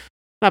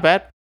not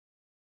bad.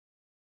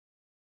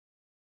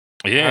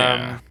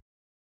 yeah.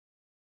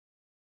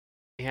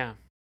 Yeah.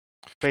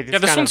 But it's Yeah,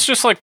 this kind one's of,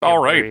 just like, yeah, all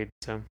right. buried,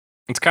 so.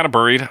 It's kind of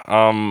buried.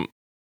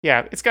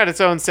 Yeah, it's got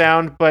its own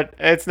sound, but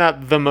it's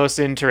not the most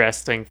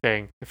interesting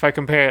thing. If I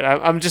compare it,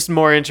 I'm just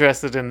more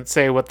interested in,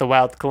 say, what the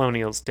Wild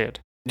Colonials did.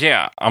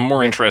 Yeah, I'm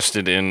more Yeah.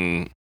 interested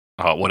in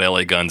what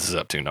LA Guns is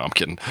up to. No, I'm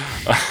kidding.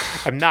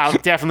 I'm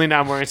definitely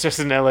not more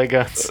interested in LA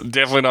Guns.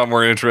 Definitely not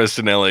more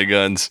interested in LA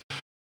Guns.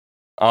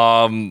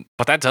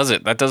 But that does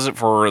it. That does it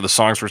for the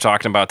songs we're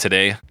talking about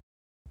today.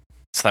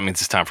 So that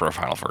means it's time for our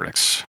final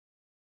verdicts.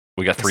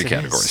 We got 3 Yes, it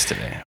categories is.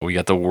 today. We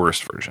got the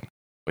worst version.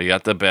 We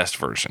got the best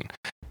version.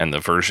 And the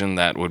version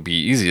that would be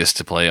easiest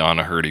to play on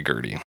a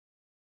hurdy-gurdy.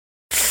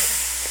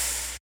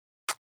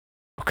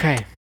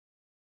 Okay.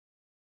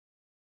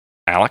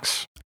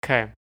 Alex,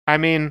 Okay. I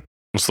mean,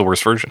 what's the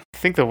worst version? I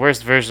think the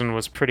worst version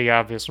was pretty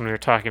obvious when we were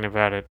talking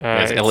about it.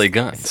 It's LA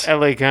Guns. It's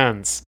LA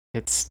Guns.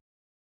 It's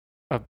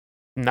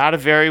not a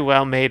very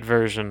well made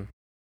version.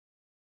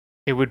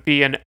 It would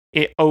be an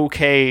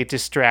okay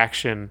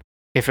distraction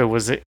if it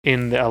was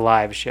in a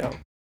live show.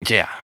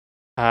 Yeah,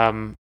 it's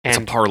a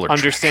And parlor trick.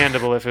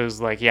 understandable if it was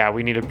like, yeah,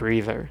 we need a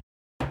breather.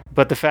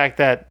 But the fact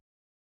that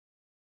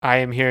I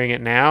am hearing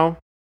it now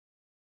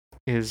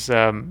is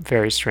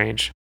very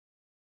strange.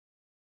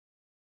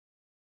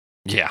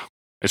 Yeah,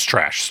 it's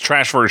trash. It's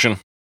trash version.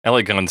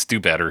 LA Guns do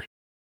better.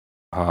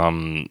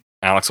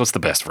 Alex, what's the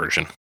best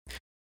version?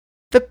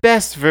 The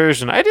best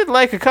version. I did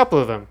like a couple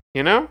of them,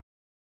 you know?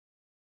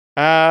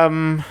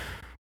 And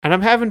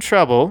I'm having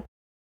trouble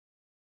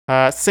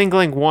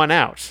singling one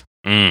out.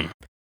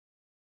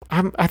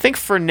 I think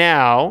for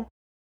now,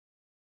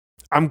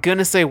 I'm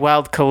gonna say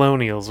Wild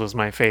Colonials was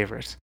my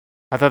favorite.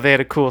 I thought they had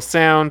a cool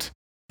sound.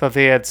 Thought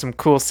they had some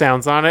cool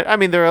sounds on it. I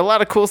mean, there are a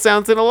lot of cool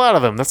sounds in a lot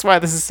of them. That's why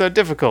this is so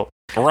difficult.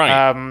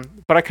 Right.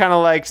 But I kind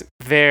of liked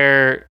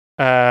their,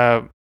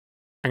 I'm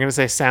gonna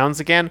say sounds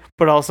again,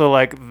 but also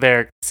like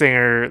their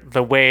singer,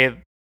 the way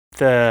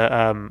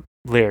the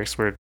lyrics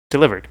were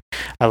delivered.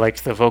 I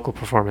liked the vocal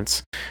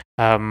performance.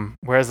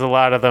 Whereas a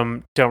lot of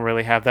them don't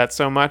really have that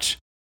so much.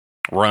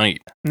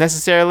 Right.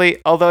 Necessarily.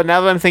 Although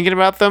now that I'm thinking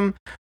about them,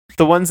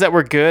 the ones that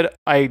were good,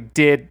 I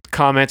did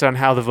comment on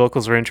how the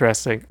vocals were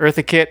interesting.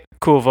 Eartha Kitt,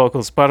 cool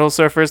vocals. Butthole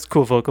Surfers,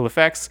 cool vocal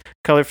effects.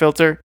 Color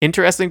Filter,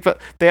 interesting, but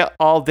they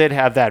all did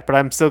have that. But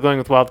I'm still going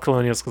with Wild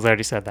Colonials because I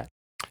already said that.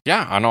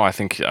 Yeah, I know. I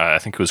think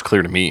it was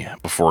clear to me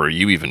before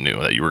you even knew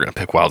that you were going to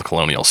pick Wild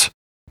Colonials.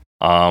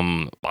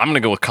 I'm going to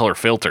go with Color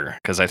Filter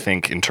because I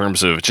think in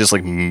terms of just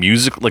like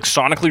music, like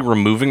sonically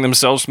removing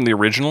themselves from the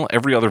original,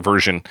 every other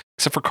version,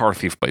 except for Car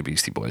Thief by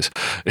Beastie Boys,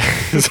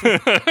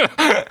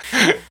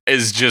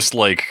 is just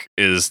like,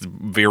 is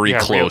very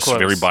close,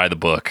 very by the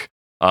book.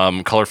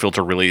 Color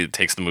Filter really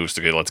takes the moves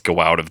to go, let's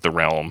go out of the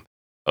realm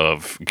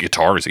of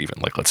guitars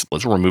even. Like, let's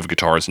remove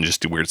guitars and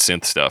just do weird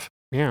synth stuff.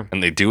 Yeah.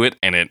 And they do it,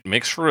 and it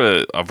makes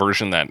for a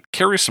version that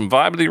carries some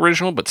vibe of the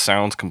original, but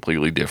sounds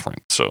completely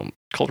different. So,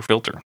 Color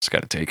Filter, it's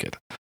got to take it.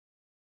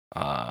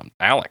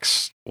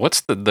 Alex,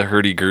 what's the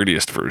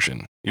hurdy-gurdiest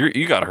version?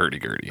 You got a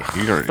hurdy-gurdy.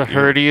 The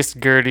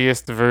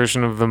hurdiest-gurdiest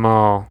version of them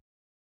all.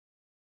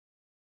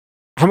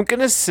 I'm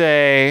gonna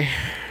say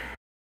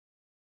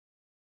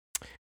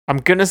the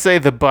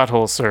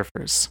Butthole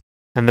Surfers.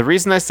 And the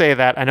reason I say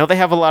that, I know they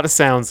have a lot of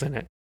sounds in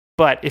it,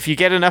 but if you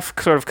get enough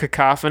sort of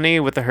cacophony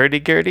with the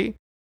hurdy-gurdy,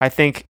 I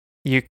think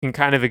you can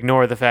kind of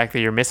ignore the fact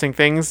that you're missing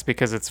things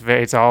because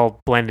it's all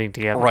blending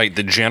together. Right,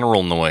 the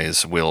general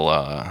noise will,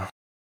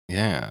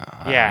 yeah.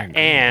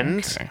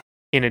 And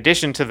in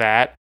addition to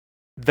that,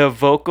 the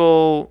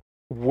vocal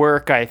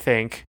work, I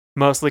think,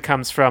 mostly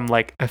comes from,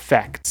 like,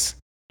 effects.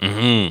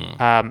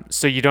 Mm-hmm.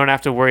 So you don't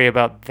have to worry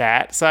about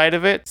that side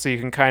of it, so you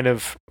can kind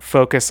of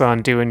focus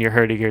on doing your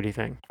hurdy-gurdy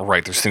thing.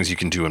 Right, there's things you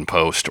can do in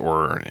post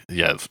or,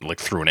 like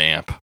through an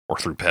amp or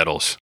through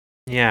pedals.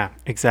 Yeah,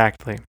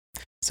 exactly.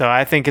 So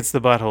I think it's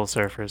the Butthole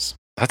Surfers.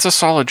 That's a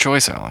solid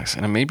choice, Alex,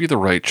 and it may be the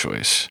right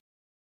choice.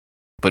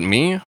 But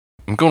me,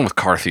 I'm going with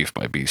Car Thief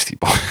by Beastie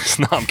Boys.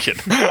 No, I'm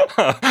kidding.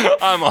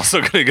 I'm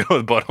also going to go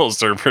with Butthole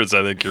Surfers.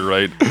 I think you're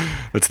right.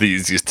 It's the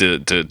easiest to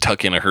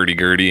tuck in a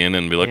hurdy-gurdy in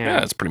and be like,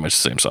 yeah, it's pretty much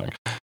the same song.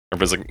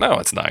 Everybody's like, no,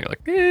 it's not. You're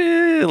like,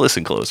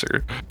 listen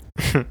closer.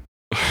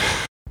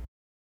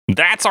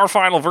 That's our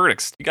final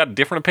verdicts. You got a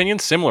different opinion,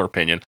 similar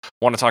opinion,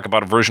 want to talk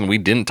about a version we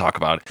didn't talk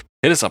about,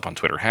 hit us up on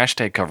Twitter,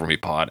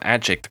 #CoverMePod,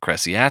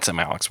 @JakeTheCressy,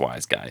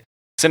 @SomeAlexWiseGuy.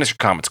 Send us your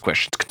comments,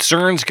 questions,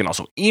 concerns. You can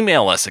also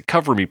email us at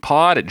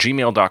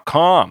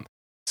covermepod@gmail.com.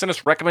 Send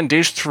us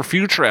recommendations for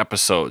future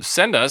episodes.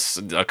 Send us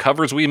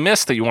covers we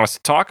missed that you want us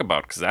to talk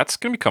about, because that's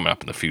going to be coming up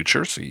in the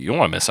future, so you don't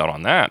want to miss out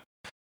on that.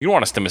 You don't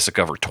want us to miss a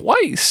cover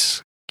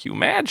twice. Can you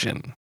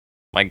imagine?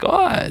 My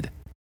God.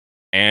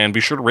 And be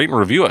sure to rate and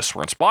review us.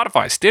 We're on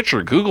Spotify,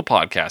 Stitcher, Google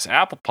Podcasts,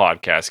 Apple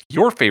Podcasts,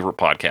 your favorite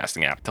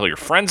podcasting app. Tell your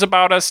friends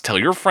about us. Tell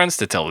your friends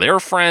to tell their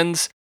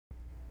friends.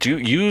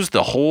 Use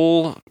the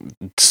whole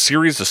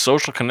series of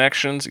social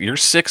connections. You're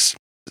 6,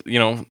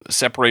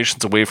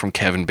 separations away from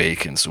Kevin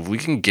Bacon. So if we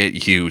can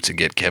get you to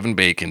get Kevin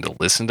Bacon to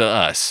listen to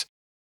us,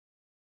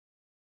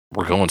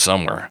 we're going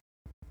somewhere.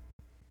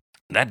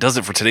 That does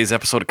it for today's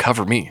episode of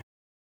Cover Me.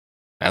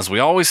 As we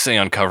always say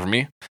on Cover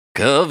Me,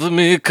 cover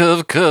me,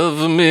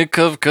 cover me,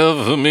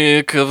 cover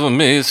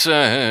me,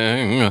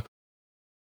 sang.